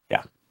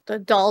 Yeah. The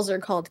dolls are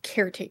called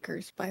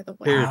caretakers, by the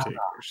way.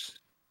 Caretakers.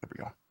 There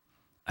we go.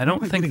 I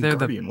don't think they're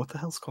Guardian. What the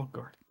hell's called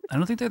Guardian? I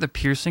don't think they're the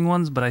piercing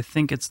ones, but I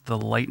think it's the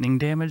lightning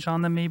damage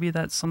on them maybe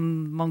that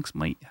some monks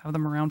might have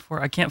them around for.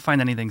 I can't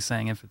find anything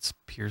saying if it's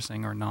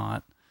piercing or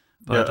not.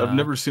 But, yeah, I've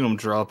never seen them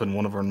drop, and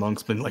one of our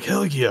monks been like,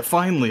 "Hell yeah,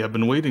 finally! I've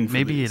been waiting for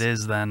maybe these." it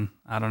is then.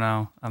 I don't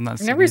know. I'm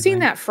not. I've never seen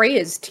that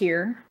Freya's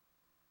Tear.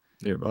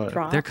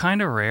 Nearby. They're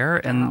kind of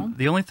rare, and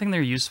the only thing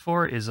they're used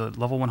for is a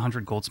level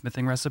 100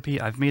 goldsmithing recipe.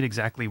 I've made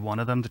exactly one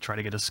of them to try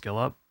to get a skill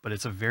up, but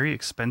it's a very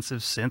expensive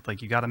synth.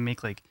 Like, you got to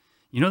make, like,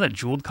 you know that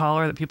jeweled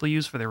collar that people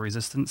use for their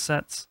resistance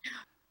sets?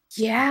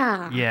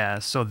 Yeah. Yeah,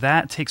 so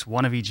that takes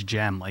one of each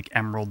gem, like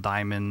emerald,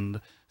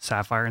 diamond,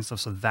 sapphire, and stuff.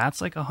 So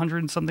that's like 100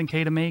 and something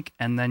K to make,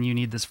 and then you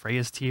need this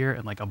Freya's Tear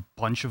and like a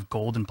bunch of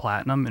gold and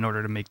platinum in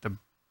order to make the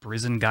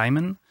Brazen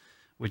Gaiman,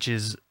 which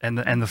is and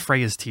the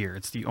Freya's Tear.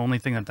 It's the only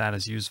thing that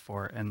is used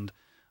for. And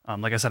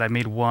like I said, I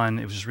made one.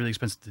 It was just really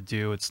expensive to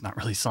do. It's not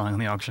really selling on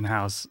the auction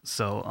house,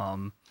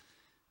 so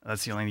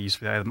that's the only use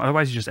for the item.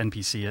 Otherwise, you just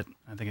NPC it.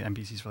 I think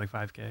NPCs for like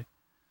 5K.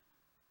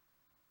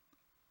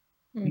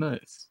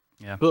 Nice.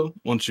 Yeah. So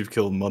once you've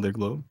killed Mother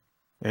Globe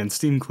and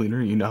Steam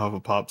Cleaner, you now have a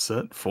pop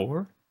set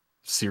for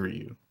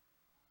Siryu.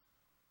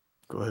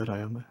 Go ahead,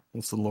 Ayame.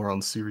 What's the lore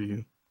on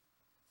Siryu?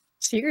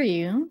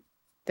 Siryu,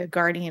 the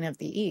Guardian of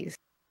the East.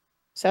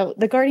 So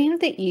the Guardian of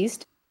the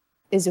East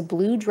is a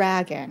blue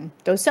dragon,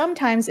 though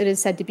sometimes it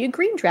is said to be a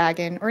green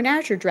dragon or an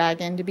azure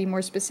dragon. To be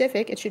more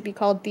specific, it should be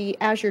called the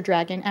azure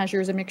dragon. Azure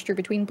is a mixture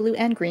between blue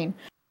and green.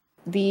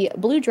 The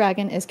blue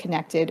dragon is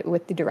connected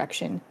with the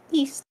direction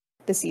east,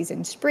 the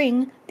season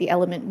spring, the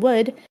element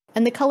wood,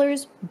 and the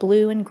colors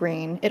blue and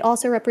green. It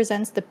also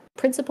represents the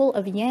principle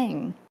of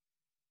yang.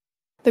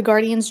 The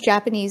Guardian's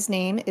Japanese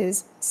name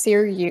is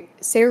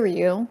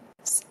Seiryu,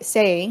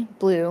 Sei,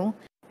 blue,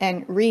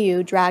 and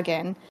Ryu,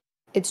 dragon.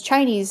 Its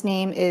Chinese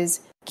name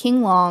is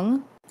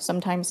Qinglong,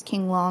 sometimes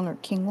Qinglong or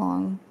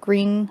Qinglong,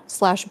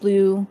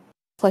 green/blue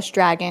 +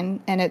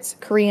 dragon, and its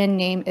Korean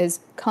name is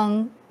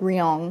Kung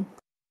Ryong.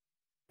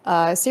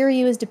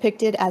 Siryu is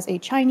depicted as a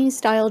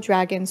Chinese-style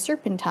dragon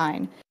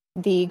serpentine.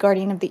 The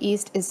Guardian of the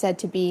East is said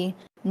to be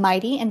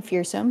mighty and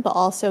fearsome, but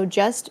also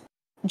just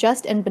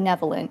and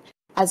benevolent,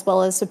 as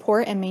well as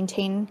support and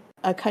maintain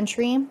a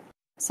country,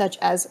 such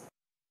as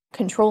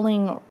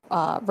controlling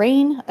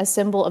rain, a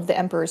symbol of the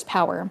emperor's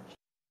power.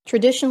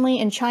 Traditionally,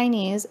 in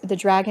Chinese, the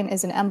dragon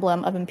is an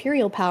emblem of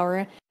imperial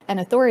power and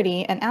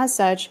authority, and as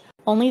such,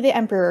 only the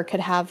emperor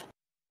could have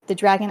the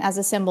dragon as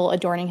a symbol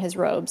adorning his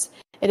robes.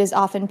 It is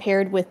often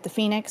paired with the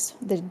phoenix,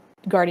 the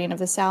guardian of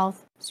the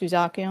south,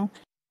 Suzaku,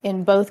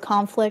 in both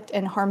conflict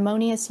and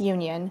harmonious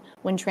union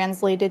when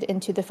translated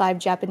into the 5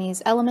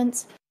 Japanese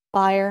elements: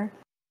 fire,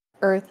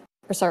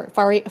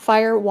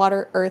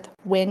 water, earth,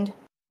 wind,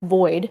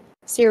 void.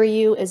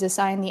 Siryu is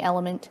assigned the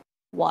element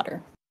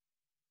water.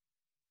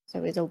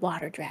 So he's a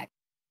water dragon.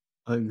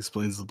 That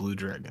explains the blue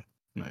dragon.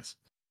 Nice.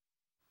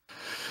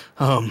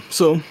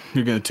 So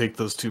you're going to take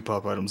those 2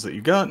 pop items that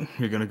you got.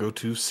 You're going to go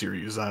to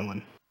Siryu's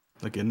Island.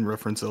 Again,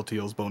 reference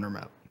LTL's boner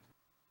map.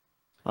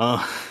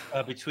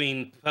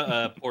 Between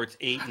ports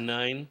 8 and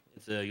 9,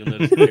 You'll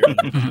notice it there on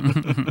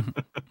the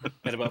map.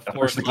 At about 4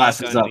 Push the o'clock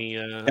glasses on up.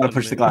 the Gotta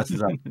push the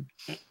glasses up.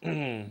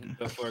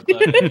 about 4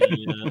 o'clock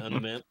on the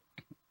map.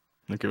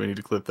 Okay, we need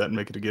to clip that and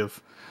make it a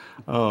GIF.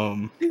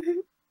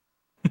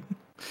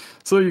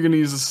 So you're going to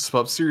use this to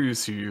swap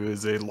Sirius. You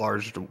is a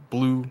large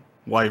blue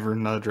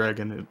wyvern, not a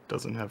dragon. It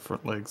doesn't have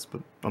front legs,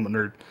 but I'm a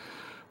nerd.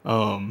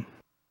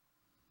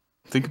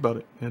 Think about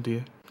it.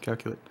 Idea.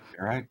 Calculate.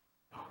 All right.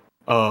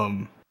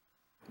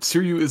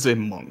 Siryu is a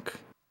monk.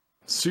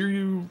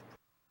 Siryu,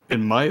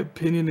 in my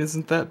opinion,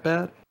 isn't that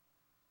bad.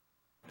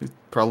 He's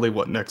probably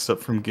next up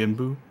from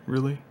Gimbu,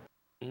 really.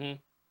 Mm-hmm.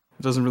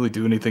 It doesn't really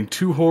do anything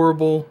too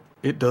horrible.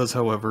 It does,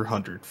 however,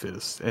 100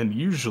 Fist. And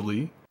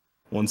usually,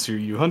 once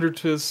Siryu 100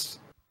 Fist,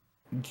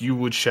 you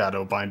would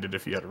shadow bind it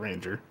if you had a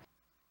ranger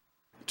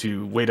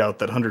to wait out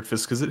that 100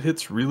 Fist because it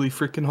hits really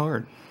freaking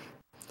hard.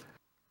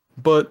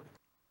 But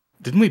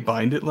didn't we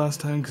bind it last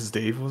time because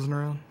Dave wasn't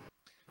around?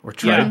 Or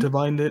tried to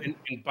bind it? And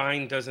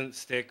bind doesn't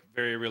stick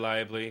very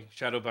reliably.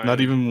 Shadow bind. Not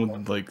even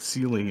with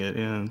sealing it,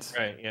 yeah.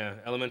 Right, yeah.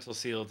 Elemental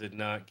Seal did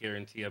not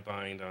guarantee a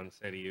bind on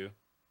Seiyu.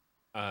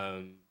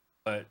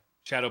 But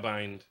Shadow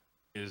Bind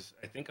is,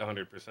 I think,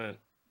 100%.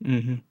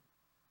 Mm-hmm.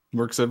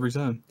 Works every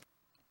time.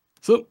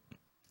 So,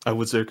 I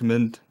would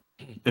recommend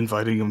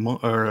inviting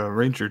a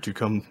ranger to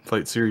come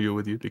fight Siryu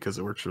with you because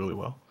it works really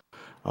well.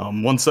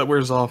 Once that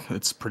wears off,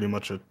 it's pretty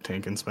much a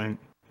tank and spank.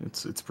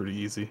 It's pretty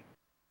easy.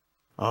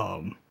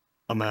 I'm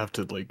gonna have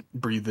to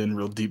breathe in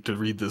real deep to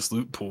read this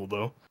loot pool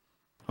though.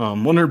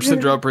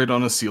 100% drop rate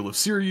on a Seal of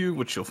Siryu,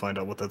 which you'll find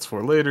out what that's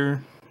for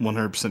later.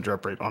 100%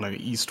 drop rate on an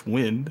East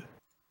Wind.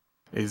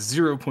 A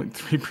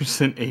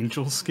 0.3%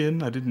 Angel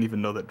Skin. I didn't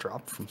even know that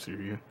dropped from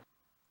Siryu.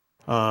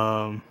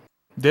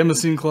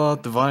 Damascene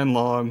Cloth, Divine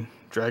Log,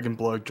 Dragon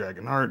Blood,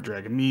 Dragon Heart,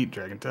 Dragon Meat,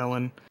 Dragon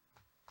Talon,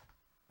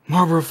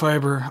 Marlboro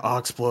Fiber,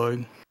 Ox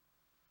Blood.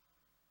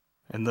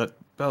 And that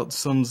about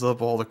sums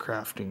up all the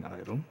crafting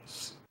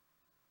items.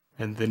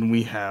 And then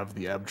we have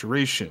the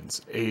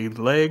abjurations. A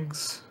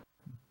legs,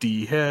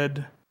 D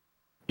head,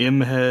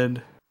 M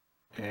head,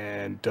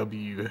 and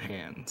W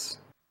hands.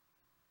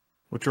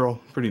 Which are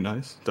all pretty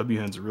nice. W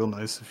hands are real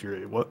nice if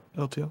you're a what,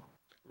 LTL?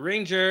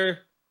 Ranger.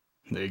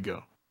 There you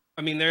go.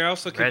 I mean, they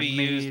also could be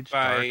used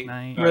by...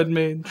 Red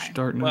Mage,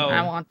 Dark Knight. Well,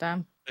 I want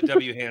them. The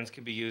W hands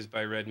could be used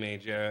by Red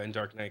Mage and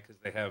Dark Knight because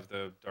they have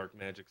the Dark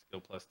Magic skill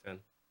plus 10.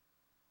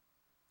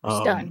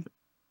 It's done.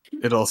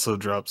 It also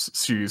drops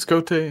Siryu's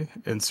Kote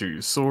and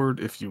Siryu's Sword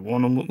if you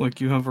want to look like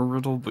you have a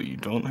riddle, but you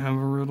don't have a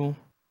riddle.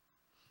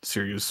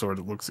 Siryu's Sword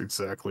looks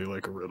exactly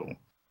like a riddle.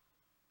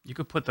 You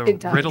could put the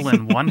riddle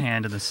in one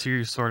hand and the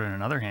Sirius Sword in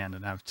another hand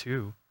and have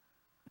two.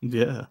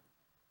 Yeah.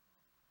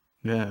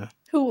 Yeah.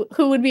 Who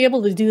would be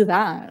able to do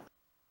that?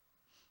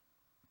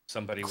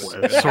 Somebody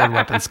with sword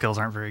weapon skills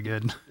aren't very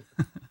good.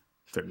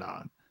 They're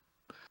not.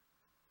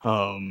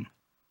 And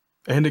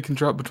it can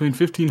drop between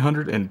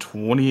 1,500 and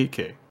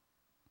 28k.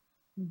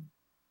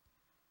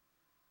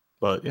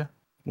 But yeah,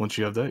 once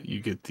you have that,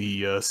 you get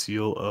the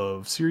Seal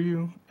of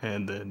Siryu,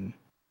 and then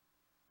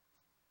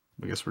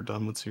I guess we're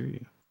done with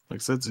Siryu. Like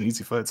I said, it's an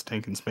easy fight. It's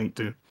tank and spank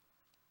too.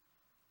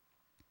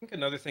 I think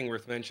another thing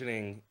worth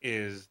mentioning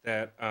is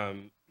that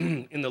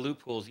in the loot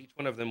pools, each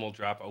one of them will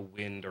drop a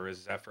wind or a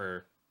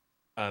zephyr.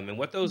 And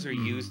what those are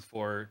used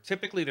for,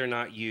 typically they're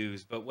not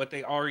used, but what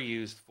they are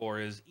used for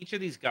is each of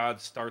these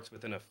gods starts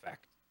with an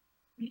effect.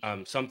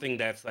 Something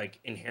that's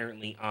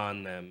inherently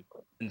on them.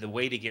 And the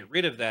way to get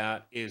rid of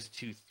that is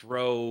to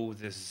throw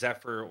the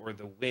zephyr or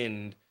the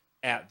wind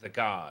at the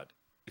god.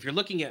 If you're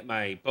looking at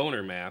my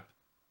boner map,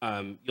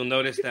 you'll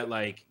notice that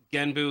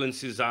Genbu and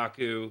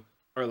Suzaku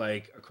are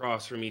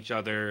across from each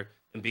other,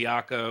 and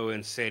Byakko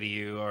and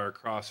Seiryu are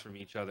across from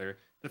each other.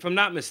 If I'm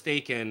not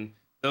mistaken,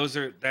 that's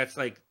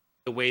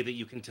the way that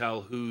you can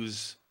tell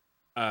whose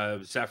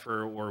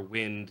Zephyr or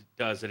Wind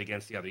does it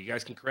against the other. You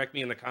guys can correct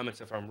me in the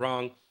comments if I'm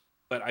wrong,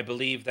 but I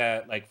believe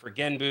that for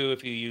Genbu,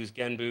 if you use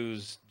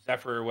Genbu's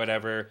Zephyr or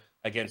whatever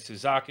against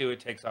Suzaku, it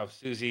takes off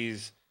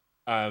Susie's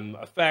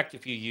effect.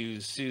 If you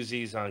use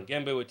Susie's on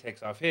Genbu, it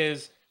takes off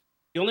his.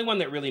 The only one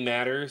that really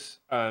matters,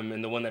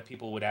 and the one that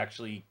people would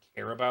actually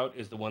care about,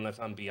 is the one that's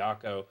on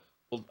Byakko.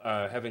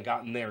 Haven't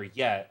gotten there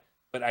yet,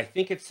 but I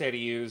think it's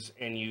Seiryu's,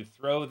 and you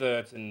throw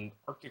it's an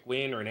Arctic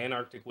Wind or an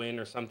Antarctic Wind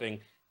or something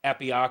at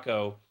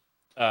Byakko.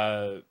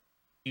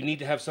 You need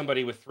to have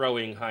somebody with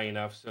throwing high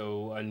enough,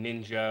 so a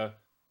ninja,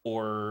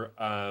 or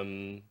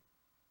I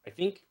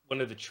think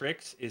one of the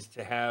tricks is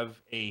to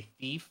have a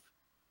thief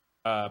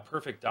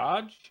perfect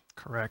dodge.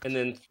 Correct. And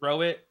then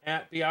throw it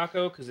at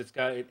Byakko because it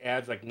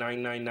adds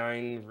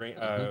 999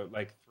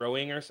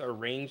 throwing or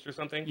ranged or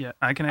something. Yeah,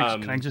 I can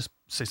actually, can I just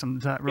say something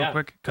to that real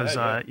quick?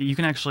 Because you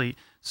can actually,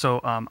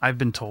 I've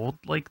been told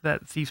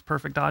that Thief's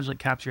perfect dodge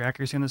caps your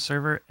accuracy on the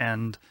server,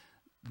 and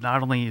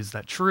not only is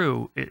that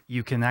true,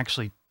 you can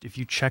actually, if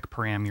you check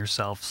param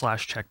yourself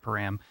 /check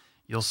param,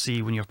 you'll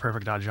see when you have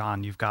perfect dodge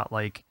on, you've got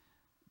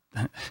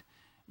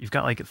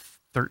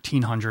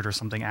 1,300 or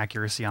something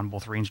accuracy on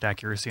both ranged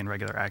accuracy and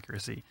regular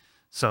accuracy.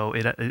 So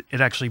it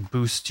actually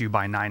boosts you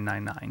by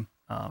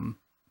 999.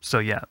 So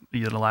yeah,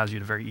 it allows you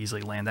to very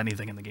easily land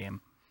anything in the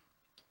game.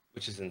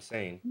 which is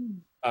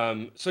insane.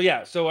 Hmm.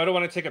 So I don't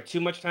want to take up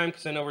too much time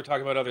because I know we're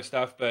talking about other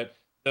stuff, but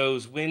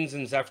those winds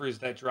and zephyrs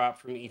that drop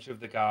from each of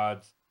the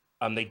gods,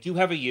 they do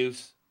have a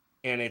use,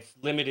 and it's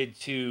limited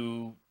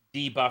to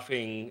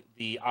debuffing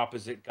the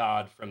opposite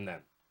god from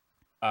them.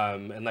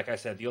 And like I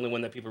said, the only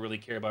one that people really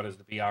care about is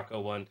the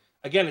Byakko one.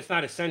 Again, it's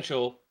not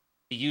essential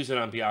to use it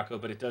on Byakko,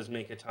 but it does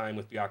make a time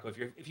with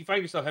Byakko. If you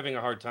find yourself having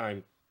a hard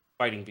time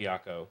fighting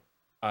Byakko,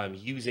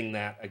 using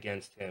that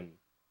against him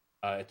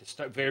at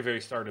the very, very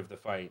start of the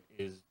fight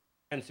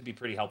tends to be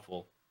pretty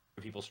helpful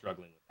for people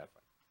struggling with that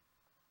fight.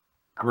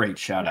 Great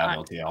shout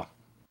out, LTL.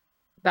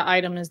 The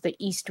item is the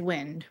East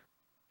Wind.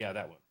 Yeah,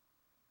 that one.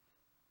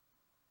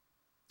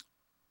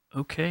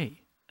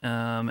 Okay.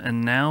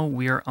 And now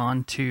we are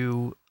on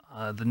to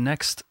the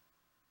next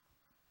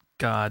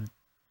god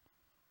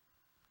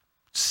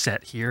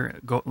set here,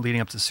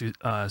 leading up to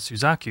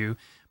Suzaku,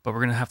 but we're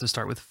going to have to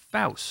start with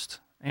Faust.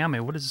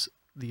 Ayame, what is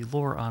the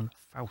lore on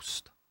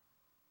Faust?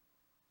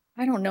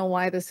 I don't know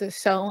why this is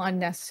so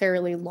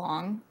unnecessarily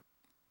long,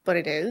 but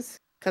it is,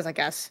 because I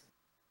guess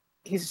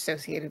he's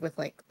associated with,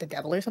 like, the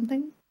devil or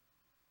something.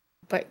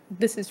 But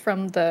this is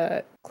from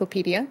the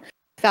Clopedia.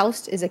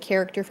 Faust is a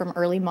character from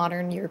early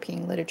modern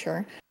European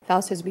literature.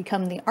 Faust has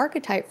become the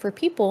archetype for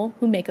people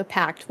who make a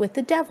pact with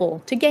the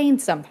devil to gain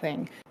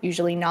something,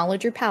 usually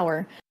knowledge or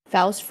power.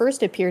 Faust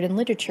first appeared in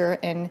literature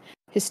in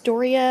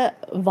Historia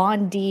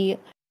von die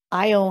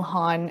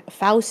Iohann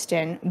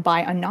Faustin by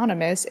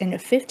Anonymous in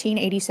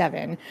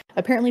 1587,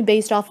 apparently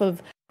based off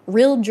of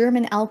real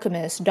German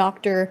alchemist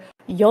Dr.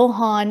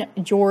 Johann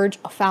Georg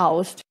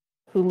Faust,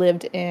 who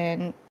lived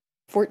in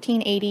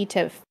 1480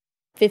 to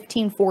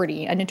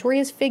 1540, a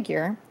notorious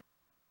figure.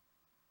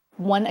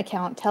 One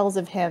account tells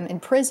of him in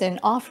prison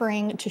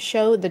offering to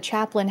show the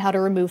chaplain how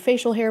to remove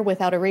facial hair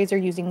without a razor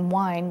using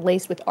wine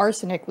laced with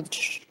arsenic,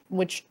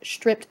 which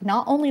stripped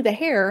not only the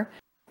hair,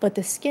 but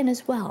the skin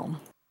as well.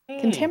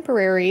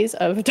 Contemporaries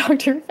of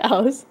Dr.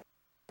 Faust,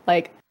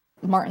 like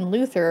Martin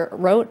Luther,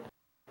 wrote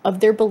of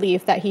their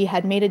belief that he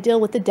had made a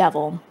deal with the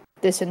devil.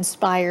 This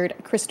inspired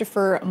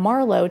Christopher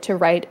Marlowe to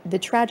write The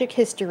Tragic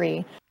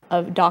History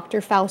of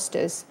Dr.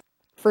 Faustus,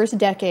 first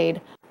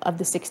decade of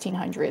the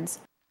 1600s.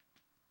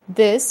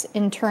 This,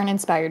 in turn,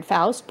 inspired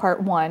Faust,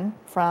 Part 1,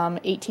 from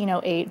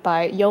 1808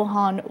 by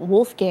Johann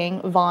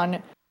Wolfgang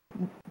von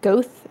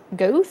Goethe.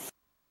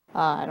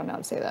 I don't know how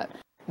to say that.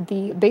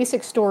 The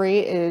basic story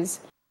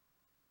is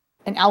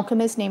an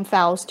alchemist named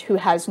Faust who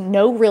has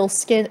no real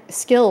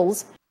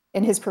skills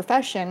in his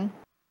profession,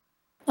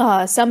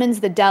 summons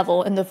the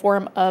devil in the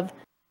form of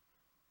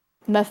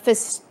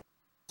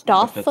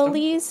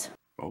Mephistopheles.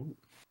 Oh.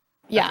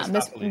 Yeah,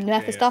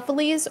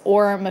 Mephistopheles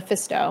or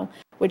Mephisto,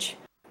 which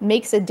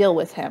makes a deal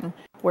with him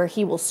where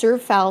he will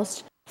serve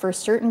Faust for a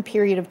certain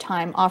period of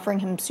time, offering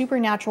him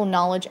supernatural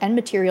knowledge and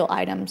material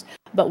items,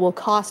 but will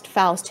cost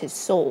Faust his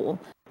soul.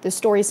 The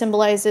story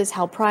symbolizes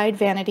how pride,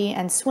 vanity,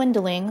 and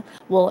swindling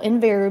will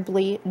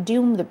invariably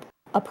doom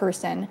a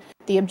person.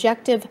 The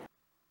adjective,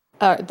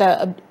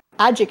 Faustian,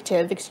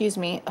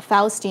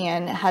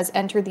 has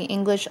entered the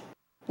English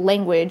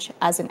language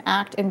as an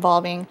act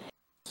involving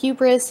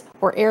hubris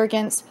or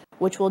arrogance,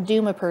 which will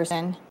doom a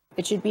person.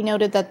 It should be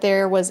noted that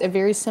there was a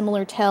very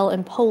similar tale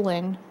in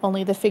Poland,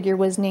 only the figure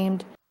was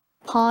named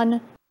Pan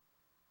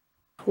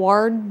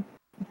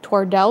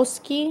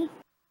Twardowski.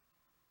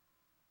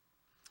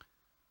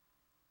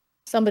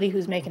 Somebody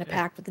who's making a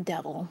pact with the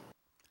devil.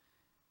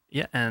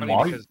 Yeah, and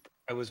Funny because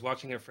I was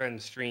watching a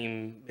friend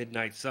stream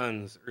Midnight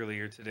Suns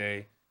earlier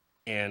today,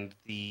 and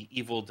the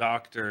evil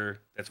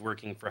doctor that's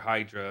working for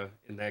Hydra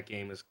in that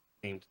game is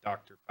named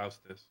Dr.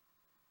 Faustus.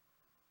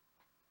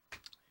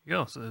 you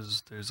go. So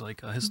there's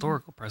like a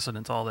historical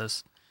precedent to all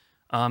this.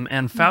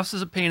 And Faust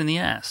is a pain in the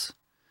ass.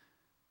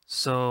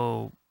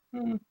 So,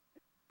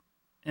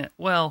 yeah,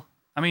 well,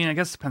 I mean, I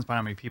guess it depends on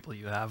how many people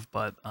you have,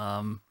 but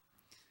One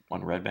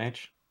red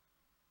mage?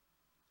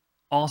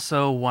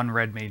 also one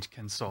red mage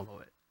can solo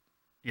it.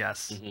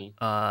 Yes.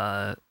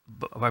 But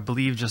I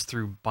believe just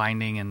through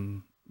binding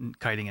and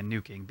kiting and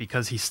nuking,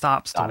 because he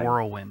stops the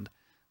whirlwind.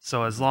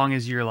 So as long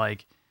as you're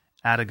like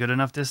at a good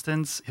enough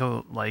distance,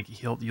 you'll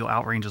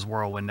outrange his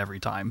whirlwind every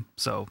time.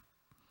 So,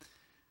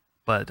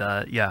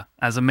 but yeah,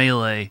 as a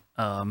melee,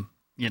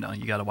 you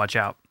got to watch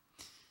out.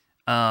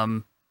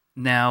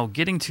 Now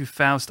getting to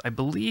Faust, I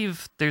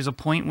believe there's a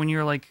point when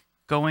you're like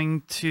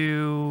going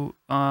to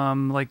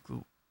Oya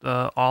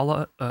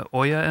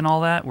and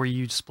all that, where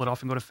you split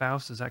off and go to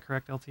Faust. Is that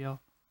correct, LTL?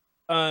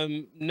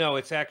 No,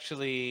 it's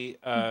actually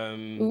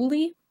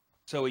Uli?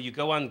 So you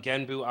go on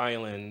Genbu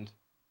Island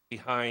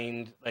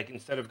behind, like,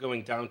 instead of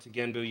going down to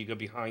Genbu, you go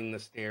behind the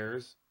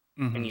stairs,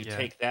 and you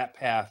take that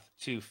path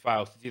to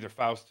Faust. It's either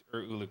Faust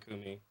or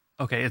Ulukumi.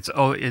 Okay,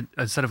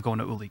 instead of going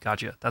to Uli,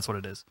 gotcha. That's what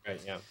it is. Right,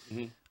 yeah.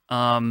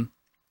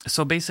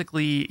 So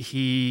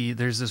basically,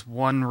 there's this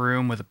one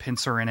room with a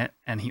pincer in it,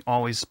 and he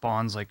always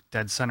spawns like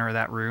dead center of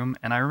that room.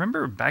 And I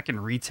remember back in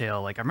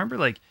retail,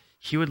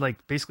 he would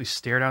like basically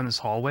stare down this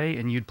hallway,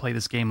 and you'd play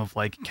this game of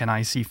like, can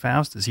I see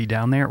Faust? Is he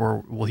down there,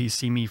 or will he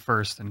see me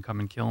first and come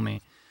and kill me?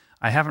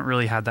 I haven't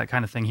really had that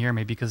kind of thing here,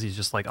 maybe because he's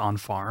just like on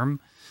farm.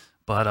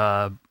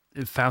 But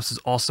Faust is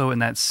also in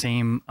that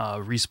same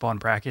respawn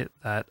bracket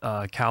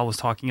that Cal was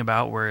talking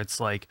about, where it's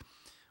like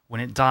when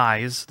it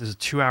dies, there's a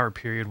 2-hour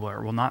period where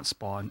it will not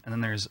spawn, and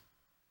then there's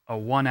a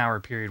 1-hour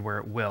period where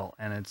it will,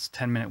 and it's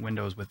 10-minute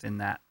windows within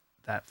that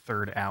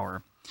third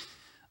hour.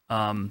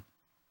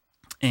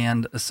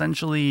 And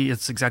essentially,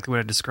 it's exactly what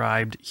I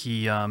described.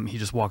 He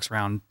just walks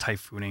around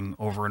typhooning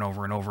over and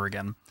over and over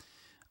again.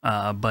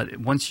 But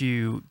once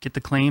you get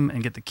the claim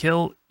and get the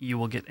kill, you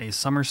will get a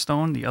Summer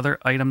Stone. The other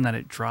item that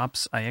it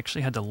drops, I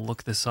actually had to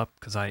look this up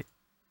because I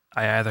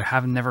either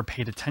have never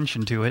paid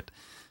attention to it,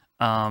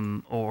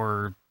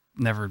 or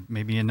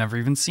maybe I've never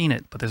even seen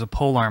it. But there's a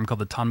polearm called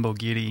the Tanbo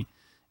Giri.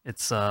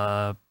 It's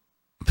agility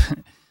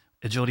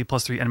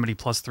 +3, enmity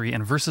 +3,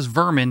 and versus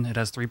vermin, it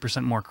has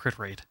 3% more crit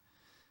rate.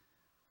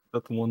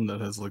 That the one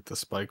that has like the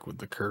spike with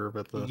the curve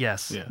at the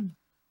Yes. Yeah.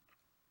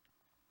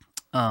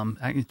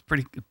 It's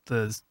pretty.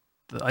 The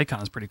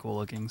icon is pretty cool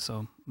looking,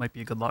 so might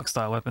be a good lock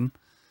style weapon.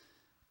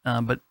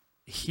 But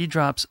he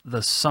drops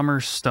the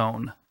Summer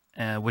Stone,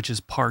 which is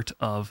part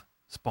of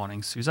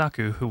spawning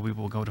Suzaku, who we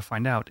will go to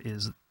find out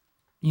is,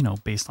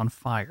 based on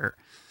fire.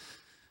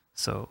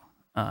 So,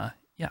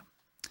 yeah.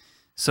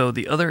 So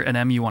the other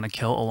NM you want to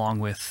kill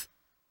along with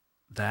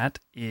that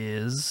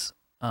is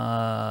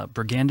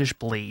Brigandish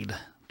Blade.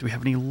 Do we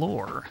have any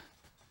lore?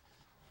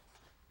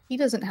 He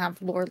doesn't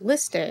have lore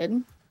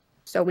listed,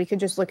 so we could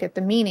just look at the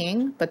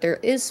meaning, but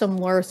there is some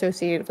lore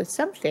associated with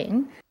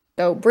something.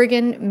 So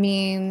brigand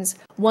means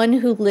one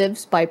who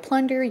lives by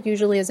plunder,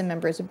 usually as a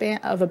member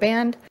of a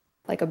band,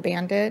 like a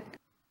bandit.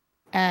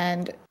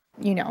 And,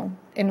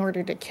 in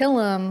order to kill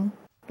him,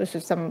 this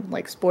is some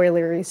like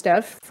spoilery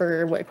stuff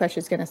for what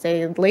Question's going to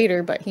say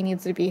later, but he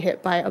needs to be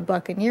hit by a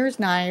buccaneer's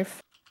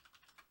knife,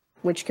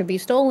 which could be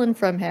stolen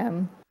from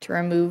him to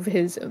remove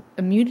his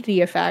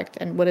immunity effect.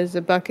 And what is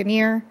a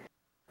buccaneer?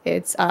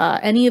 It's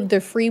any of the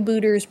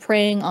freebooters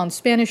preying on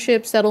Spanish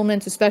ships,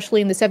 settlements,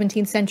 especially in the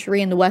 17th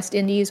century in the West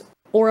Indies,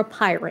 or a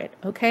pirate,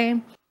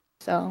 okay?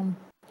 So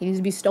he needs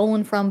to be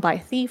stolen from by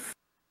thief,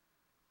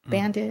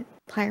 bandit,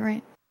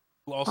 pirate.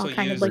 We'll also all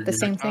kind of use like the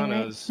same thing,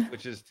 right? katanas,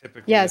 which is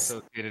typically Yes.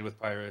 associated with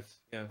pirates.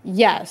 Yeah.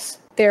 Yes,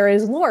 there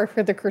is lore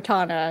for the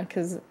katana,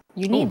 because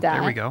you need that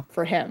there we go.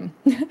 for him.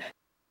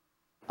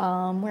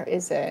 Where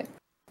is it?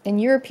 In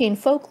European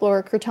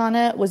folklore,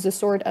 katana was the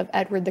sword of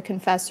Edward the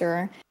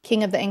Confessor,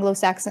 king of the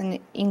Anglo-Saxon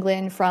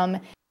England from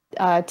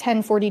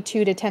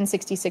 1042 to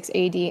 1066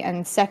 AD,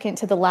 and second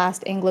to the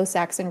last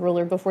Anglo-Saxon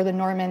ruler before the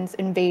Normans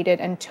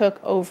invaded and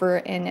took over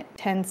in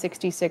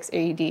 1066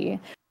 AD.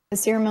 The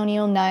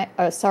ceremonial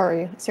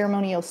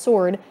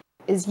sword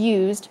is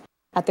used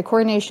at the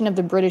coronation of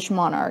the British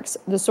monarchs.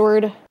 The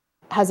sword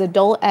has a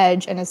dull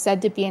edge and is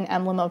said to be an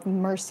emblem of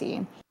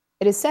mercy.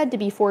 It is said to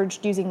be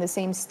forged using the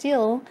same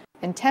steel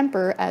and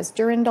temper as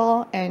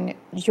Durandal and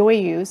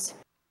Joyeuse.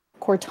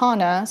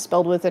 Cortana,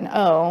 spelled with an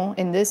O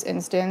in this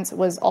instance,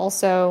 was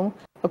also,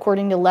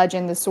 according to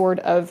legend, the sword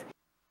of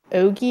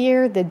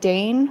Ogier the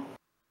Dane.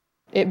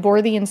 It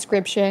bore the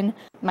inscription,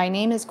 "My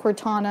name is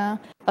Cortana,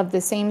 of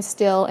the same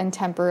steel and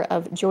temper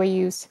of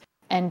Joyeuse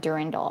and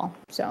Durandal."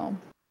 So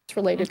it's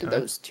related to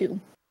those two.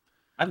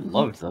 I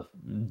love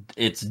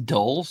it's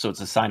dull, so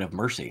it's a sign of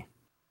mercy.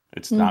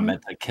 It's not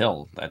meant to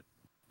kill.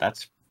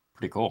 That's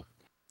pretty cool.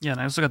 Yeah, and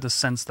I also got the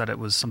sense that it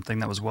was something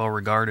that was well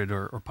regarded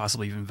or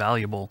possibly even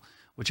valuable,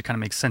 which it kind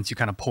of makes sense. You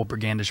kind of pull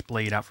Brigandish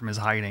Blade out from his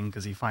hiding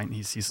because he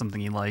sees something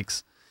he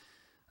likes.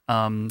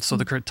 So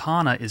the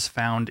katana is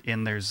found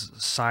in there's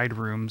side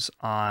rooms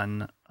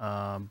on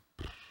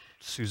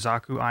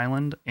Suzaku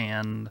Island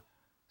and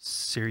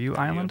Siryu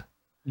Island.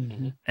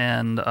 Mm-hmm.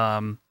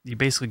 And you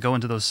basically go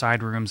into those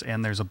side rooms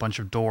and there's a bunch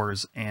of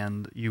doors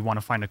and you want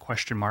to find a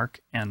question mark,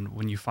 and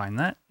when you find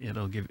that,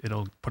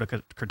 it'll put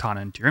a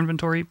katana into your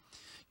inventory.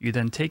 You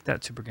then take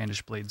that to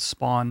Brigandish Blade's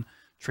spawn,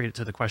 trade it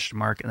to the question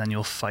mark, and then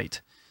you'll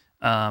fight.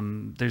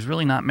 There's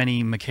really not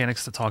many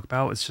mechanics to talk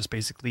about. It's just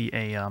basically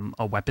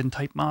a weapon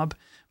type mob,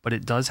 but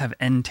it does have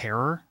end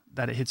terror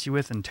that it hits you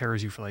with and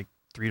terrors you for like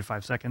 3 to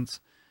 5 seconds,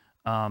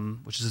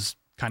 which is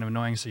kind of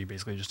annoying. So you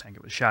basically just tank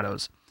it with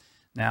shadows.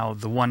 Now,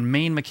 the one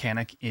main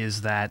mechanic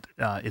is that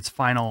its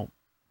final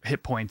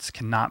hit points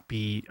cannot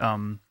be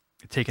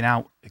taken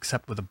out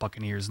except with a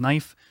Buccaneer's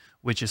knife,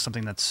 which is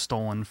something that's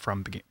stolen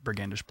from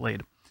Brigandish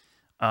Blade.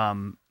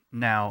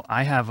 Now,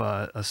 I have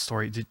a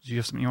story. Did you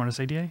have something you want to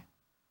say, DA?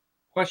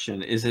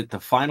 Question: is it the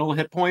final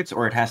hit points,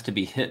 or it has to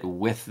be hit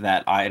with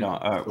that item,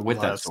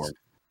 that sword?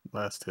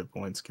 Last hit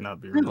points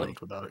cannot be Really? removed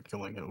without it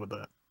killing it with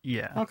that.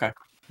 Yeah. Okay.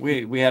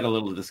 We had a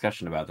little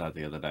discussion about that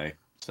the other day,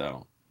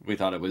 so we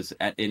thought it was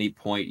at any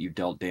point you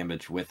dealt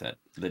damage with it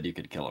that you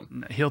could kill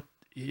him.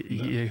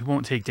 He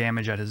won't take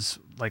damage at his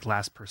like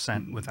last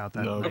percent without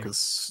that. No, because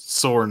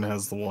Soren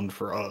has the one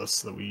for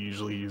us that we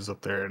usually use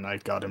up there, and I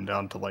got him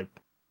down to like,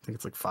 I think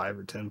it's like 5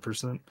 or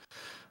 10%.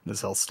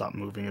 His health stopped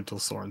moving until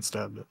Soren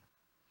stabbed it.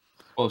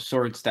 Oh,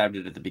 sword stabbed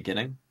it at the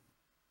beginning?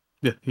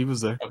 Yeah, he was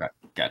there. Okay,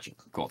 gotcha.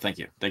 Cool, thank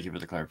you. Thank you for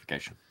the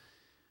clarification.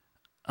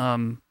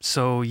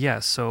 So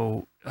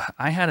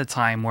I had a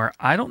time where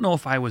I don't know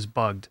if I was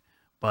bugged,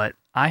 but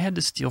I had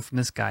to steal from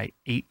this guy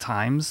 8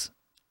 times,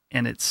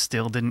 and it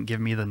still didn't give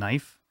me the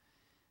knife.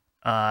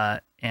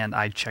 And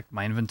I checked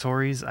my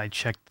inventories. I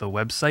checked the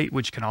website,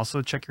 which can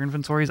also check your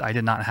inventories. I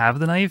did not have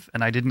the knife,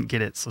 and I didn't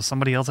get it. So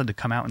somebody else had to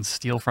come out and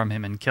steal from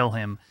him and kill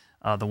him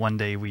the one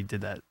day we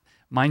did that.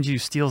 Mind you,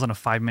 steal's on a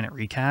 5-minute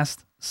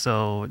recast,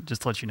 so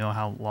just to let you know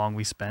how long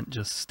we spent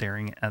just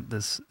staring at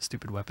this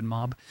stupid weapon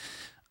mob.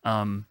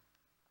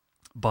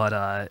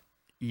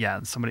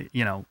 Yeah, somebody,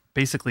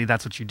 basically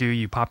that's what you do.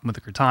 You pop him with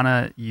the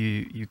katana,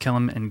 you kill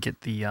him and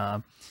get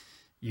the...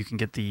 You can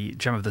get the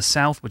Gem of the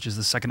South, which is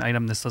the second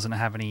item. This doesn't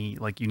have any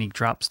unique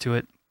drops to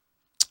it,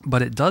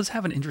 but it does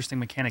have an interesting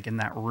mechanic in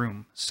that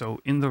room. So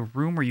in the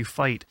room where you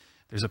fight,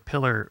 there's a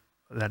pillar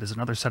that is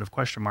another set of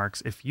question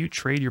marks. If you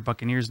trade your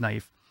Buccaneer's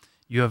knife,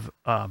 you have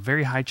a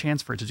very high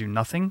chance for it to do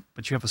nothing,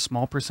 but you have a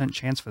small %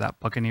 chance for that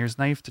Buccaneer's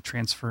knife to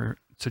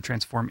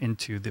transform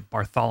into the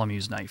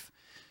Bartholomew's knife,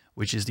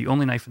 which is the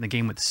only knife in the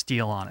game with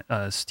steel on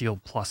it,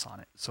 steel plus on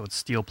it. So it's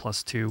steel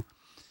plus 2.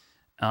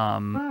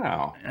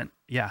 Wow. And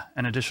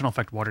an additional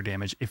effect, water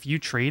damage. If you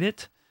trade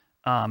it,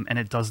 and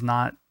it does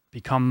not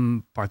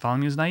become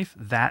Bartholomew's knife,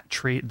 that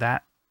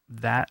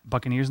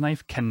Buccaneer's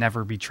knife can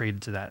never be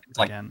traded to that it's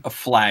like again.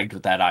 Flagged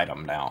with that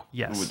item now.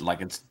 Yes.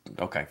 It's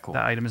okay, cool.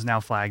 That item is now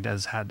flagged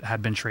as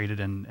had been traded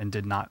and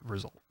did not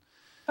result.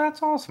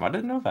 That's awesome. I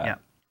didn't know that.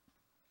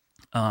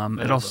 Yeah.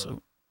 It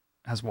also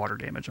has water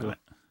damage on it.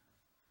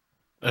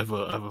 I have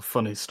a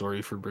funny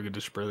story for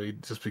Brigadish Brady,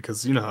 just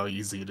because you know how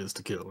easy it is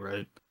to kill,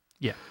 right?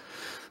 Yeah.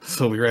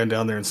 So we ran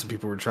down there and some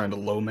people were trying to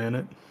low man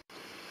it.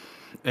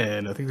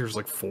 And I think there's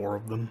 4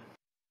 of them.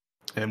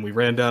 And we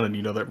ran down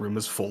and that room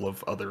is full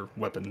of other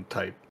weapon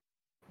type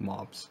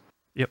mobs.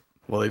 Yep.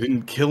 Well, they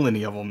didn't kill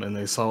any of them and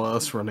they saw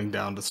us running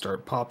down to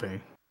start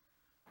popping.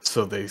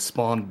 So they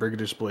spawned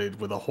Brigadish Blade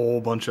with a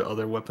whole bunch of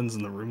other weapons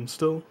in the room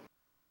still.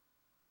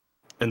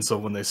 And so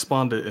when they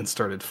spawned it and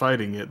started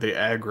fighting it, they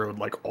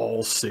aggroed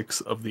all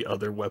 6 of the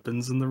other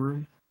weapons in the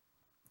room.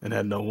 And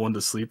had no one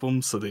to sleep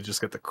them, so they just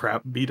got the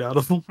crap beat out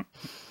of them.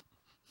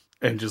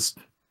 And just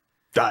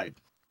died.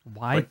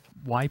 Why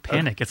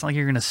panic? It's not like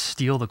you're going to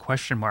steal the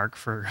question mark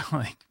for,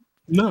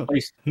 No.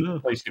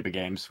 Play stupid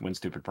games, win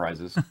stupid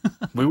prizes.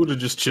 We would have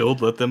just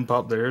chilled, let them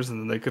pop theirs, and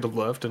then they could have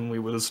left, and we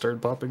would have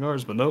started popping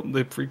ours. But nope,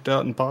 they freaked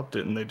out and popped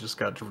it, and they just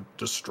got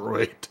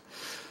destroyed.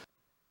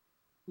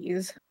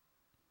 Jeez.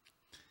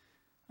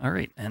 All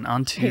right, and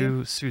on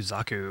to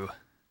Suzaku.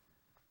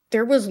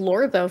 There was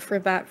lore, though, for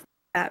that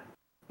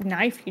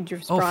knife you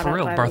just brought up. Oh, for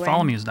real?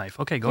 Bartholomew's knife.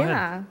 Okay, go ahead.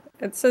 Yeah.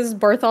 It says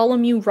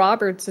Bartholomew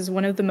Roberts is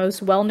one of the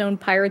most well-known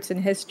pirates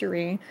in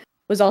history.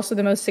 Was also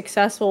the most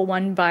successful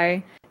one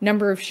by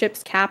number of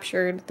ships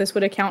captured. This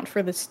would account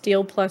for the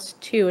steel plus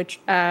 2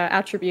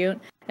 attribute,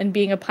 and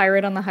being a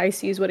pirate on the high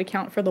seas would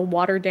account for the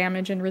water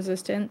damage and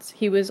resistance.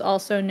 He was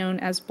also known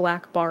as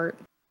Black Bart.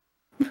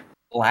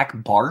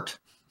 Black Bart?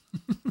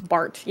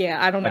 Bart,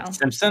 yeah, I don't know.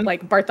 Simpson?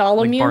 Like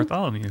Bartholomew? Like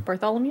Bartholomew.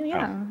 Bartholomew,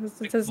 yeah. Oh.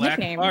 It's his Black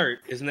nickname. Bart.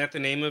 Isn't that the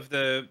name of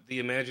the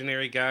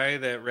imaginary guy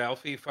that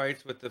Ralphie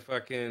fights with the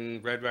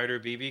fucking Red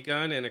Ryder BB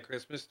gun in A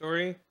Christmas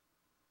Story?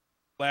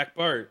 Black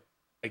Bart.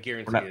 I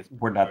guarantee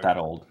we're not that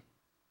old.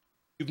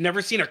 You've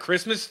never seen A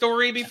Christmas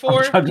Story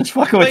before? I'm just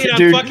fucking with you,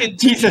 dude.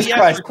 Jesus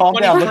Christ, calm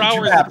down. Look at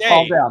your map.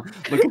 Calm down.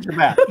 Look at your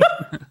map.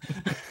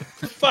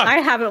 Fuck. I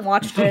haven't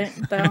watched it,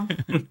 though.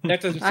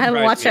 That doesn't I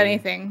haven't watched me.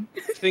 anything.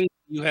 Things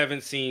you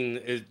haven't seen,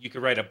 you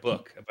could write a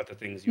book about the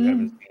things you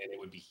haven't seen, and it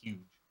would be huge.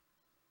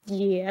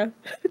 Yeah.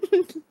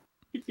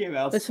 He came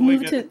out Let's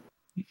move to...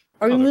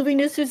 Are we moving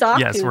to Suzaku now?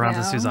 Yes, we're on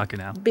to Suzaku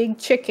now. Big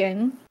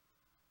chicken.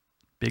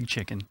 Big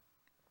chicken.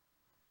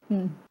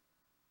 You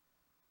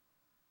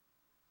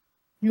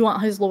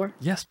want his lore?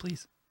 Yes,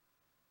 please.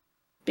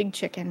 Big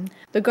chicken.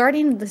 The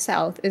guardian of the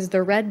south is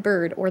the red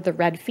bird or the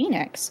red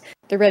phoenix.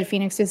 The red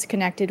phoenix is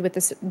connected with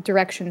the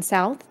direction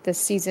south, the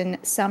season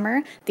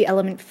summer, the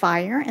element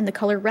fire, and the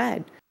color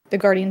red. The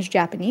guardian's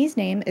Japanese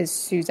name is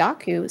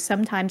Suzaku,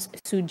 sometimes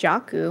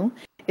Sujaku.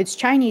 Its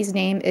Chinese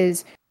name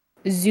is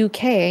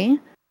Zuke.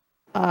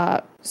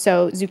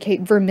 So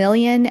Zuke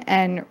vermilion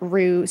and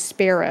rue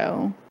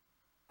sparrow.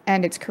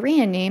 And its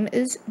Korean name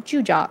is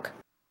Jujak.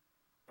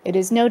 It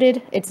is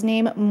noted its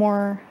name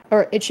more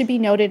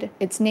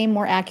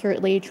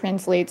accurately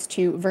translates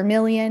to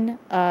vermilion,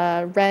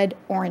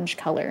 red-orange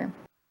color.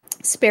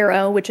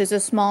 Sparrow, which is a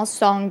small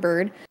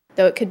songbird,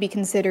 though it could be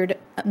considered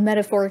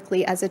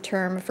metaphorically as a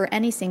term for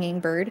any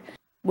singing bird,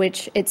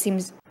 this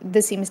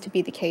seems to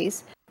be the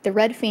case. The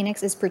red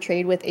phoenix is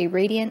portrayed with a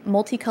radiant,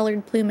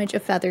 multicolored plumage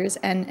of feathers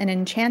and an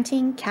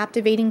enchanting,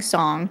 captivating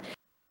song.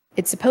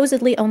 It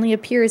supposedly only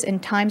appears in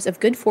times of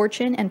good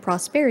fortune and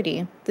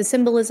prosperity. The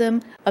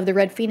symbolism of the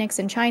red phoenix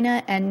in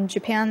China and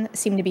Japan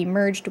seem to be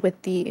merged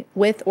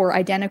with or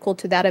identical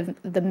to that of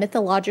the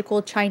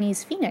mythological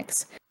Chinese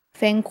phoenix,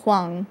 Feng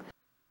Kuang,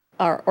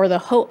 or the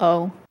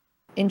Ho-Oh.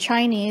 In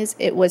Chinese,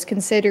 it was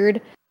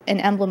considered an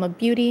emblem of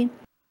beauty,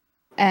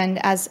 and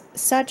as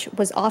such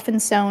was often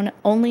sewn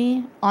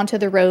only onto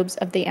the robes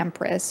of the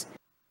empress.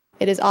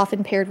 It is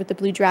often paired with the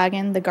blue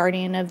dragon, the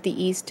guardian of the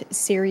East,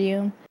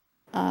 Siryu,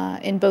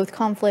 in both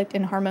conflict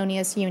and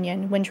harmonious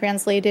union. When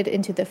translated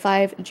into the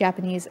 5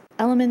 Japanese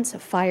elements,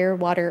 fire,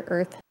 water,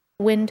 earth,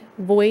 wind,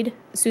 void,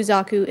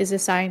 Suzaku is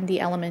assigned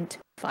the element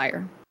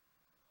fire.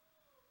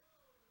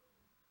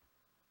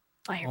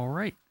 Fire. All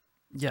right.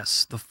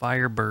 Yes, the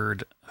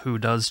Firebird, who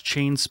does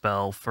Chain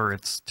Spell for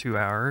its 2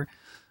 hour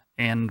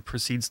and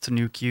proceeds to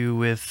nuke you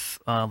with,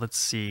 let's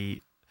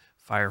see,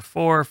 Fire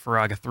 4,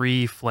 Faraga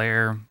 3,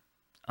 Flare.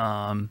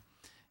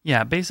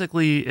 Yeah,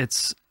 basically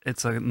it's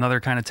another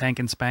kind of tank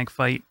and spank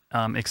fight,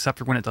 except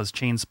for when it does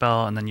Chain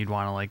Spell, and then you'd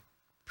want to like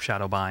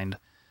Shadow Bind.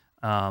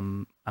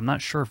 I'm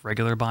not sure if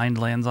regular bind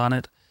lands on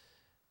it.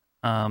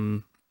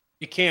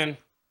 You can.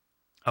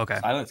 Okay.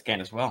 Silence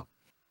can as well.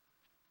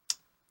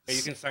 Yeah,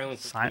 you can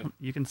silence it.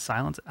 You can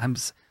silence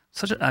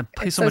it. I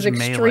play It so much says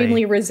melee.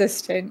 extremely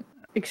resistant.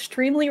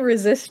 Extremely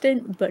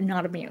resistant, but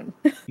not immune.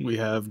 We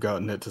have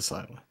gotten it to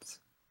silence.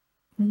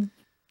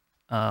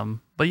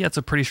 But yeah, it's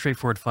a pretty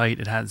straightforward fight.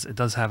 It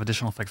does have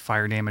additional like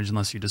fire damage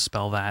unless you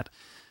dispel that,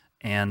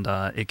 and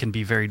it can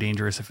be very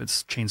dangerous if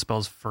it's chain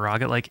spells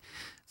Faraga. Like,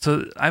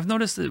 so I've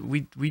noticed that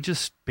we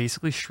just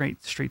basically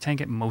straight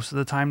tank it most of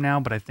the time now.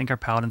 But I think our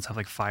paladins have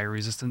like fire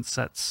resistance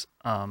sets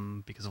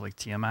because of like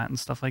Tiamat and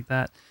stuff like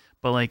that.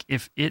 But like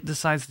if it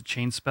decides to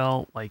chain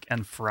spell like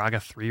and Faraga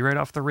 3 right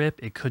off the rip,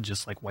 it could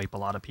just like wipe a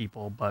lot of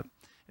people. But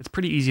it's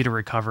pretty easy to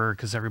recover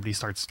because everybody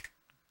starts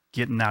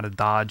getting out of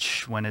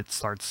dodge when it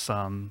starts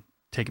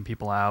taking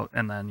people out,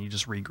 and then you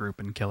just regroup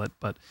and kill it.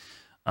 But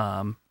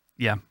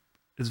yeah,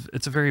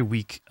 it's a very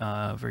weak,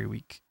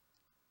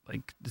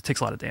 like it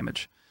takes a lot of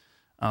damage.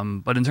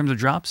 But in terms of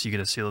drops, you get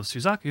a Seal of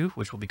Suzaku,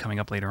 which will be coming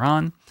up later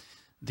on.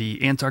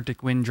 The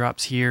Antarctic Wind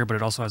drops here, but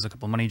it also has a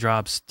couple money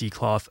drops: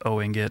 D-Cloth,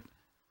 O-Ingot.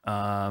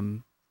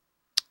 Well,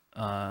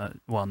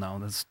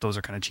 no, those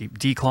are kind of cheap.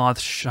 D-Cloth,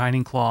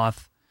 Shining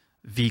Cloth,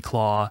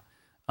 V-Claw.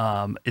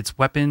 Its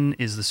weapon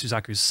is the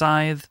Suzaku's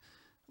Scythe,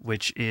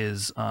 which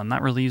is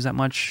not really used that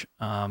much,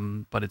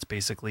 but it's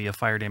basically a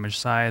fire damage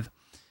scythe.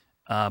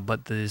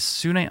 But the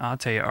Sune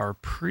Ate are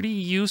pretty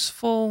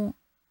useful.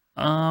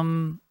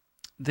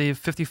 They have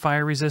 50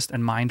 fire resist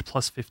and mind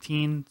plus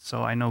 15.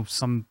 So I know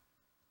some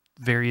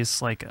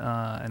various like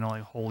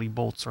holy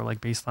bolts are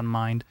like based on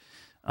mind.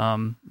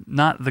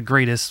 Not the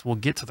greatest. We'll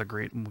get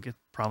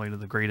probably to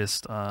the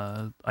greatest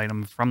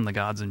item from the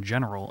gods in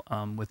general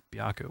with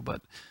Byaku,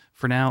 but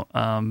for now,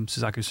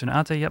 Suzaku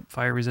Sunate, yep,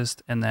 fire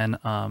resist, and then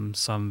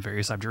some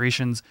various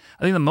abjurations.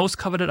 I think the most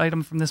coveted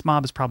item from this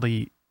mob is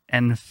probably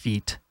N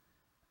Feet,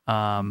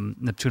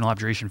 Neptunal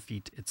Abjuration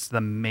Feet. It's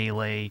the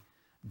melee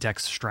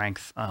dex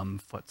strength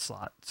foot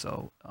slot.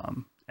 So,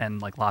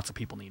 and like lots of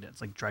people need it. It's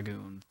like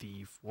Dragoon,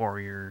 Thief,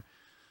 Warrior,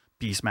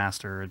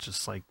 Beastmaster. It's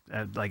just like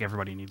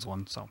everybody needs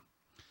one. So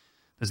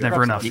there's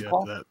never enough.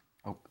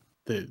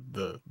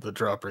 The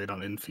drop rate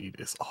on infeed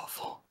is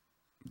awful.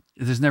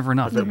 There's never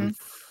enough.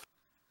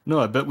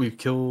 I bet we've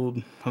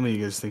killed, how many of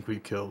you guys think we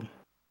killed?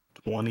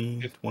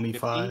 20,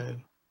 25?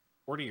 50?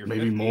 40 or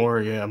maybe 50?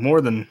 more, yeah.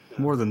 More than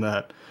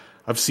that.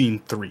 I've seen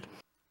 3.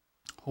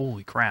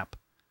 Holy crap.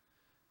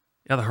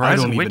 Yeah, the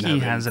Horizon Wiki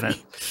has it at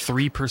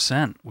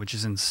 3%, which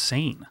is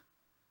insane.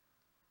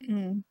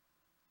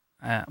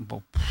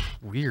 Well,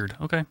 weird.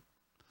 Okay.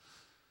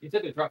 You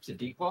said it drops a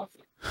D-Cloth?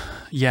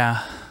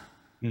 Yeah.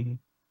 Mm-hmm.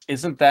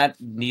 Isn't that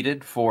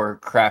needed for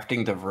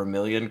crafting the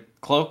Vermilion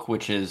Cloak,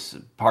 which is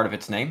part of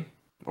its name?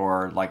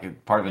 Or like a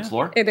part of its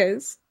lore? It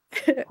is.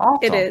 Awesome.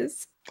 It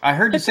is. I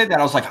heard you say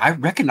that. I was like, I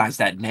recognize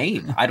that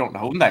name. I don't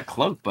own that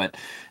cloak, but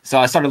so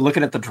I started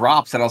looking at the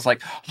drops and I was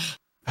like,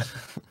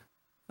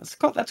 that's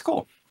cool. That's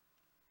cool.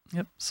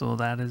 Yep. So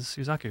that is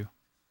Suzaku.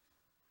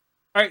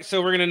 All right,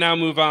 so we're going to now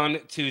move on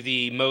to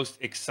the most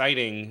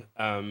exciting,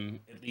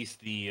 at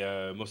least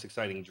the most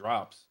exciting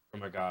drops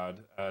from a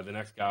god, the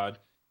next god.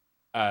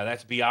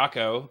 That's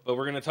Byaku, but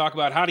we're going to talk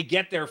about how to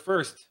get there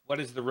first. What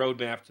is the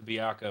roadmap to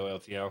Byaku,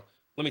 LTL?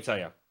 Let me tell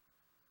you.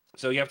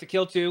 So you have to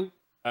kill 2,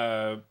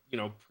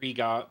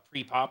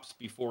 pre-pops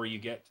before you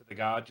get to the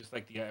god, just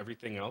like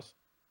everything else.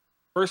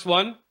 First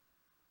one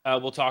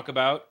we'll talk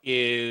about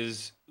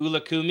is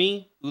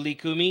Ulikumi.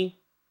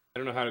 I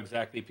don't know how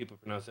exactly people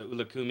pronounce it.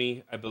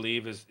 Ulikumi, I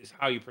believe, is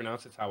how you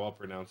pronounce it. It's how I'll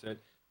pronounce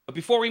it. But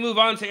before we move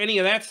on to any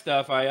of that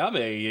stuff,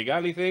 Ayame, you got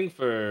anything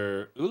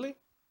for Uli?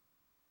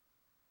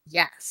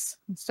 Yes.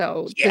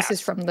 So this is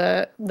from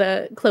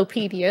the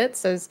Clopedia. It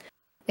says,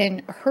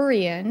 in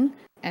Hurrian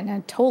and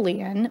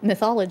Anatolian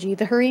mythology,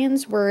 the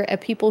Hurrians were a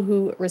people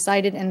who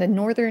resided in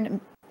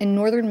northern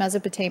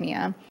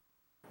Mesopotamia,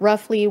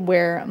 roughly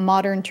where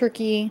modern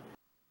Turkey,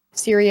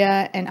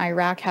 Syria, and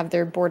Iraq have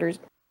their borders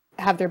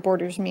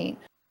meet.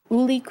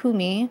 Uli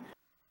Kumi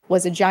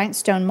was a giant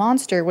stone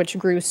monster which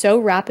grew so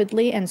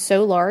rapidly and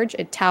so large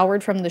it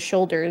towered from the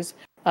shoulders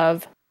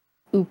of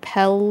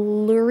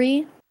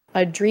Upeluri,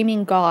 a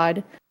dreaming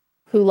god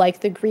who, like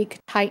the Greek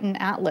Titan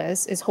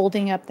Atlas, is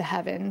holding up the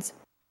heavens.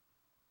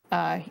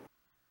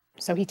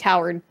 So he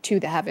towered to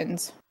the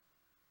heavens.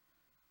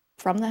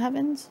 From the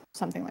heavens?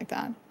 Something like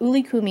that.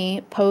 Uli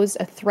Kumi posed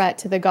a threat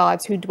to the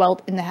gods who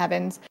dwelt in the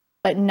heavens,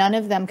 but none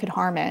of them could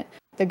harm it.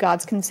 The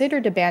gods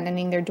considered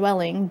abandoning their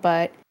dwelling,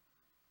 but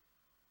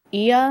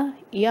Ea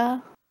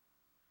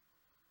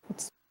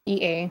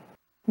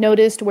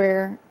noticed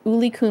where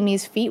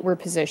Ulikumi's feet were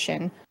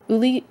positioned.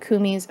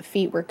 Ulikumi's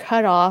feet were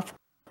cut off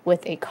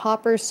with a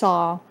copper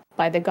saw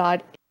by the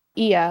god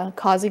Ea,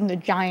 causing the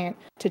giant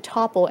to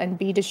topple and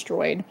be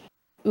destroyed.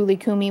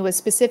 Ulikumi was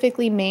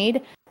specifically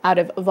made out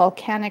of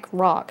volcanic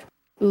rock.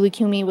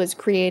 Ulikumi was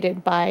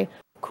created by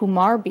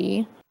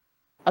Kumarbi,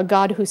 a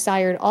god who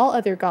sired all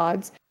other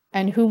gods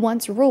and who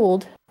once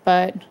ruled,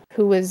 but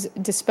who was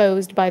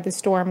disposed by the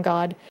storm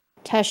god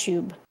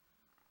Teshub,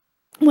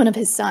 one of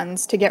his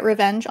sons, to get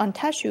revenge on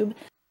Teshub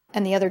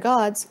and the other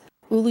gods.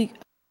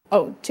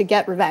 To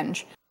get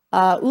revenge.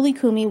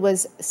 Ulikumi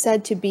was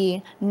said to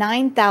be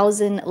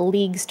 9,000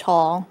 leagues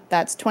tall.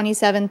 That's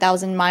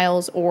 27,000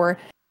 miles or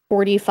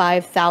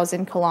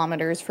 45,000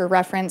 kilometers. For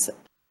reference,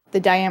 the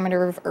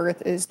diameter of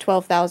Earth is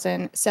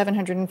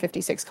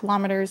 12,756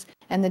 kilometers,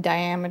 and the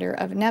diameter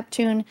of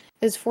Neptune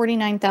is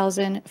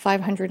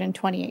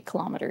 49,528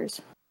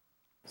 kilometers.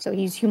 So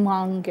he's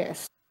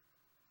humongous.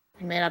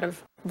 Made out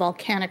of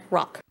volcanic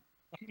rock.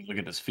 Look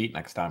at his feet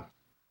next time.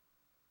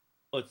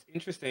 Well, it's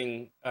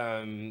interesting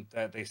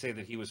that they say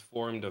that he was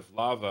formed of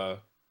lava,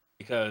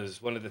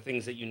 because one of the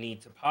things that you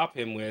need to pop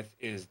him with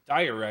is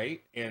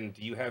diorite. And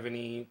do you have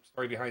any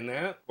story behind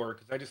that? Or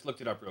because I just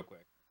looked it up real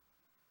quick.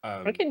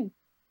 I could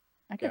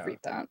read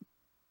that.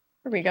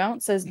 Here we go.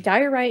 It says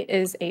diorite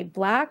is a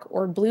black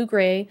or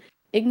blue-gray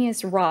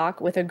igneous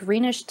rock with a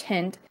greenish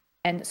tint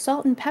and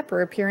salt and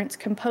pepper appearance,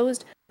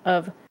 composed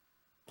of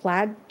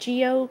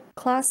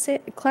plagioclase,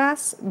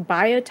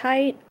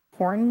 biotite,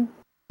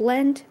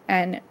 hornblende,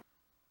 and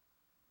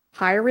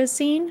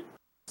pyrazine.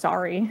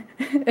 Sorry.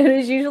 It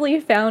is usually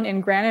found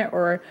in granite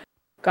or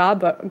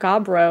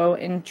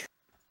gabbro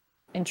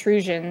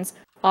intrusions,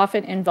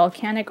 often in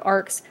volcanic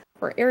arcs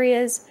or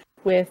areas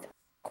with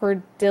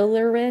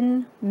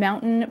Cordilleran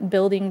mountain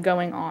building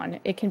going on.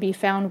 It can be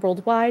found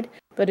worldwide,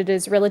 but it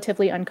is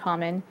relatively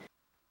uncommon.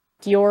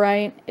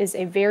 Diorite is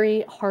a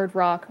very hard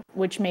rock,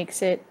 which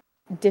makes it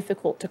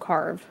difficult to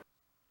carve.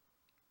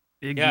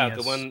 Igneous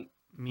the one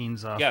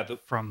means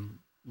from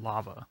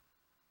lava.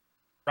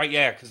 Right,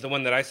 yeah, because the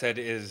one that I said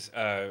is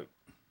the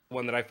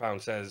one that I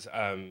found says it's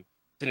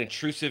an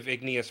intrusive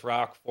igneous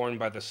rock formed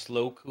by the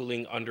slow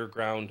cooling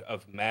underground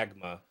of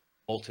magma,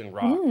 molten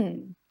rock.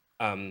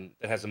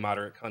 That has a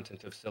moderate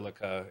content of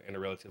silica and a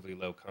relatively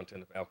low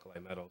content of alkali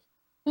metals.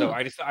 So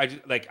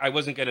I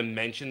wasn't going to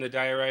mention the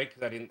diorite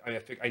because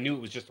I knew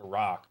it was just a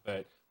rock,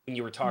 but when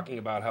you were talking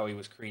about how he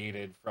was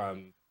created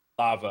from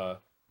lava,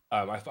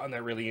 I found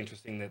that really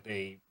interesting that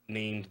they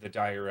named the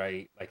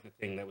diorite like the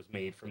thing that was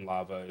made from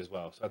lava as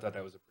well. So I thought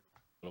that was a pretty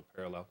little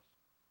parallel.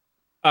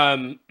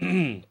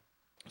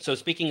 So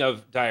speaking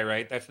of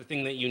diorite, that's the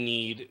thing that you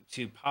need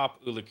to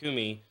pop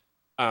Ulikumi,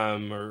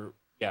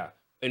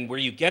 And where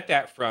you get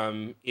that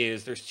from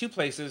is there's two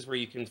places where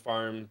you can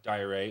farm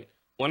diorite.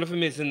 One of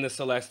them is in the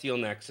Celestial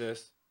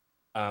Nexus,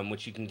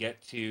 which you can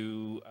get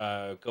to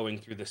going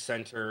through the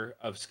center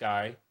of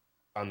Sky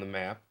on the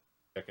map.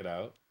 Check it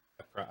out.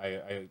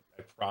 I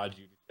prod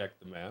you to check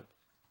the map.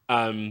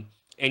 And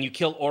you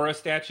kill aura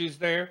statues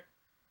there.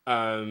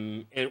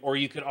 Or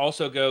you can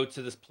also go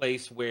to this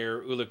place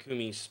where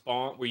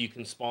Ulikumi where you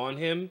can spawn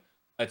him.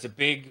 It's a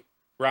big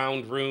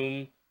round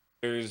room.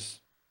 There's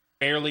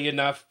barely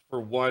enough for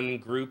one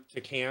group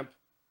to camp.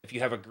 If you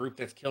have a group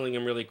that's killing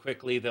them really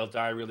quickly, they'll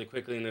die really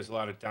quickly, and there's a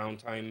lot of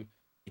downtime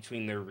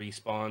between their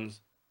respawns.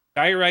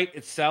 Diorite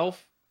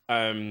itself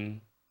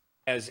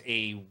has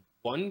a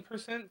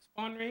 1%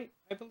 spawn rate,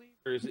 I believe,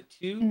 or is it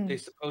 2? They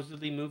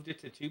supposedly moved it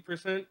to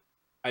 2%.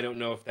 I don't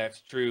know if that's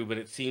true, but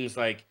it seems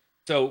like...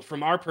 So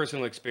from our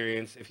personal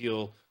experience, if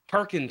you'll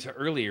hearken to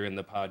earlier in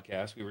the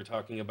podcast, we were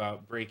talking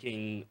about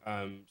breaking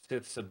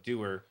Sith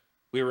Subduer.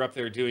 We were up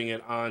there doing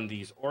it on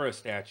these aura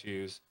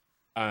statues,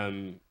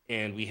 and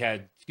we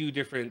had 2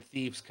 different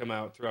thieves come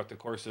out throughout the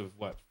course of,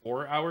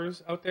 4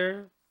 hours out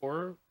there?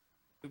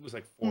 It was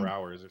like 4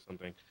 hours or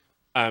something.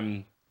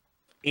 And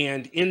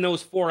in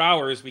those 4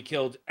 hours, we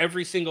killed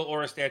every single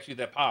aura statue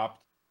that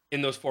popped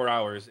in those 4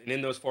 hours. And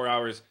in those 4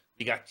 hours,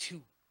 we got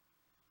 2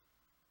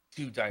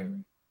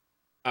 diorite.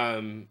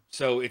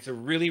 So it's a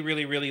really,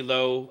 really, really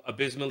low,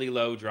 abysmally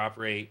low drop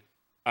rate.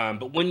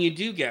 But when you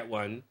do get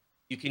one,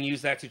 you can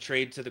use that to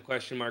trade to the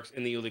question marks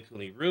in the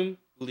Ulikumi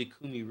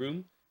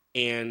room,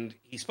 and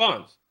he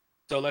spawns.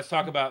 So let's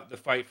talk about the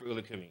fight for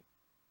Ulikumi.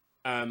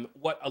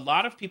 What a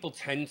lot of people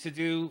tend to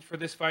do for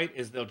this fight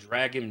is they'll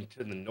drag him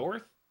to the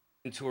north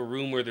into a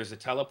room where there's a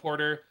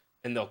teleporter,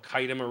 and they'll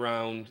kite him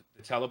around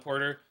the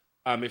teleporter.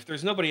 If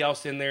there's nobody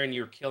else in there and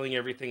you're killing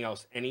everything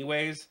else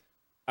anyways,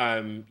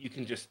 you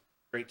can just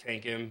straight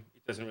tank him.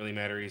 It doesn't really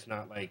matter. He's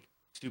not like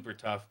super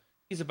tough.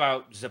 He's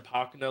about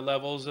Zapakna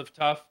levels of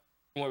tough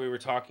from what we were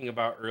talking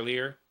about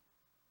earlier.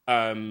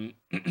 Does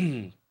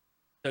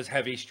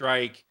heavy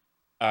strike.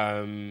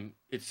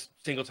 It's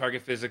single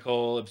target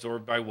physical,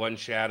 absorbed by 1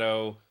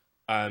 shadow.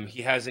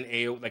 He has an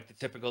AO, like the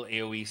typical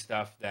AoE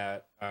stuff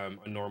that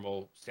a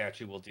normal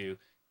statue will do.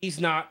 he's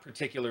not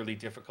particularly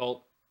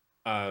difficult.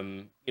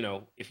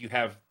 If you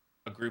have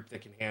a group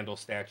that can handle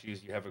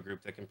statues, you have a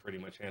group that can pretty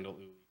much handle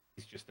Uli.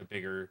 He's just a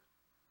bigger,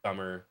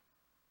 dumber,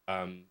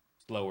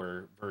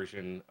 slower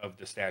version of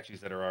the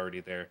statues that are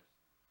already there.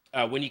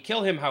 When you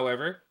kill him,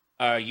 however,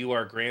 you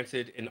are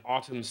granted an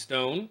Autumn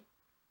Stone,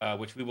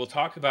 which we will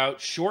talk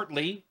about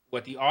shortly,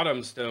 what the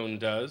Autumn Stone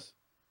does.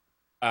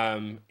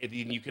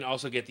 You can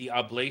also get the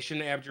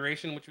Oblation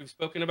Abjuration, which we've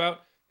spoken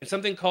about, and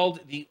something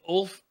called the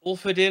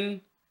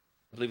Ulfadin,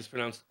 I believe it's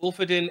pronounced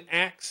Ulfadin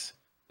Axe,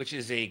 which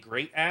is a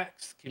great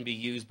axe, can be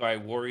used by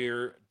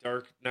Warrior,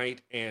 Dark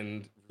Knight,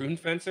 and Rune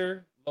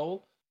Fencer.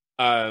 Lol.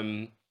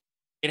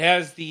 It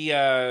has the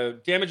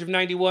damage of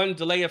 91,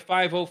 delay of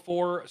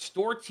 504,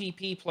 store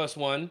TP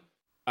 +1.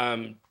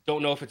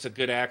 Don't know if it's a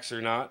good axe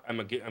or not.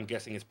 I'm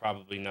guessing it's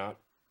probably not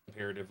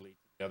comparatively to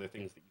the other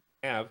things that you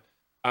can have.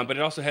 But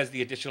it also has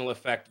the additional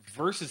effect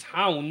versus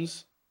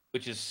hounds,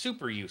 which is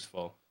super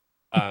useful,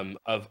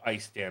 of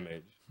ice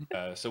damage.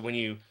 So when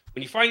you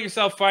find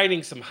yourself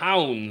fighting some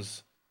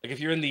hounds, like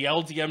if you're in the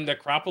LDM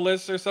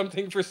Necropolis or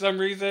something for some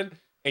reason,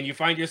 and you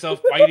find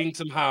yourself fighting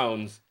some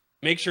hounds,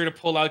 make sure to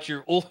pull out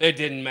your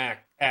Ulfhedin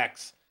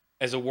axe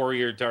as a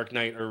warrior, Dark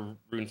Knight, or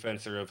Rune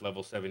Fencer of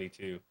level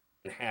 72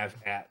 and have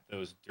at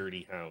those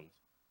dirty hounds.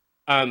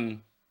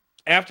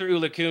 After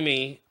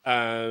Ulakumi,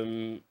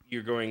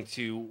 you're going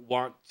to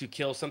want to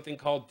kill something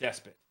called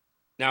Despot.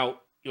 Now,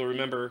 you'll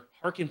remember,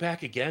 harken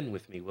back again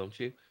with me, won't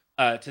you?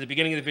 To the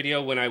beginning of the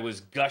video when I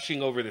was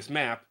gushing over this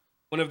map,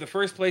 one of the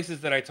first places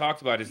that I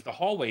talked about is the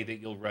hallway that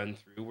you'll run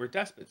through where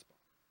Despot spawn.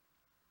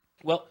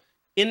 Well,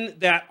 in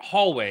that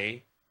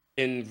hallway,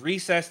 in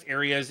recessed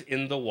areas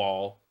in the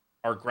wall,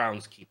 are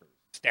groundskeepers,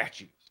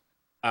 statues.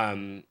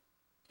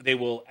 They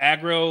will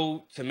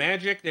aggro to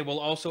magic. They will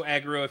also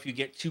aggro if you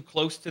get too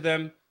close to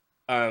them.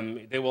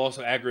 They will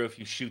also aggro if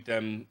you shoot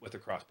them with a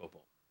crossbow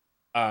bolt,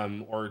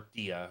 or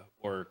Dia,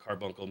 or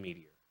Carbuncle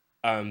Meteor.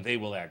 They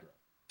will aggro.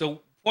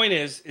 So point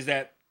is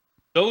that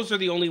those are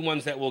the only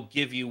ones that will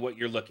give you what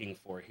you're looking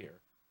for here.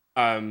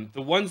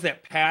 The ones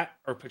that pat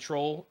or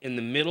patrol in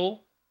the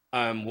middle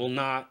will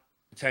not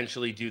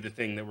potentially do the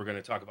thing that we're going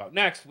to talk about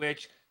next,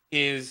 which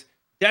is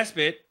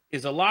Despot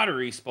is a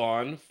lottery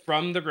spawn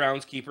from the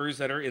groundskeepers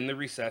that are in the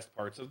recessed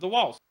parts of the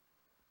walls.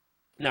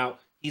 Now,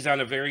 he's on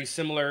a very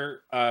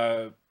similar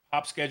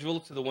pop schedule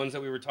to the ones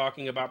that we were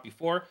talking about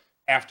before.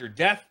 After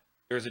death,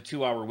 there's a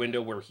 2-hour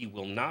window where he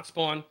will not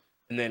spawn,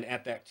 and then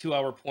at that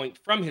 2-hour point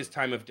from his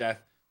time of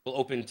death, we'll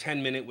open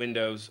 10-minute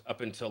windows up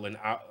until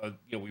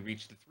we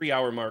reach the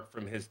 3-hour mark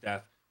from his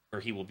death,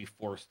 where he will be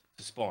forced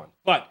to spawn.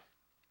 But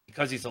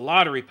because he's a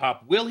lottery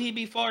pop, will he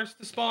be forced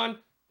to spawn?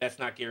 That's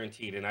not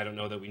guaranteed, and I don't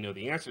know that we know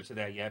the answer to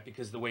that yet,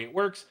 because the way it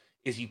works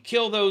is you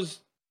kill those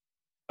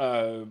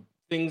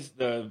things,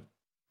 the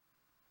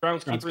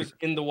groundskeepers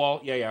in the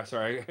wall. Yeah,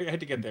 sorry, I had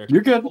to get there.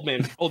 You're good.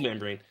 Old man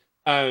brain.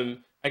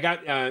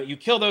 You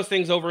kill those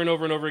things over and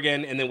over and over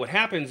again, and then what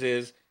happens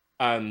is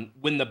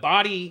when the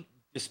body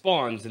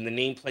despawns and the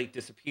nameplate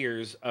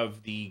disappears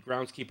of the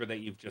groundskeeper that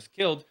you've just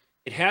killed,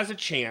 it has a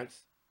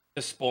chance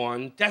to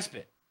spawn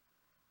Despot.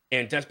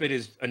 And Despot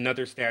is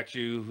another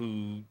statue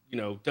who,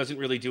 doesn't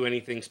really do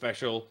anything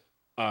special,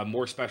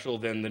 more special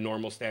than the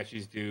normal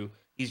statues do.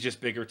 He's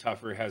just bigger,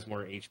 tougher, has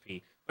more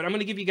HP. But I'm going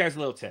to give you guys a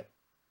little tip.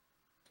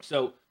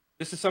 So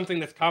this is something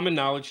that's common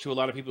knowledge to a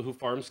lot of people who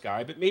farm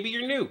Sky, but maybe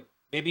you're new.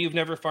 Maybe you've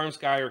never farmed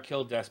Sky or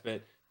killed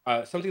Despot.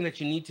 Something that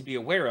you need to be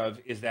aware of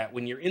is that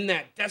when you're in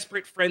that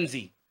desperate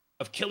frenzy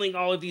of killing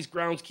all of these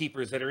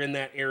groundskeepers that are in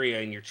that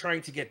area and you're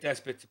trying to get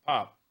Despot to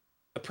pop,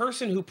 the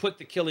person who put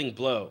the killing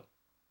blow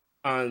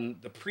on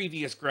the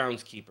previous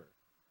groundskeeper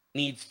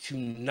needs to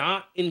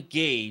not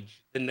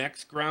engage the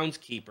next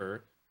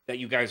groundskeeper that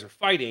you guys are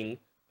fighting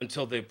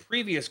until the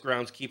previous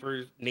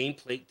groundskeeper's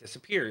nameplate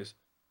disappears.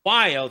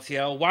 Why,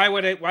 LTL? Why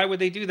would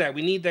they do that?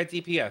 We need that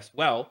DPS.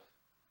 Well,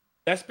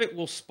 Despot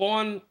will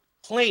spawn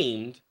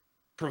claimed,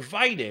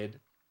 provided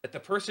that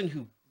the person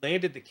who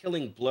landed the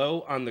killing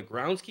blow on the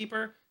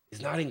groundskeeper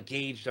is not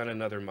engaged on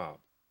another mob.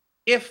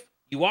 If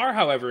you are,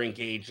 however,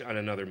 engaged on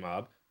another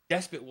mob,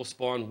 Despot will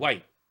spawn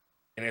white.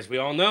 And as we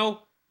all know,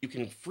 you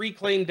can free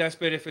claim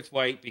Despot if it's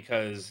white,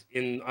 because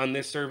on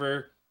this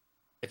server,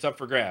 it's up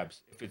for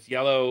grabs. If it's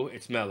yellow,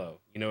 it's mellow.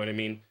 You know what I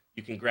mean?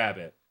 You can grab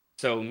it.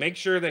 So make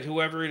sure that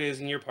whoever it is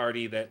in your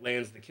party that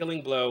lands the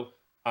killing blow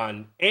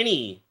on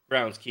any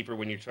groundskeeper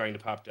when you're trying to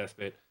pop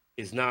Despot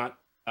is not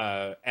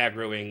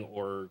aggroing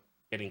or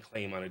getting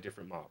claim on a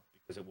different mob,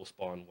 because it will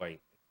spawn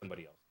white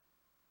somebody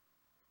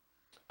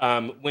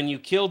else. When you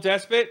kill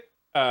Despot,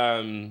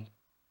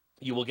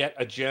 you will get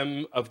a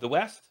Gem of the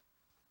West.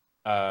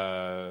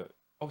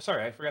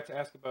 Sorry, I forgot to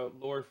ask about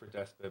lore for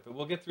Despot, but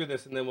we'll get through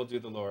this and then we'll do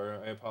the lore.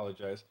 I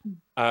apologize.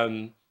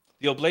 The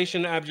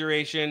Oblation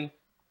Abjuration,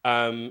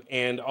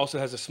 and also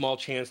has a small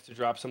chance to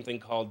drop something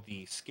called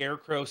the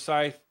Scarecrow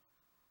Scythe,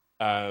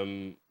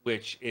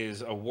 which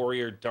is a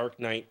warrior, Dark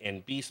Knight,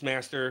 and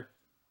Beastmaster.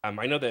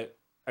 I know that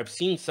I've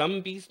seen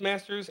some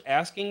Beastmasters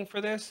asking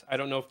for this. I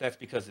don't know if that's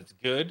because it's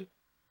good,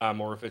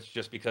 or if it's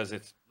just because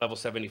it's level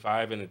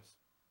 75 and it's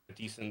a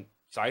decent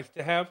scythe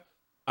to have.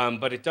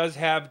 But it does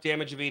have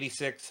damage of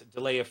 86,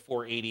 delay of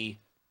 480,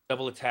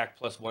 double attack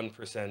plus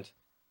 1%,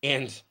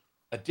 and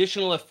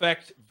additional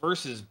effect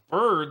versus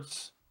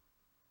birds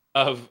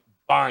of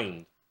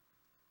bind.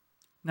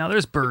 Now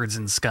there's birds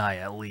in sky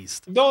at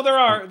least. No, there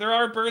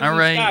are birds All in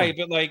right. sky,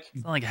 but like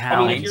It's not like I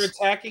mean,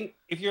 hounds.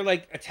 if you're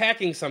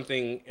attacking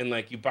something and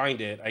like you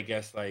bind it, I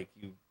guess like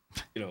you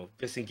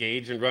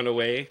disengage and run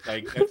away.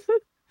 Like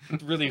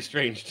that's really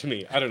strange to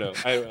me. I don't know.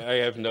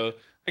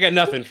 I got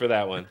nothing for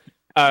that one.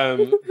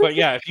 But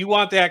yeah, if you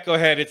want that, go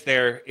ahead. It's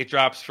there. It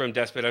drops from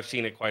Despot. I've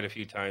seen it quite a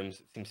few times.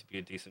 It seems to be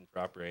a decent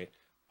drop rate.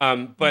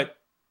 But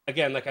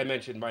again, like I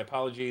mentioned, my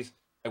apologies.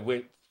 I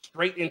went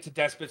straight into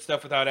Despot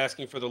stuff without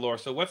asking for the lore.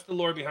 So what's the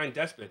lore behind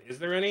Despot? Is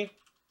there any?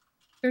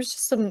 There's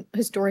just some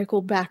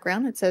historical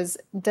background. It says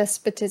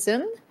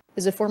despotism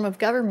is a form of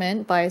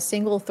government by a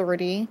single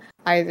authority,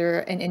 either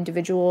an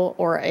individual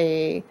or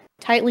a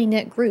tightly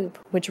knit group,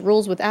 which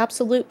rules with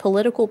absolute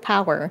political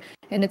power.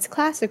 In its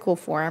classical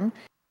form,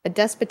 a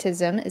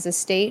despotism is a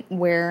state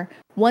where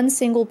one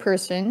single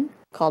person,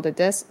 called a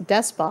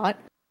despot,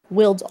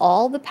 wields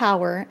all the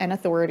power and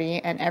authority,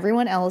 and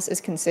everyone else is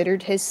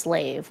considered his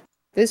slave.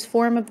 This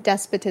form of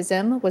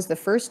despotism was the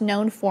first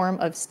known form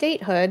of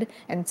statehood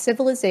and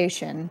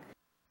civilization.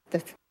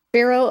 The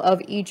pharaoh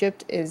of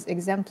Egypt is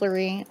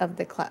exemplary of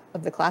the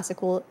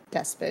classical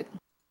despot.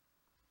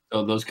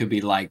 So those could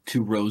be like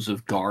 2 rows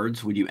of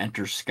guards when you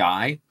enter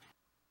Sky,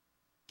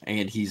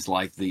 and he's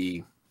like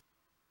the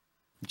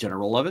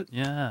general of it.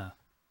 Yeah.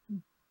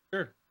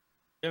 Sure.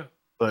 Yeah.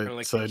 But Kinda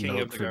like the side king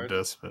note of the for guard.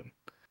 Despot.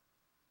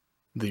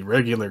 The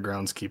regular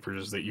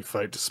groundskeepers that you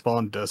fight to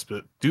spawn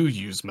Despot do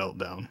use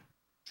Meltdown,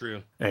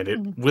 True. and it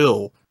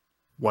will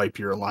wipe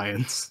your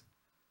alliance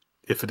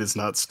if it is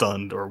not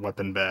stunned or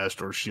weapon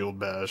bashed or shield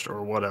bashed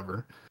or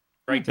whatever.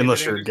 Right. Unless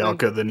David you're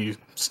Anderson? Galka, then you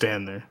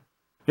stand there.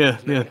 Yeah,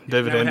 yeah, Isn't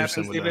David that what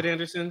Anderson happens, with David that.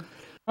 Anderson?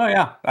 Oh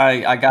yeah,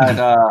 I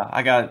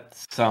got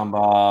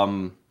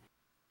some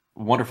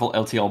wonderful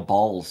LTL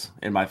balls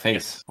in my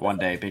face one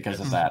day because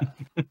of that.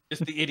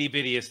 Just the itty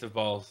bittiest of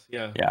balls.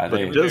 Yeah. Yeah,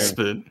 But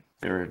Despot,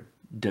 they were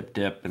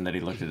dip, and then he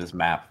looked at his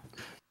map.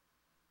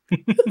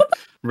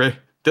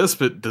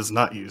 Despot does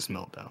not use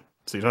Meltdown,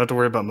 so you don't have to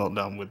worry about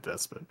Meltdown with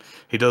Despot.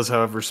 He does,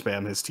 however,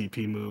 spam his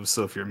TP moves,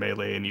 so if you're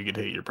melee and you get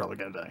hit, you're probably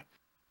gonna die.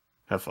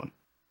 Have fun.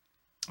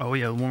 Oh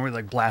yeah, the one where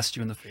like blast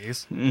you in the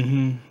face.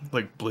 Mm-hmm.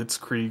 Like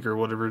Blitzkrieg or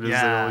whatever it is they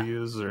all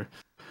use, or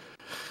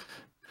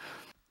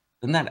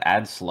Doesn't that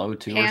add slow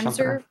too or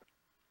something?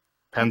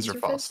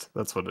 Panzerfaust.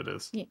 That's what it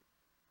is. Yeah.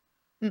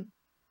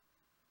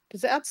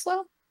 Does it add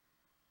slow?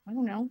 I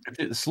don't know.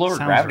 It's slower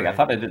Sounds gravity. right. I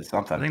thought it did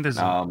something. I think there's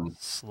a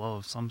slow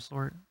of some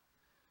sort.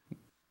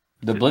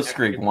 The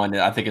Blitzkrieg one,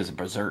 I think, is a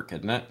berserk,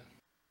 isn't it?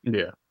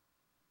 Yeah.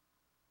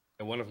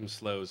 And one of them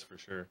slows for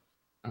sure.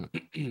 All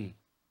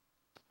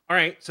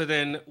right. So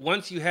then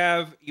once you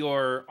have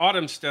your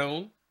Autumn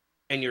Stone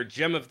and your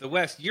Gem of the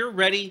West, you're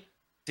ready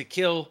to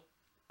kill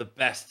the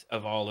best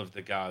of all of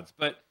the gods.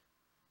 But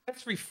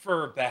let's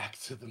refer back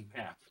to the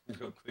map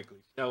real quickly,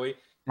 shall we?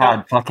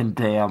 God fucking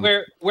damn.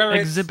 Where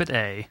Exhibit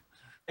A.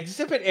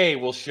 Exhibit A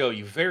will show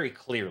you very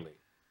clearly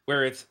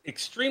where it's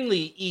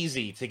extremely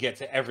easy to get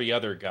to every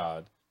other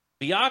god.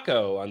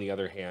 Byakko, on the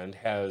other hand,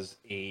 has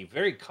a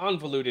very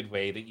convoluted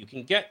way that you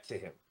can get to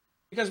him.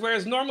 Because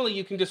whereas normally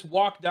you can just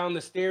walk down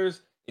the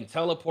stairs and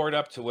teleport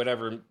up to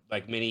whatever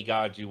like mini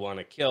god you want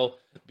to kill,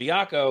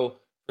 Byakko,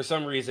 for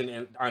some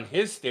reason, on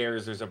his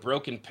stairs, there's a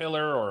broken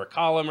pillar or a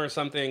column or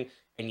something,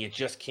 and you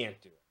just can't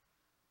do it.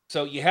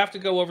 So you have to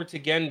go over to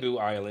Genbu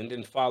Island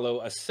and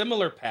follow a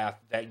similar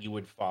path that you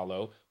would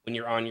follow when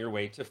you're on your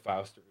way to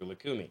Faust or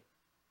Ulukumi.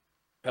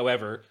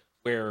 However,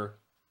 where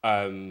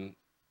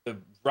the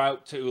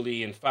route to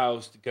Uli and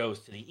Faust goes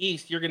to the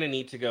east, you're going to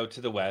need to go to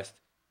the west,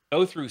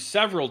 go through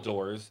several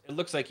doors. It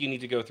looks like you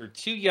need to go through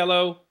 2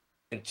 yellow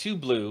and 2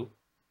 blue.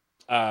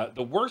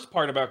 The worst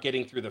part about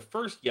getting through the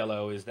first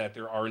yellow is that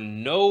there are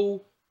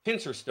no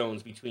pincer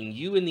stones between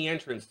you and the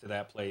entrance to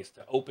that place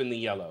to open the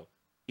yellow.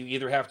 You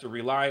either have to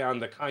rely on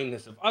the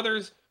kindness of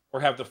others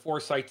or have the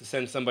foresight to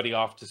send somebody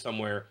off to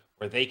somewhere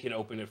where they can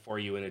open it for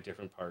you in a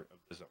different part of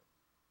the zone.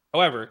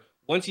 However,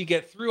 once you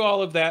get through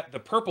all of that, the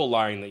purple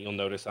line that you'll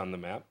notice on the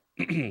map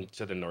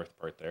to the north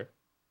part there,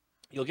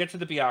 you'll get to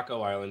the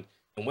Byakko Island.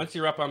 And once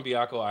you're up on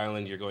Byakko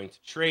Island, you're going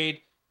to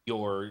trade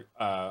your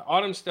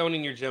Autumn Stone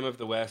and your Gem of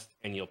the West,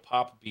 and you'll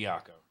pop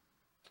Byakko.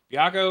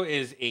 Byakko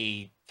is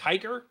a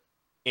tiger,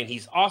 and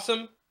he's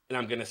awesome. And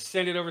I'm going to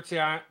send it over to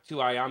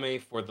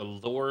Ayame for the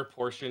lore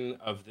portion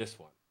of this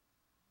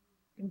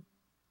one.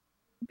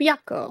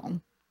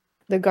 Byakko.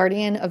 The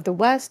guardian of the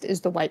west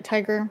is the white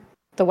tiger.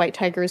 The white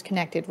tiger is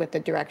connected with the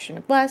direction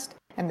of west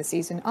and the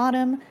season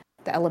autumn,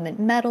 the element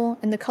metal,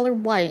 and the color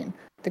white.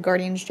 The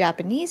guardian's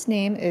Japanese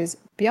name is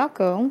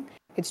Byakko,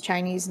 its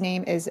Chinese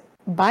name is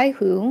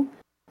Baihu,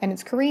 and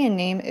its Korean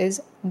name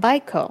is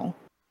Baiko.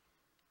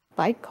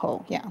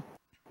 Baiko, yeah.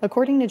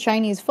 According to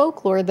Chinese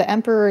folklore, the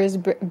emperor is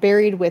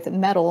buried with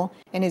metal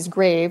in his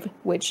grave,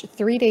 which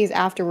 3 days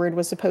afterward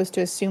was supposed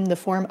to assume the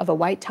form of a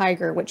white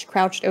tiger, which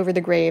crouched over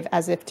the grave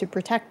as if to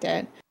protect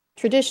it.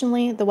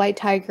 Traditionally, the white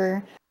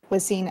tiger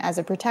was seen as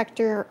a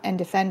protector and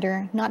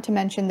defender, not to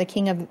mention the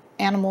king of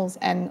animals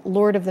and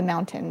lord of the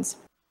mountains.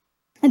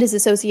 It is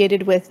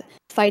associated with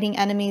fighting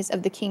enemies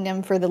of the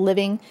kingdom for the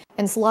living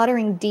and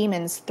slaughtering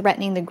demons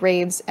threatening the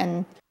graves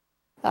and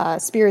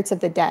spirits of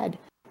the dead.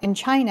 In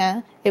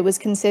China, it was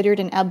considered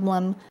an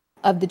emblem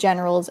of the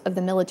generals of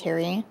the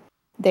military.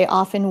 They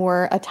often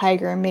wore a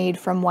tiger made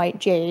from white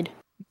jade.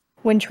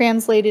 When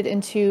translated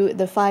into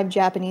the 5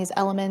 Japanese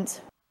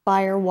elements,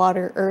 fire,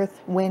 water,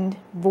 earth, wind,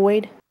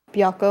 void,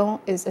 Byakko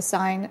is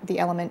assigned the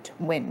element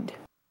wind.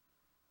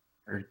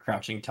 Heard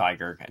crouching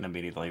tiger and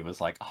immediately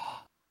was like, oh.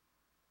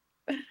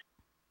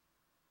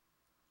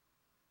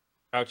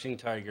 Crouching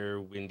tiger,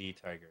 windy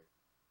tiger.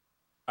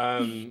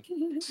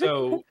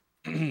 So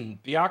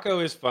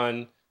Byakko is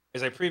fun.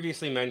 As I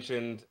previously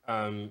mentioned,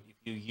 if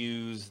you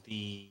use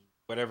the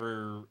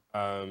whatever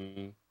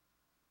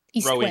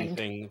East throwing wind.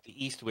 thing,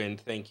 the east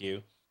wind, thank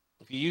you.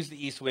 If you use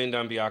the east wind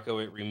on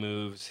Byakko, it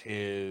removes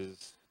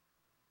his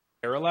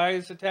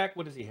paralyzed attack.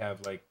 What does he have?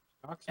 Like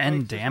shock spikes And or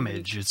something?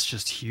 damage. It's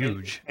just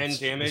huge. And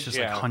damage, It's just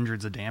yeah. like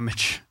hundreds of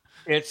damage.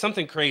 It's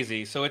something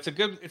crazy. So it's a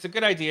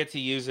good idea to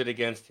use it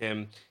against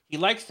him. He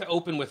likes to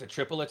open with a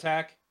triple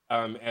attack,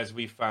 as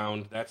we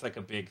found. That's like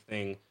a big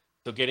thing.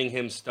 So getting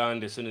him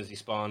stunned as soon as he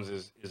spawns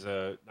is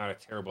not a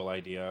terrible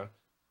idea.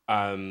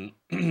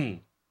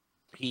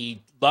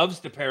 He loves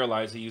to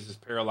paralyze. He uses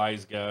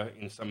Paralyzga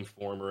in some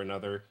form or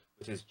another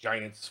with his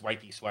giant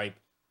swipey swipe.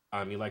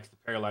 He likes to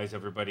paralyze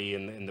everybody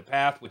in the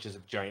path, which is a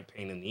giant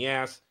pain in the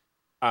ass.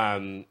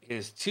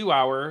 His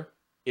 2-hour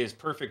is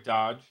perfect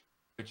dodge,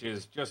 which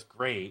is just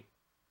great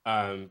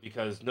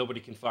because nobody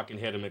can fucking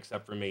hit him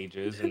except for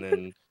mages, and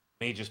then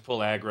mages pull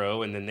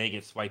aggro, and then they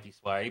get swipey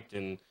swiped,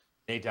 and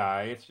they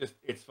die.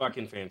 It's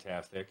fucking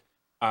fantastic.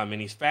 And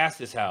he's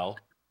fast as hell.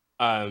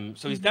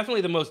 So he's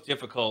definitely the most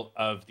difficult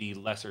of the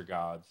lesser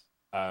gods.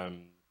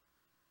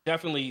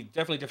 Definitely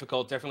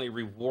difficult. Definitely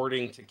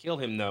rewarding to kill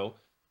him though,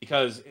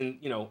 because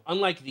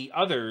unlike the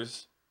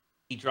others,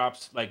 he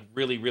drops like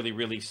really, really,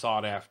 really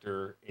sought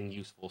after and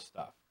useful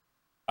stuff.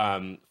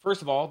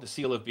 First of all, the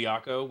Seal of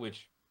Byakko,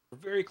 which we're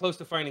very close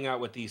to finding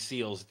out what these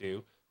seals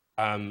do.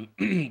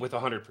 With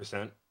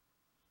 100%,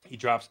 he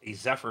drops a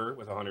Zephyr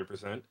with 100%,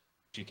 which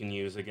you can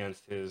use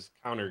against his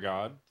counter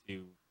god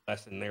to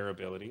lessen their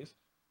abilities.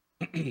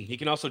 He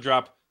can also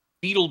drop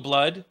Beetle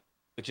Blood,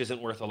 which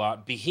isn't worth a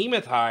lot.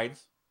 Behemoth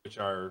Hides, which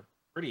are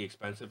pretty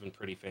expensive and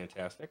pretty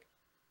fantastic.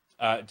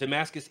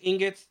 Damascus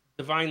Ingots,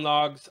 Divine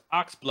Logs,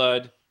 Ox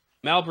Blood,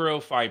 Marlboro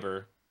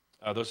Fiber.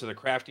 Those are the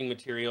crafting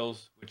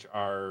materials, which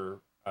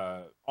are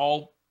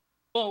all,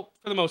 well,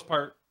 for the most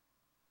part,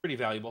 pretty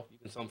valuable. You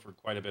can sell them for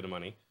quite a bit of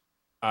money.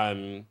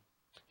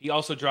 He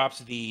also drops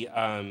the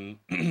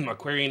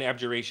Aquarian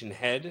Abjuration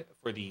Head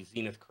for the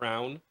Zenith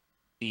Crown,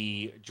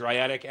 the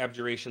Dryadic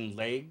Abjuration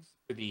Legs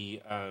for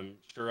the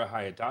Shura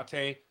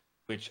Hayadate,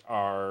 which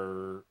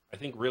are, I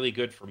think, really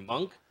good for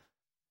Monk.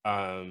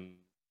 I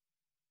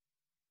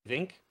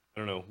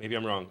don't know, maybe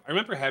I'm wrong. I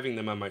remember having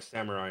them on my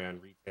Samurai on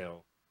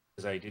retail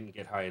because I didn't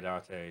get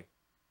Hayadate.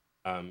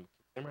 Can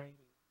Samurai even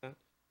do that?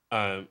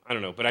 I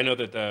don't know, but I know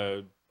that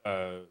the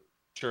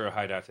Shura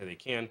Hayadate they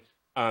can.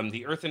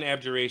 The Earthen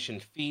Abjuration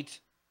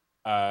Feet,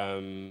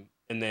 and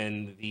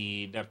then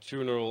the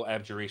Neptunal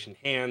Abjuration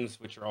Hands,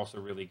 which are also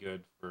really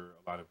good for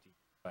a lot of deep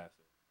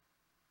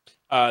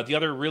classes. The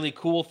other really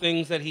cool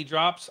things that he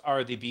drops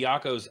are the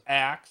Byakko's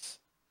Axe,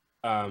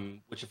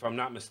 which, if I'm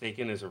not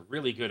mistaken, is a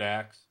really good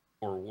axe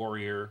for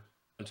warrior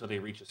until they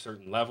reach a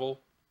certain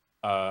level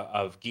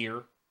of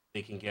gear.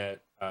 They can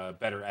get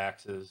better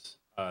axes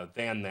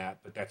than that,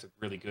 but that's a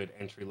really good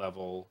entry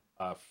level,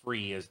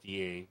 free, as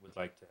DA would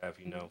like to have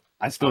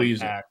I still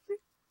use axe.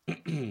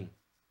 I'm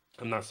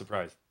not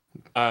surprised.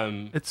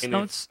 It's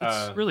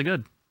really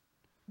good.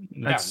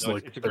 That's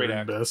it's a great third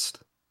axe.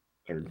 best.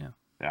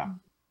 Yeah.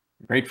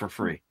 Great for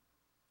free.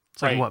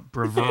 It's like Right. what?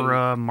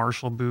 Bravura,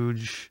 Marshall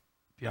Booge,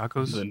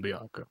 Byakko's? Then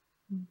Byakko.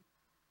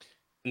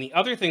 And the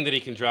other thing that he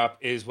can drop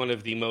is one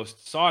of the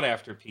most sought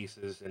after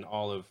pieces in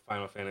all of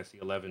Final Fantasy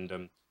XI,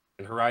 and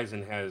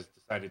Horizon has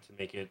decided to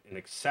make it an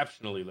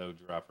exceptionally low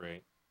drop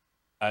rate,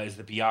 is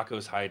the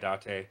Byakko's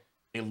Hayadate.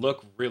 They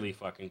look really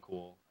fucking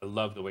cool. I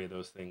love the way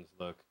those things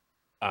look.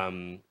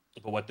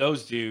 But what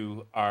those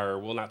do are,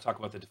 we'll not talk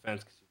about the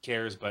defense because who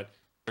cares, but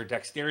their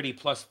dexterity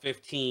plus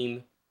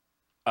 15,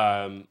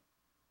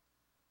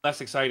 less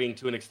exciting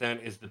to an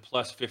extent is the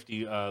plus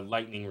 50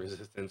 lightning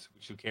resistance,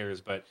 which who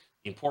cares, but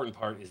the important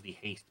part is the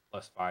haste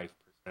plus 5%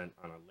 on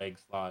a leg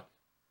slot.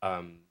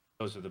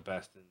 Those are the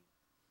best in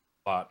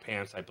slot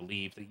pants, I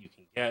believe, that you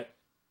can get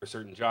for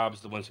certain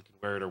jobs. The ones who can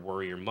wear it are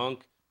Warrior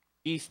Monk,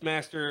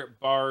 Beastmaster,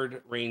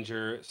 Bard,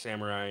 Ranger,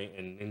 Samurai,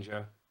 and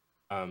Ninja.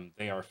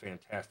 They are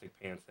fantastic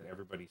pants that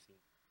everybody seems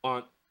to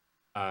want.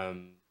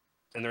 And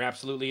they're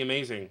absolutely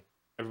amazing.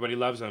 Everybody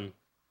loves them.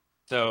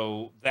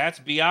 So that's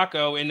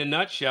Byakko in a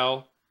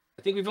nutshell.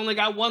 I think we've only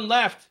got one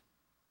left.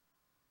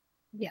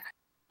 Yeah,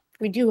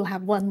 we do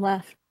have one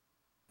left.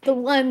 The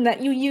one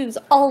that you use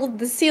all of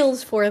the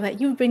seals for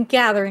that you've been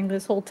gathering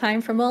this whole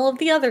time from all of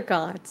the other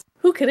gods.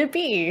 Who could it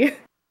be?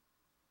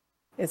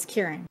 It's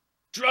Kieran.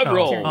 Drum Oh,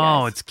 roll.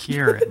 oh, it's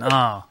Kieran.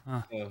 Oh,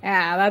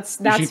 Yeah,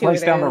 that's Is she who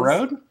placed it down the is.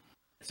 road?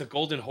 It's a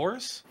golden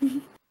horse.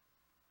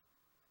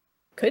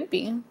 Could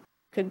be.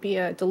 Could be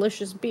a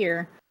delicious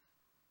beer.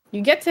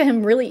 You get to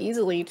him really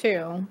easily,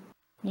 too.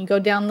 You go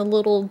down the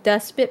little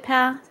despot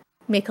path,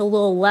 make a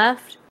little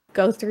left,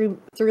 go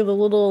through the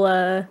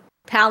little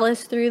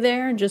palace through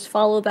there, and just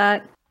follow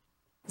that.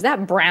 Is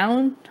that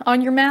brown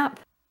on your map?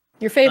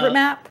 Your favorite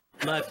map?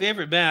 My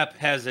favorite map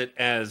has it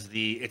as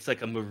it's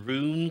like a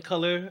maroon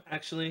color,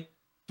 actually.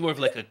 It's more of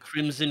like a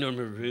crimson or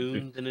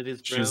maroon than it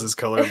is brown. She's as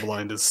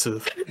colorblind as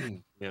Sith.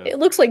 Yeah. It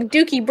looks like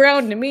Dookie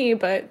Brown to me,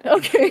 but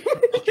okay.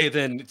 Okay,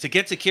 then to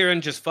get to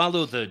Kieran, just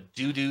follow the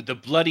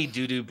bloody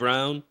doo-doo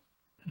brown.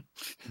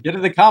 Get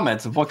in the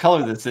comments of what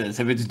color this is.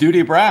 If it's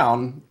Duty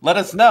Brown, let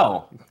us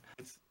know.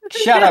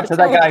 Shout out to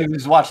that guy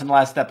who's watching the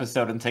last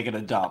episode and taking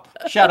a dump.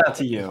 Shout out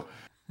to you.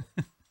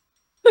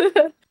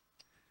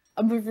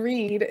 I'm going to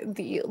read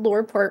the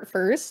lore part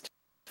first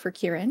for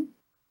Kieran.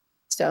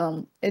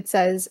 So it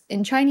says,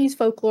 in Chinese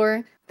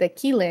folklore, the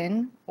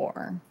Qilin,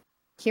 or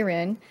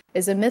Kieran,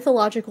 is a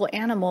mythological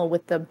animal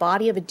with the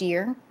body of a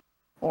deer,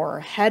 or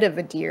head of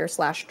a deer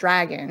 /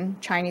 dragon.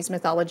 Chinese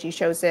mythology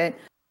shows it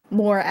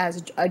more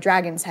as a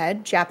dragon's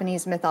head.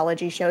 Japanese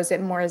mythology shows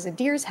it more as a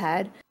deer's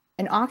head,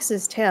 an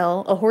ox's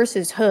tail, a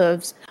horse's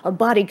hooves, a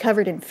body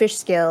covered in fish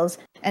scales,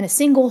 and a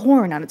single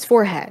horn on its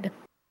forehead.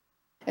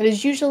 It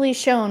is usually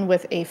shown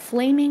with a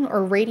flaming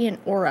or radiant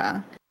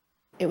aura.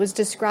 It was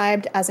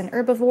described as an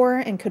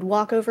herbivore and could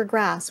walk over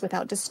grass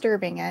without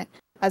disturbing it,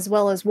 as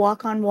well as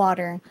walk on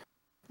water.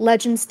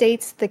 Legend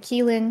states the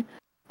Qilin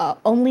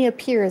only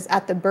appears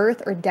at the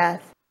birth or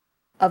death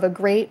of a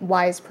great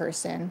wise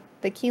person.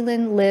 The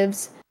Qilin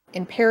lives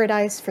in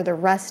paradise for the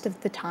rest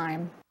of the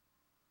time.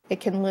 It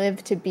can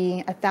live to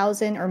be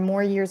 1,000 or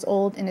more years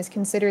old and is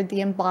considered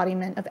the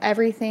embodiment of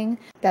everything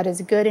that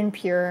is good and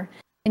pure.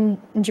 In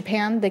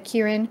Japan, the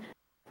Kirin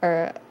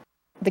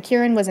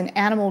was an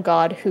animal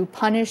god who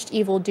punished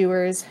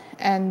evildoers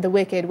and the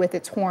wicked with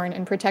its horn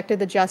and protected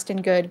the just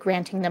and good,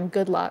 granting them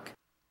good luck.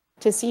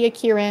 To see a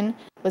Kirin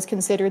was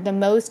considered the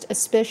most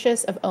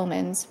auspicious of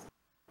omens,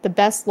 the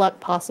best luck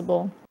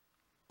possible.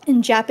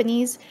 In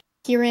Japanese,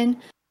 Kirin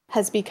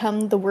has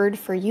become the word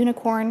for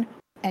unicorn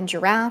and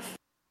giraffe.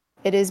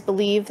 It is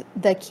believed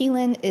the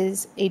Qilin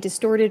is a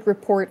distorted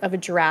report of a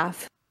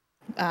giraffe,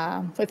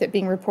 with it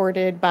being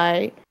reported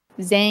by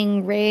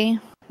Zhang Rei,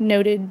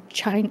 noted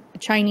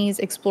Chinese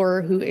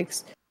explorer who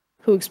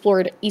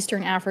explored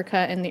Eastern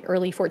Africa in the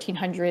early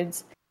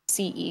 1400s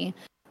CE.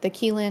 The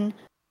Qilin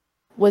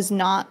was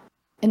not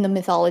in the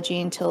mythology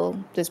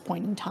until this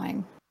point in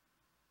time.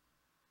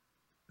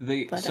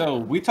 We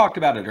talked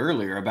about it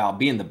earlier about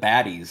being the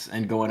baddies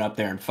and going up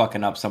there and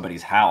fucking up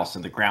somebody's house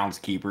and the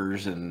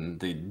groundskeepers and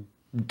the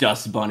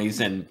dust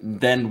bunnies, and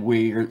then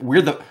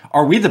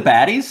are we the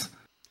baddies?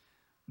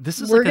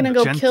 We're gonna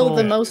go kill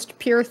the most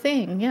pure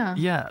thing.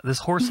 Yeah, this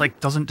horse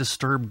doesn't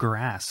disturb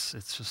grass.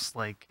 It's just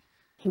like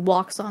he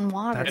walks on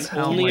water. That's and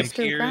how only like,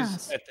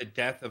 appears at the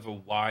death of a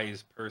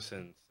wise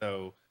person.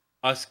 So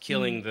us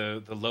killing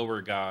the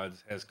lower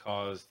gods has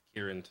caused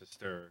Kieran to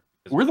stir.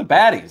 We're the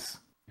baddies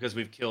because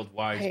we've killed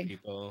wise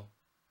people.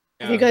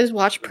 Yeah. Have you guys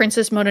watched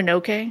Princess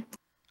Mononoke?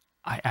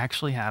 I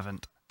actually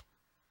haven't.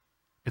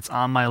 It's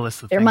on my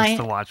list of things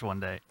to watch one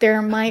day.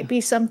 There might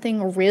be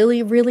something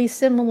really, really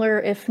similar,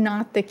 if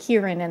not the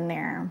Kieran in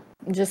there.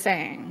 I'm just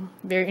saying.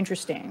 Very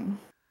interesting.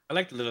 I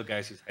like the little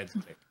guys whose heads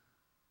click.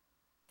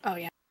 Oh,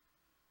 yeah.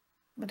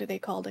 What are they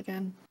called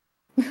again?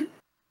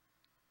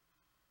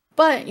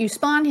 But you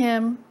spawn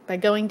him by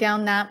going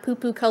down that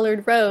poo-poo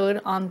colored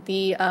road on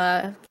the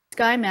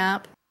sky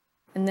map,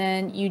 and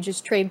then you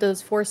just trade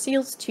those 4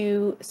 seals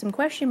to some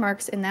question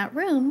marks in that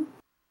room,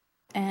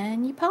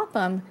 and you pop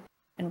them.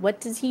 And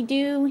what does he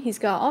do? He's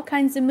got all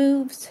kinds of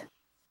moves.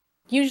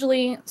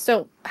 Usually,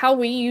 so how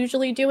we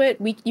usually do it,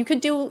 you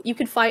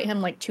could fight him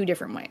like 2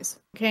 different ways.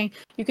 Okay,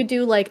 you could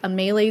do like a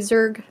melee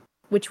Zerg,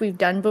 which we've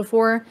done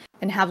before,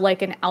 and have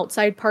like an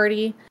outside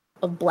party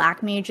of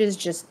black mages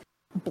just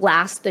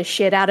blast the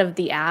shit out of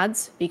the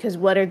ads. Because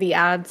what are the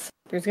ads?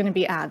 There's gonna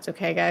be ads,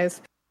 okay,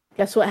 guys?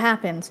 Guess what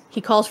happens?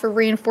 He calls for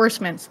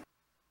reinforcements.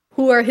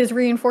 Who are his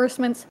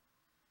reinforcements?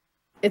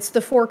 It's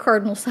the 4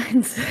 cardinal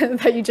signs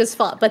that you just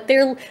fought, but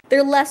they're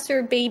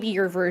lesser,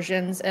 babier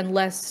versions and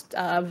less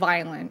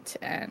violent,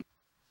 and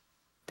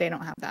they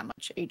don't have that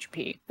much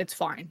HP. It's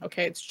fine,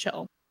 okay? It's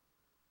chill.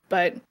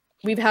 But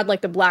we've had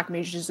like the black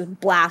mages just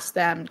blast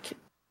them,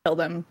 kill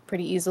them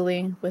pretty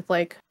easily with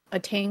like a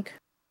tank,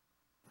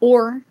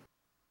 and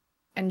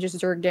just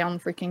Zerg down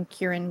freaking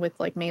Kieran with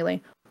like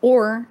melee.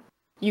 Or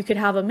you could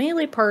have a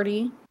melee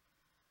party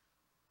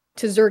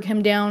to Zerg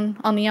him down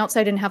on the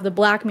outside and have the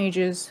black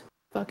mages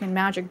fucking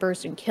magic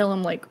burst and kill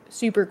him like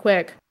super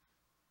quick.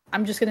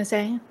 I'm just gonna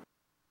say,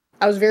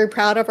 I was very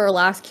proud of our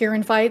last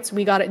Kieran fights.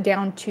 We got it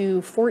down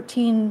to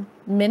 14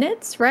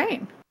 minutes,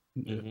 right?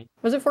 Mm-hmm.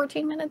 Was it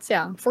 14 minutes?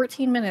 Yeah,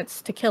 14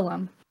 minutes to kill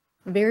him.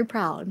 Very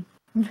proud.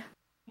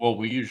 What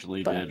we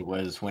usually did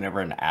was whenever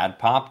an ad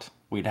popped,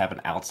 we'd have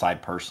an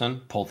outside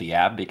person pull the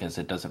ab because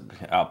it doesn't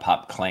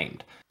pop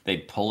claimed.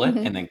 They'd pull it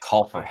and then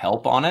call for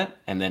help on it,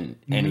 and then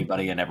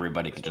anybody and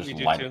everybody could That's just what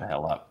we do light too. it the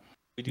hell up.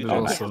 We do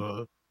There's that.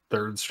 also a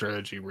third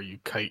strategy where you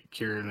kite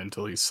Kieran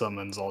until he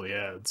summons all the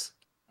ads.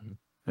 Mhm.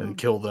 And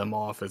kill them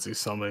off as he's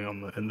summoning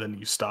them, and then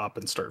you stop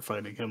and start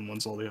fighting him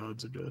once all the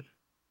odds are dead.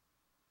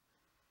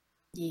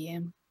 Yeah.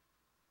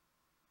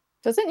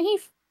 Doesn't he,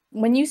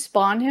 when you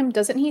spawn him,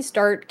 doesn't he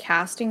start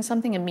casting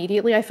something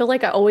immediately? I feel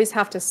like I always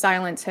have to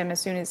silence him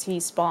as soon as he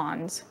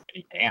spawns.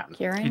 He can.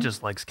 Kieran? He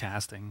just likes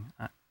casting.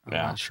 I'm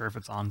not sure if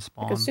it's on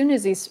spawn. Like as soon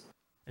as he's...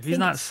 If he's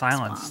not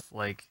silenced,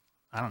 like,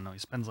 I don't know, he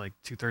spends like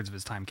 2/3 of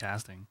his time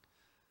casting.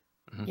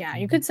 Yeah,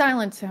 you could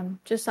silence him.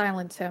 Just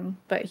silence him.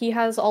 But he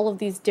has all of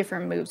these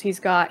different moves. He's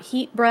got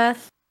Heat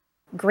Breath,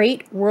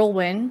 Great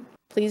Whirlwind.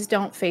 Please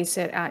don't face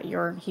it at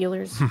your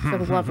healers, for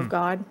the love of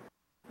God.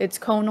 It's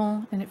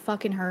conal, and it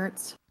fucking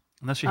hurts.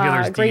 Unless your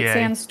healer's Great DA.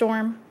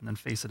 Sandstorm. And then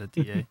face it at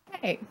DA.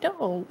 Hey,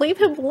 no, leave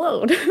him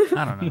alone.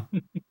 I don't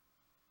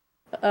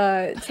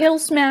know. Tail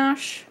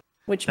Smash,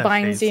 which That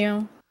binds fades.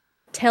 you.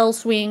 Tail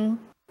Swing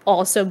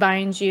also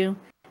binds you.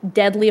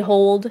 Deadly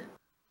Hold,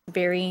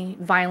 very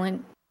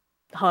violent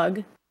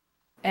hug.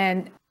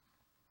 And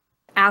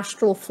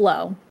Astral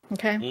Flow.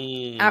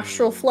 Okay?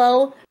 Astral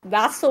Flow,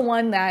 that's the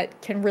one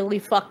that can really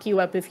fuck you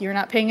up if you're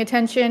not paying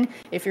attention.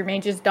 If your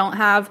mages don't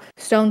have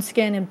Stone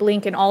Skin and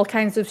Blink and all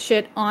kinds of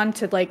shit on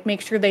to like make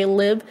sure they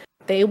live,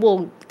 they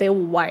will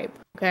wipe.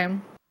 Okay?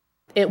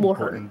 It will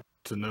hurt. Important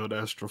to note,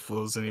 Astral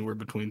flows anywhere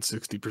between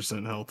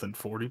 60% health and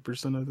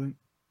 40%, I think.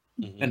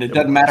 And it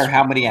doesn't matter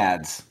how many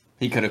ads.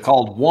 He could have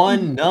called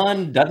one,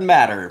 none, doesn't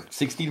matter.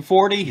 60 to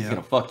 40, he's going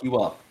to fuck you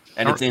up.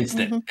 And it's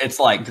instant. It's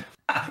like,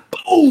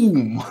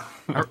 boom!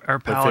 Our My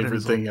favorite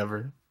paladins. thing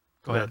ever.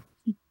 Go ahead.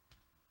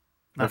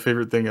 My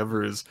favorite thing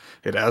ever is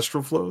it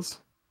astral flows,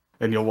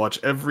 and you'll watch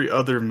every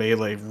other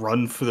melee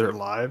run for their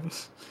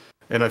lives,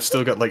 and I've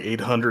still got like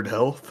 800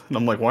 health, and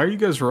I'm like, why are you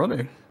guys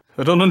running?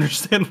 I don't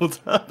understand what's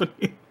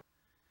happening.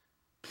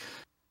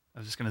 I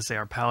was just gonna say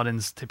our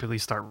paladins typically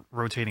start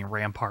rotating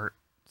Rampart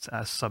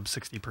sub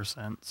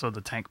 60%, so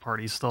the tank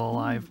party's still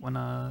alive when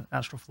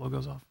Astral Flow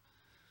goes off.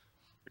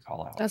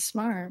 Call out. That's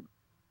smart.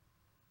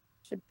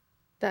 Should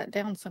put that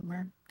down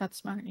somewhere. That's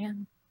smart, yeah.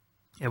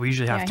 Yeah, we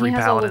usually have Yeah, he 3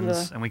 has all of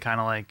paladins, the- and we kind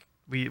of like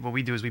what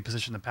we do is we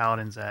position the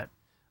paladins at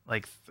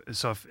like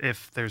so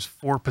if there's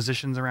 4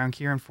 positions around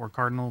here in 4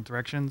 cardinal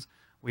directions,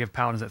 we have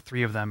paladins at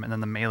 3 of them, and then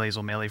the melees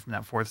will melee from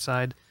that 4th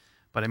side.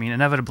 But I mean,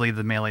 inevitably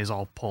the melees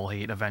all pull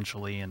hate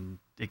eventually, and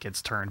it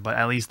gets turned. But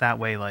at least that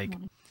way, like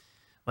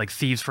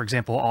thieves, for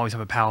example, always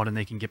have a paladin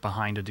they can get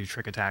behind to do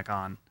trick attack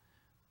on.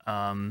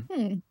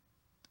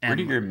 Where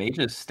do your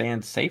mages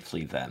stand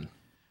safely then?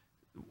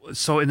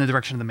 So in the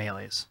direction of the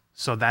melees.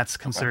 So that's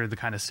considered the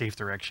kind of safe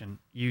direction.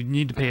 You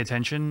need to pay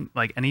attention,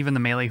 like, and even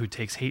the melee who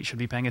takes hate should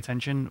be paying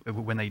attention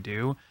when they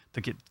do to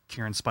get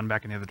Kieran spun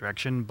back in the other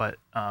direction. But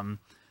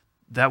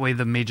that way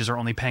the mages are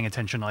only paying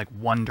attention to like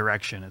one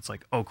direction. It's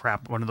like, oh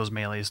crap, one of those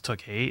melees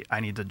took hate. I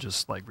need to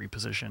just like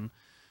reposition.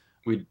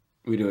 We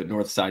do it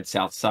north side,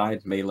 south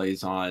side,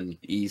 melees on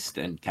east,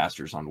 and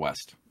casters on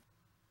west.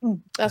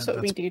 That's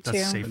what we do too.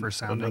 That's safer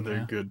sounding. Another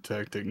Yeah. good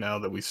tactic now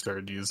that we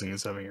started using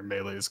is having your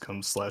melees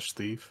come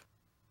 /thief.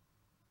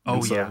 Oh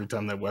And so yeah. every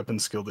time they weapon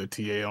skill, they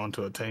TA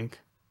onto a tank.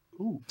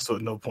 So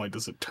at no point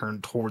does it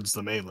turn towards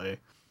the melee.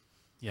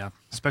 Yeah,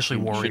 especially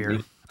Should warrior,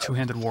 be.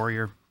 two-handed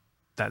warrior.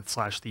 That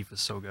 /thief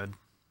is so good.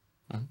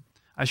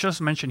 I should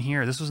also mention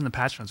here, this was in the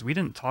patch notes. We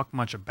didn't talk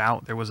much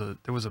about. There was a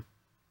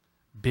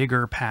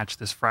bigger patch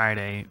this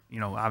Friday. You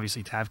know,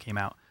 obviously Tav came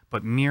out,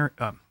 but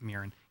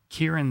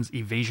Kieran's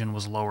evasion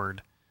was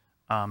lowered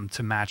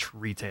to match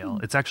retail.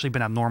 It's actually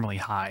been abnormally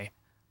high.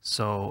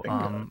 So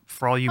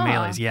for all you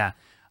melees,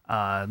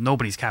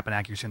 nobody's capping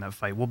accuracy in that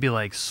fight. We'll be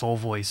like soul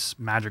voice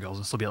madrigals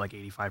and still be at like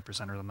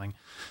 85% or something.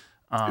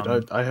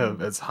 Dude, I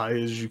have as high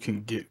as you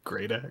can get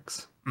Great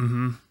Axe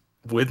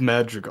with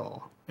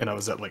Madrigal, and I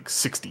was at like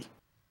 60.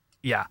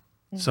 Yeah.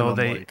 So And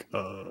I'm like,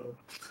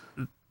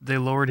 they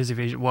lowered his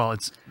evasion. Well,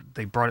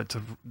 they brought it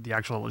to the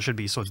actual level it should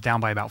be, so it's down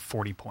by about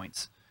 40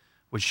 points,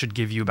 which should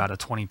give you about a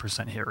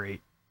 20% hit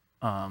rate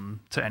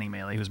to any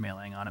melee who's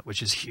meleeing on it,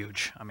 which is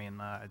huge. I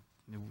mean,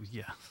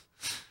 yeah.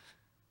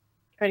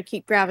 Try to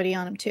keep gravity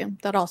on him too.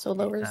 That also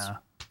lowers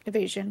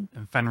evasion.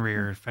 And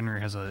Fenrir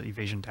has a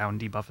evasion down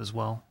debuff as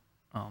well.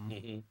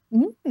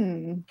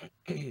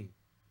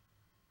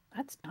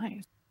 That's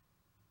nice.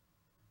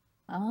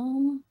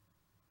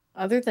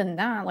 Other than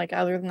that, like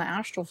other than the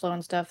astral flow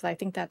and stuff, I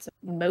think that's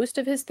most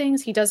of his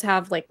things. He does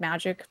have like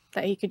magic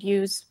that he could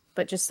use,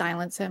 but just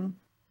silence him.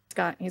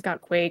 He's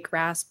got Quake,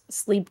 Rasp,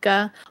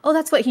 Sleepga. Oh,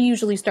 that's what he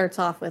usually starts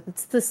off with.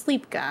 It's the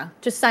Sleepga.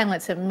 Just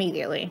silence him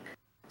immediately.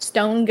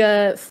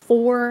 Stonega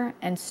 4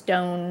 and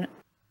Stone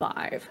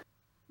 5.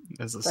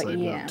 as a But side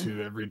yeah. note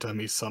too, every time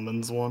he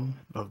summons one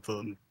of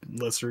the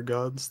lesser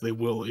gods, they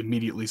will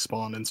immediately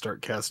spawn and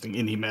start casting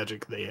any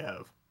magic they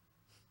have.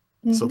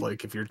 So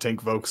like if your tank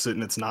vokes it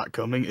and it's not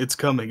coming, it's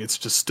coming. It's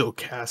just still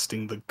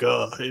casting the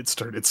it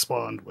started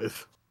spawned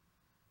with.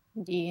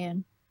 Yeah.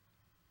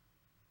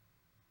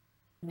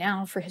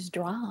 Now for his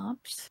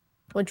drops.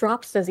 What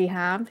drops does he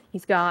have?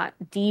 He's got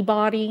D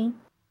body,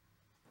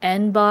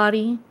 N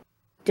body,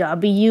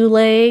 W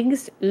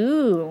legs.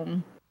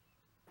 Ooh.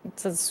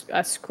 It's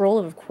a scroll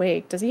of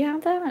Quake. Does he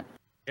have that?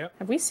 Yep.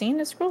 Have we seen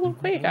a scroll of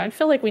Quake? I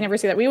feel like we never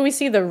see that. We always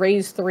see the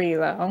Raise 3,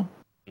 though.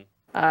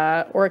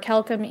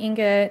 Orichalcum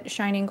ingot,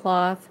 Shining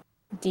Cloth,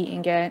 D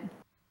ingot,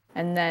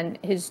 and then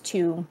his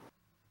two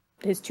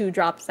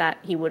drops that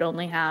he would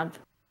only have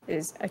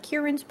is a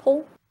Kieran's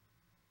Pole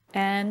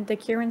and the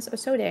Kieran's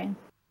Osode,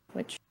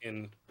 which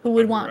who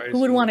would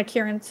want a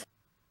Kieran's?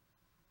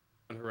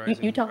 On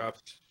Horizon, you talk.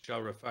 drops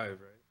Shalra 5, right?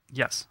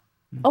 Yes.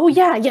 Oh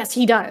yeah, yes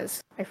he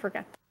does. I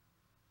forget.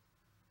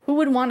 Who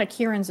would want a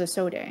Kieran's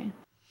Osode? I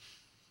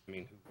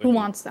mean, who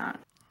wants that?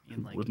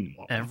 Like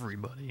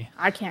everybody.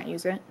 I can't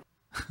use it.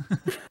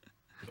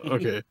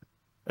 Okay,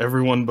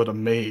 everyone but a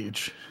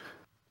mage.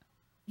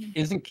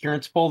 Isn't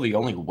Kieran's Pole the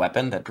only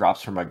weapon that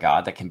drops from a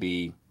god that can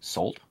be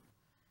sold?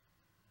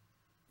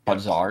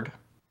 Buzzard.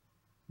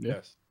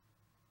 Yes.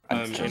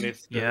 And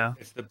it's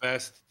the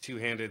best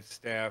two-handed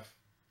staff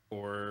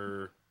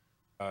for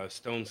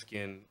Stone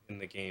Skin in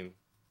the game.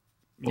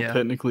 Well,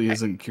 technically,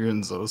 isn't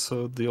Kieran's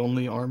also the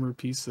only armor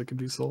piece that can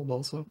be sold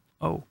also?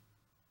 Oh.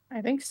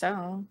 I think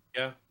so.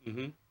 Yeah.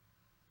 Mm-hmm.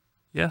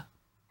 Yeah.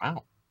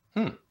 Wow.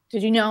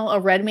 Did you know a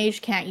red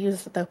mage can't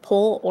use the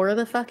pole or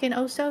the fucking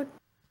Osode?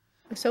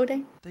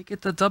 They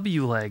get the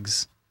W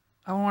legs.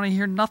 I don't want to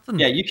hear nothing.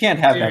 Yeah, you can't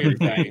have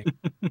everything.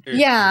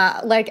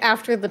 Yeah, like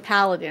after the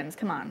paladins.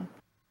 Come on.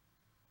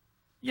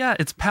 Yeah,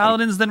 it's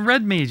paladins then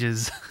red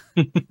mages,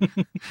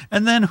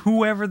 and then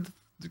whoever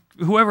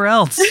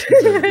else.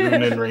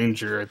 Rune and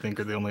Ranger, I think,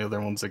 are the only other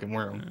ones that can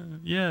wear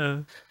them.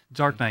 Yeah,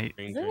 Dark Knight.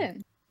 Is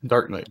it?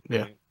 Dark Knight,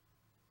 yeah.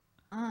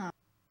 Ah.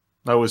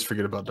 I always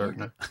forget about Dark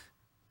Knight.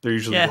 They're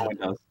usually Yeah.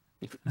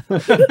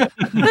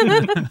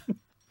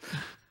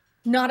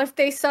 Not if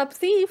they sub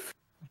thief.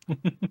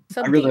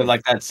 I really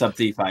like that sub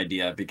thief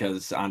idea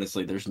because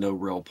honestly, there's no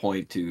real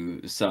point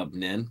to sub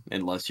Nin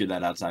unless you're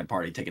that outside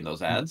party taking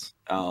those ads.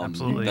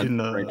 Absolutely, that's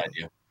a great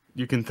idea.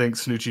 You can thank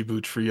Snoochie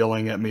Booch for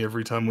yelling at me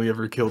every time we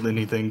ever killed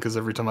anything, because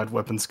every time I'd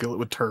weapon skill, it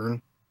would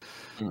turn.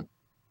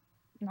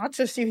 Not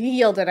just you, he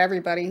yelled at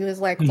everybody. He was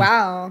like,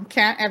 wow,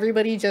 can't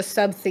everybody just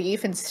sub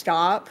thief and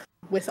stop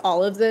with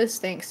all of this?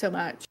 Thanks so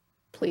much.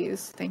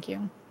 Please, thank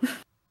you.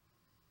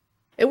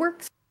 It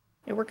works.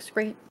 It works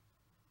great.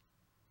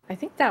 I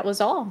think that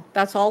was all.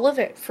 That's all of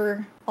it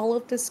for all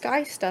of the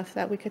Sky stuff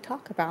that we could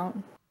talk about.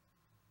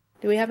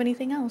 Do we have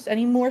anything else?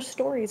 Any more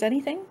stories?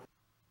 Anything?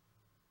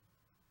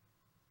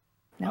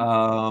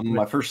 No?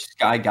 My first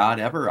Sky God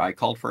ever, I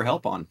called for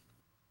help on.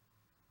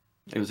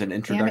 It was an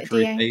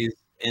introductory phase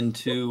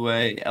into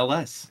a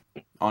LS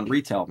on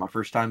retail. My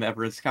first time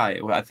ever at Sky.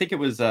 I think it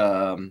was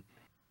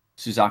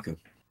Suzaku.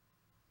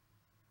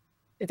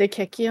 Did they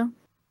kick you?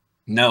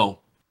 No.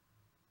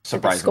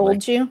 Surprisingly.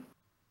 Did they scold you?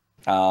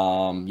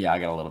 Yeah, I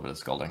got a little bit of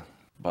scolding,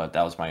 but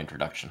that was my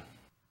introduction.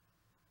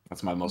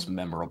 That's my most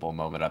memorable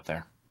moment up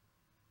there.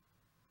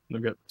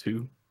 I've got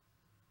two.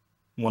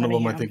 One of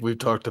them I think we've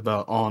talked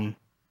about on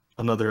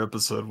another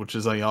episode, which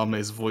is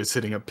Ayame's voice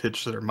hitting a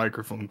pitch that her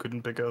microphone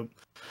couldn't pick up.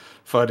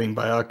 Fighting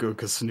Bayako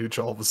because Snooch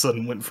all of a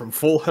sudden went from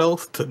full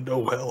health to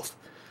no health.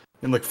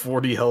 And like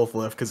 40 health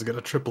left because it got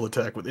a triple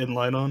attack with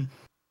inline on.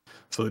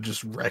 So it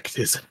just wrecked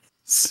his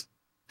ass.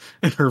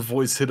 And her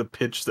voice hit a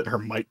pitch that her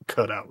mic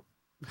cut out.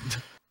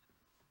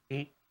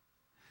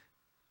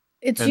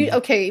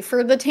 Okay,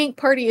 for the tank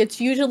party,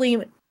 it's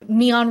usually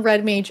me on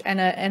red mage and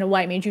a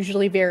white mage,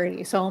 usually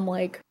Verity. So I'm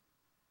like,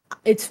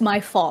 it's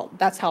my fault.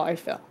 That's how I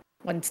feel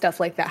when stuff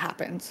like that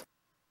happens.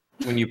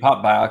 When you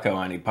pop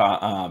Bayako and he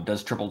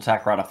does triple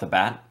attack right off the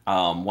bat,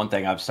 one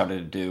thing I've started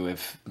to do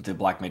if the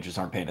black mages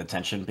aren't paying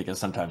attention, because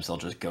sometimes they'll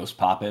just ghost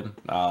pop him,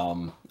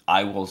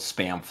 I will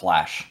spam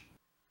flash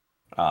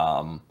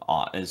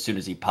as soon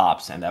as he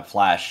pops, and that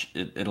flash,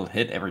 it'll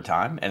hit every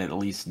time, and it at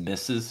least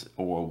misses,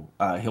 or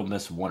he'll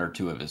miss one or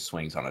two of his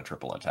swings on a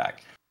triple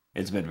attack.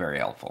 It's been very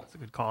helpful. That's a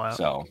good call out.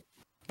 So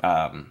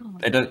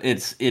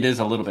it is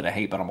a little bit of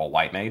hate, but I'm a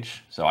white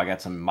mage, so I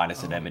got some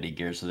minus indemnity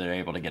gear, so they're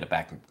able to get it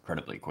back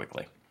incredibly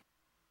quickly.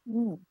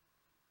 Ooh.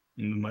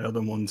 And my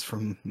other one's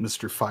from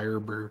Mr.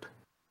 Firebird,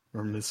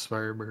 or Miss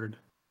Firebird.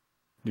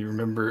 Do you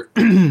remember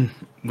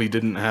we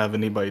didn't have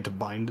anybody to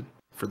bind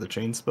for the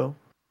chain spell?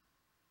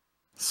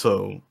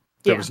 So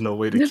there was no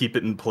way to keep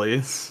it in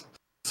place.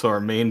 So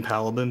our main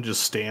paladin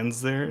just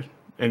stands there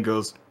and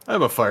goes, I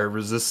have a fire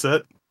resist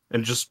set,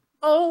 and just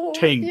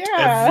tanked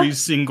every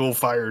single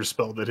fire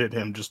spell that hit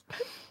him. Just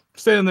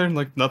standing there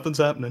like nothing's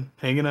happening,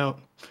 hanging out.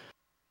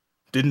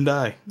 Didn't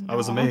die. I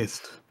was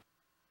amazed.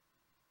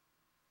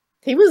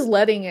 He was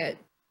letting it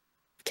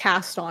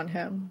cast on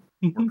him.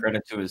 More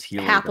credit to his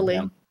healer. Happily.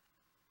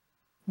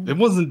 It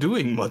wasn't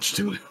doing much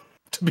to him,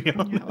 to be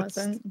honest. Yeah, it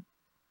wasn't.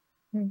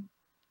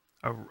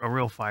 A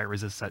real fire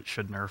resist set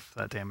should nerf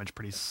that damage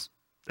pretty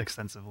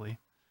extensively.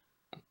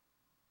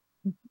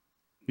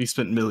 He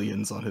spent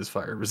millions on his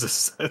fire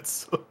resist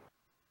sets. So.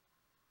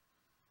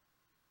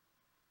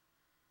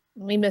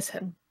 We miss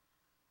him.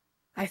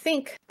 I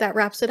think that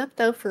wraps it up,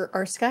 though, for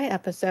our Sky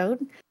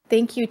episode.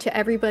 Thank you to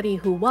everybody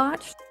who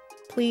watched.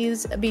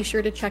 Please be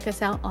sure to check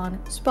us out on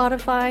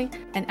Spotify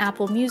and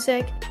Apple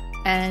Music.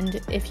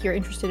 And if you're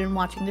interested in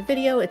watching the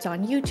video, it's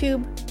on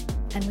YouTube.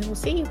 And we will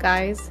see you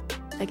guys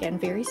again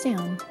very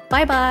soon.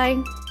 Bye-bye.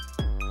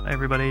 Bye,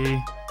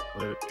 everybody.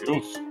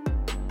 Cheers.